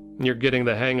pride. You're getting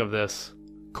the hang of this.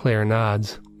 Claire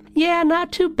nods. Yeah,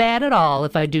 not too bad at all,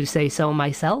 if I do say so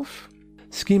myself.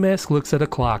 Ski Mask looks at a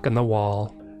clock on the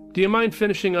wall. Do you mind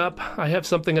finishing up? I have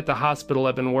something at the hospital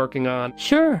I've been working on.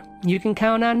 Sure, you can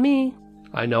count on me.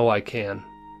 I know I can.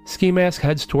 Ski Mask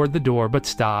heads toward the door but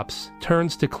stops,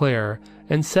 turns to Claire,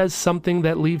 and says something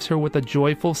that leaves her with a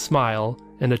joyful smile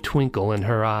and a twinkle in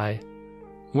her eye.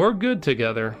 We're good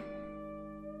together.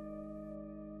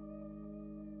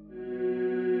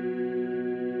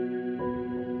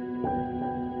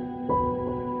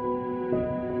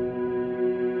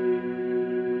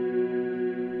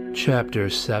 Chapter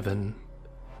 7.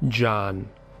 John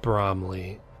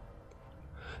Bromley.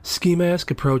 Ski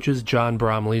Mask approaches John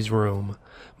Bromley's room.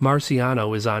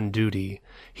 Marciano is on duty.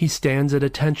 He stands at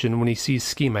attention when he sees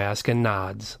Ski Mask and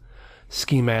nods.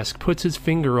 Ski Mask puts his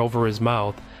finger over his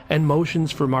mouth and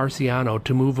motions for Marciano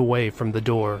to move away from the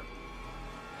door.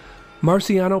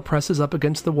 Marciano presses up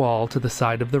against the wall to the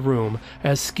side of the room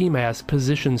as Ski Mask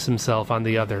positions himself on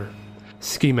the other.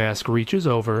 Ski Mask reaches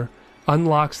over,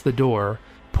 unlocks the door,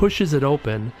 pushes it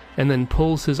open, and then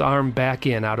pulls his arm back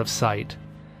in out of sight.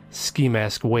 Ski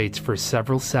Mask waits for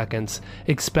several seconds,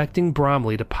 expecting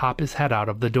Bromley to pop his head out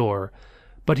of the door,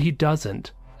 but he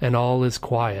doesn't, and all is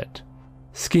quiet.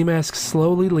 Ski Mask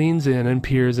slowly leans in and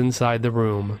peers inside the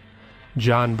room.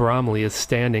 John Bromley is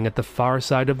standing at the far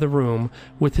side of the room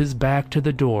with his back to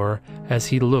the door as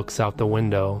he looks out the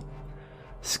window.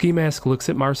 Ski Mask looks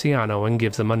at Marciano and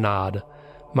gives him a nod.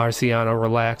 Marciano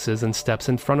relaxes and steps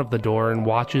in front of the door and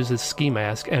watches as Ski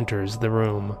Mask enters the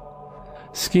room.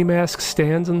 Ski Mask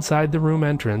stands inside the room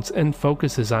entrance and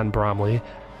focuses on Bromley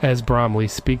as Bromley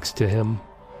speaks to him.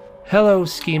 Hello,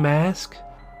 Ski Mask.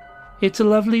 It's a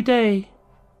lovely day.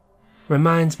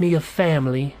 Reminds me of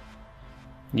family.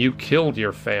 You killed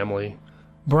your family.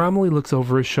 Bromley looks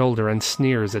over his shoulder and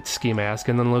sneers at Ski Mask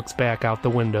and then looks back out the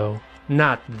window.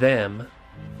 Not them.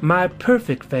 My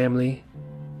perfect family.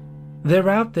 They're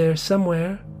out there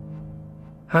somewhere.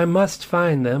 I must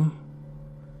find them.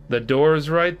 The door's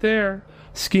right there.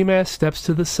 Ski Mask steps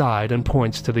to the side and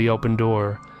points to the open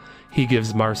door. He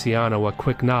gives Marciano a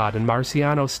quick nod, and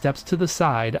Marciano steps to the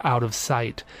side out of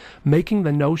sight, making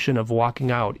the notion of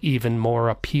walking out even more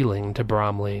appealing to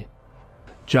Bromley.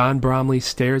 John Bromley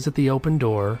stares at the open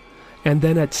door, and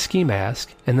then at Ski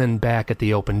Mask, and then back at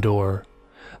the open door.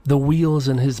 The wheels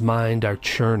in his mind are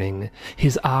churning.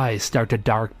 His eyes start to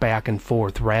dart back and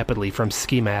forth rapidly from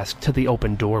Ski Mask to the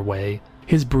open doorway.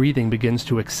 His breathing begins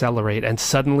to accelerate, and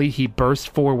suddenly he bursts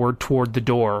forward toward the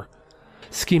door.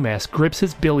 Ski Mask grips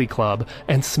his billy club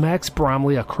and smacks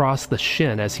Bromley across the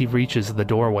shin as he reaches the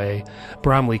doorway.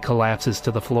 Bromley collapses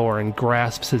to the floor and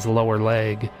grasps his lower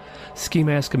leg. Ski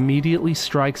Mask immediately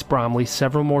strikes Bromley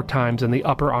several more times in the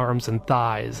upper arms and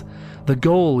thighs. The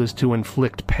goal is to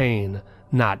inflict pain,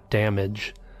 not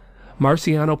damage.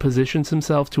 Marciano positions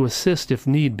himself to assist if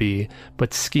need be,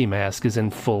 but Ski Mask is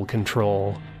in full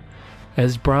control.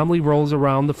 As Bromley rolls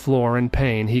around the floor in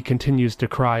pain, he continues to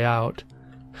cry out.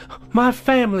 My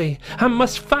family! I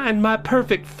must find my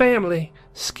perfect family!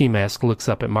 Ski Mask looks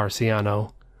up at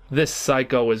Marciano. This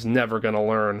psycho is never gonna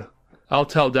learn. I'll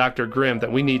tell Dr. Grimm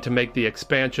that we need to make the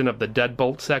expansion of the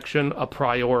Deadbolt section a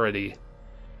priority.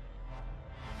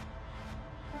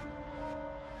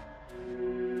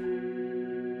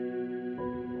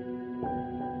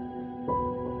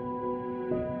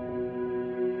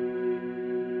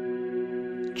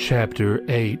 Chapter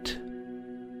 8.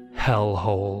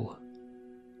 Hellhole.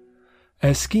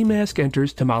 As Ski Mask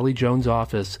enters Tamale Jones'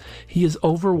 office, he is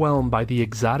overwhelmed by the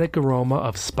exotic aroma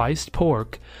of spiced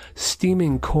pork,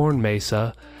 steaming corn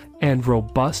mesa, and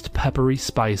robust peppery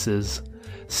spices.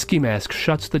 Ski Mask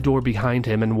shuts the door behind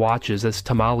him and watches as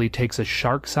Tamale takes a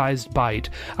shark-sized bite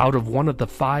out of one of the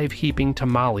 5 heaping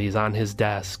tamales on his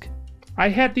desk. I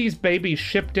had these babies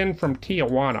shipped in from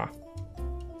Tijuana.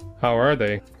 How are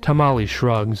they? Tamale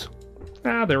shrugs.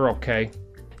 They're okay.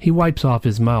 He wipes off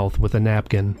his mouth with a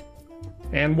napkin.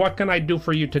 And what can I do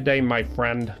for you today, my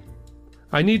friend?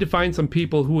 I need to find some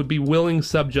people who would be willing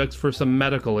subjects for some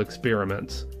medical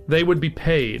experiments. They would be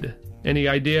paid. Any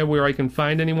idea where I can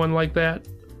find anyone like that?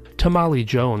 Tamale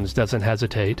Jones doesn't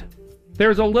hesitate.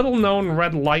 There's a little-known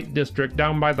red light district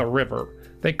down by the river.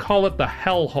 They call it the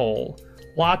Hell Hole.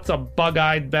 Lots of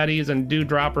bug-eyed betties and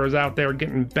dewdroppers out there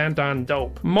getting bent on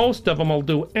dope. Most of them will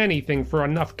do anything for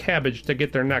enough cabbage to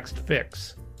get their next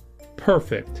fix.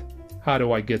 Perfect. How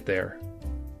do I get there?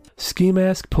 Ski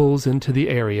Mask pulls into the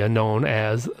area known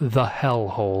as the Hell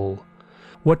Hole.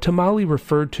 What Tamale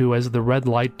referred to as the Red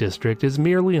Light District is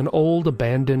merely an old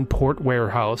abandoned port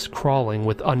warehouse crawling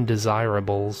with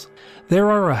undesirables.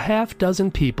 There are a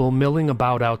half-dozen people milling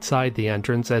about outside the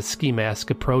entrance as Ski Mask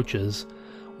approaches.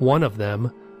 One of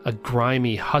them, a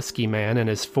grimy husky man in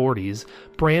his 40s,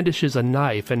 brandishes a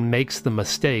knife and makes the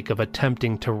mistake of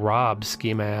attempting to rob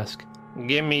Ski Mask.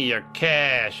 Give me your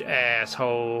cash,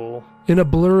 asshole. In a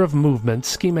blur of movement,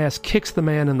 Ski Mask kicks the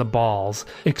man in the balls,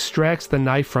 extracts the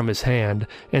knife from his hand,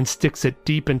 and sticks it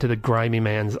deep into the grimy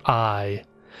man's eye.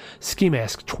 Ski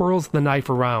Mask twirls the knife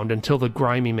around until the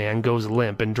grimy man goes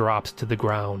limp and drops to the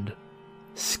ground.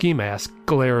 Ski Mask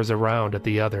glares around at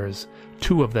the others.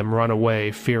 2 of them run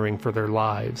away, fearing for their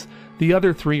lives. The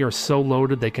other 3 are so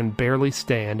loaded they can barely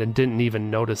stand and didn't even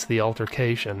notice the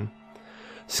altercation.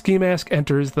 Ski Mask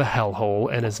enters the hellhole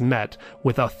and is met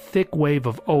with a thick wave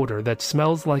of odor that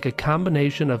smells like a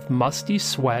combination of musty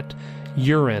sweat,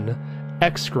 urine,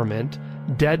 excrement,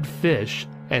 dead fish,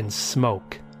 and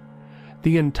smoke.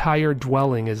 The entire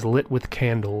dwelling is lit with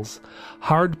candles.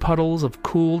 Hard puddles of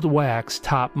cooled wax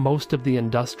top most of the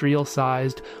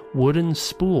industrial-sized wooden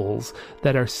spools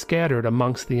that are scattered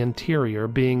amongst the interior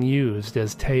being used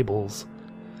as tables.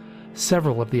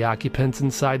 Several of the occupants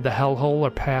inside the hellhole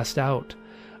are passed out.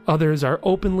 Others are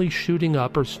openly shooting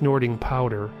up or snorting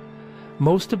powder.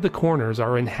 Most of the corners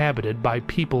are inhabited by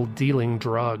people dealing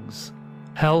drugs.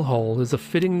 Hellhole is a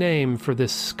fitting name for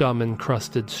this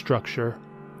scum-encrusted structure.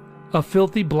 A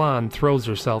filthy blonde throws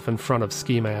herself in front of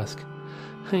Ski Mask.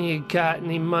 You got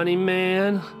any money,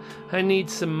 man? I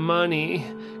need some money.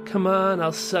 Come on,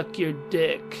 I'll suck your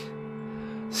dick.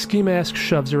 Ski Mask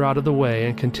shoves her out of the way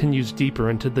and continues deeper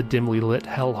into the dimly lit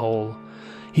hellhole.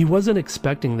 He wasn't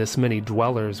expecting this many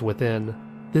dwellers within.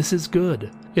 This is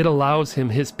good. It allows him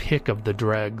his pick of the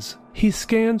dregs. He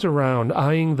scans around,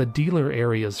 eyeing the dealer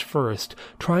areas first,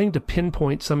 trying to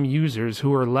pinpoint some users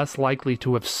who are less likely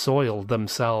to have soiled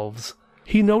themselves.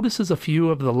 He notices a few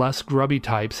of the less grubby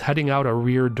types heading out a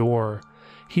rear door.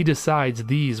 He decides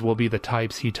these will be the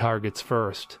types he targets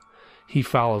first. He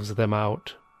follows them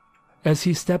out. As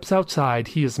he steps outside,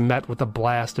 he is met with a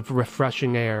blast of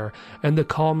refreshing air and the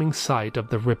calming sight of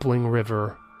the rippling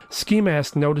river. Ski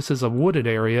Mask notices a wooded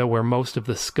area where most of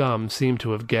the scum seem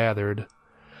to have gathered.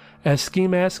 As Ski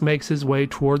Mask makes his way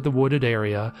toward the wooded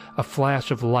area, a flash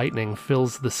of lightning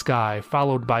fills the sky,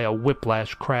 followed by a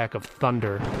whiplash crack of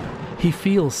thunder. He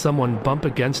feels someone bump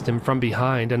against him from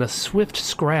behind and a swift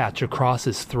scratch across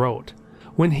his throat.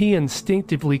 When he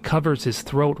instinctively covers his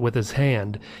throat with his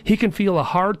hand, he can feel a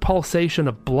hard pulsation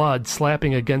of blood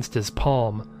slapping against his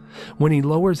palm. When he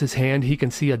lowers his hand, he can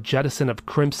see a jettison of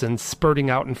crimson spurting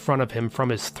out in front of him from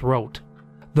his throat.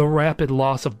 The rapid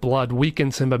loss of blood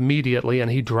weakens him immediately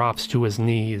and he drops to his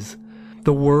knees.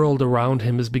 The world around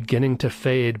him is beginning to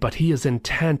fade, but he is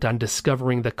intent on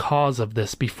discovering the cause of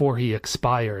this before he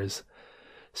expires.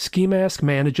 Ski Mask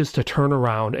manages to turn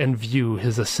around and view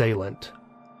his assailant.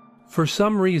 For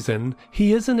some reason,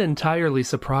 he isn't entirely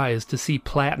surprised to see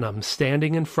Platinum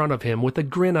standing in front of him with a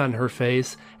grin on her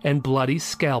face and bloody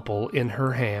scalpel in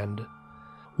her hand.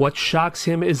 What shocks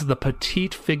him is the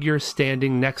petite figure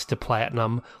standing next to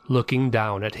Platinum, looking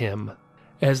down at him.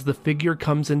 As the figure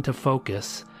comes into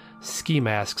focus, Ski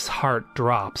Mask's heart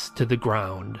drops to the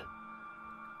ground.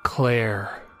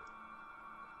 Claire.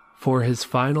 For his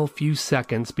final few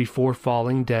seconds before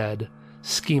falling dead,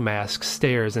 Ski Mask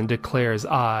stares into Claire's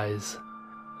eyes.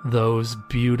 Those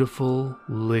beautiful,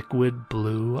 liquid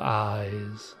blue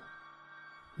eyes.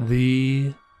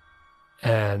 The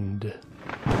end.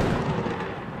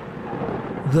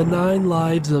 The 9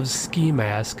 Lives of Ski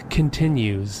Mask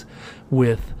continues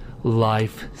with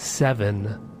Life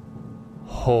 7,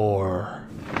 Whore.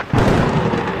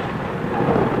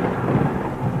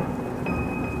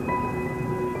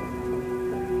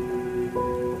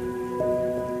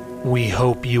 We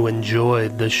hope you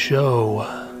enjoyed the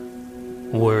show.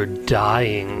 We're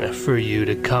dying for you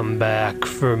to come back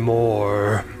for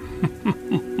more.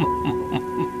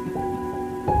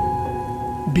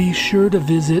 sure to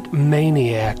visit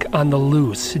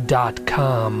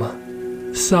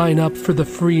maniacontheloose.com. Sign up for the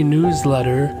free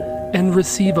newsletter and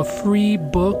receive a free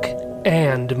book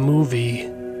and movie.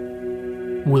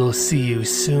 We'll see you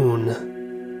soon.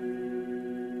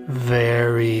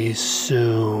 Very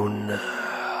soon.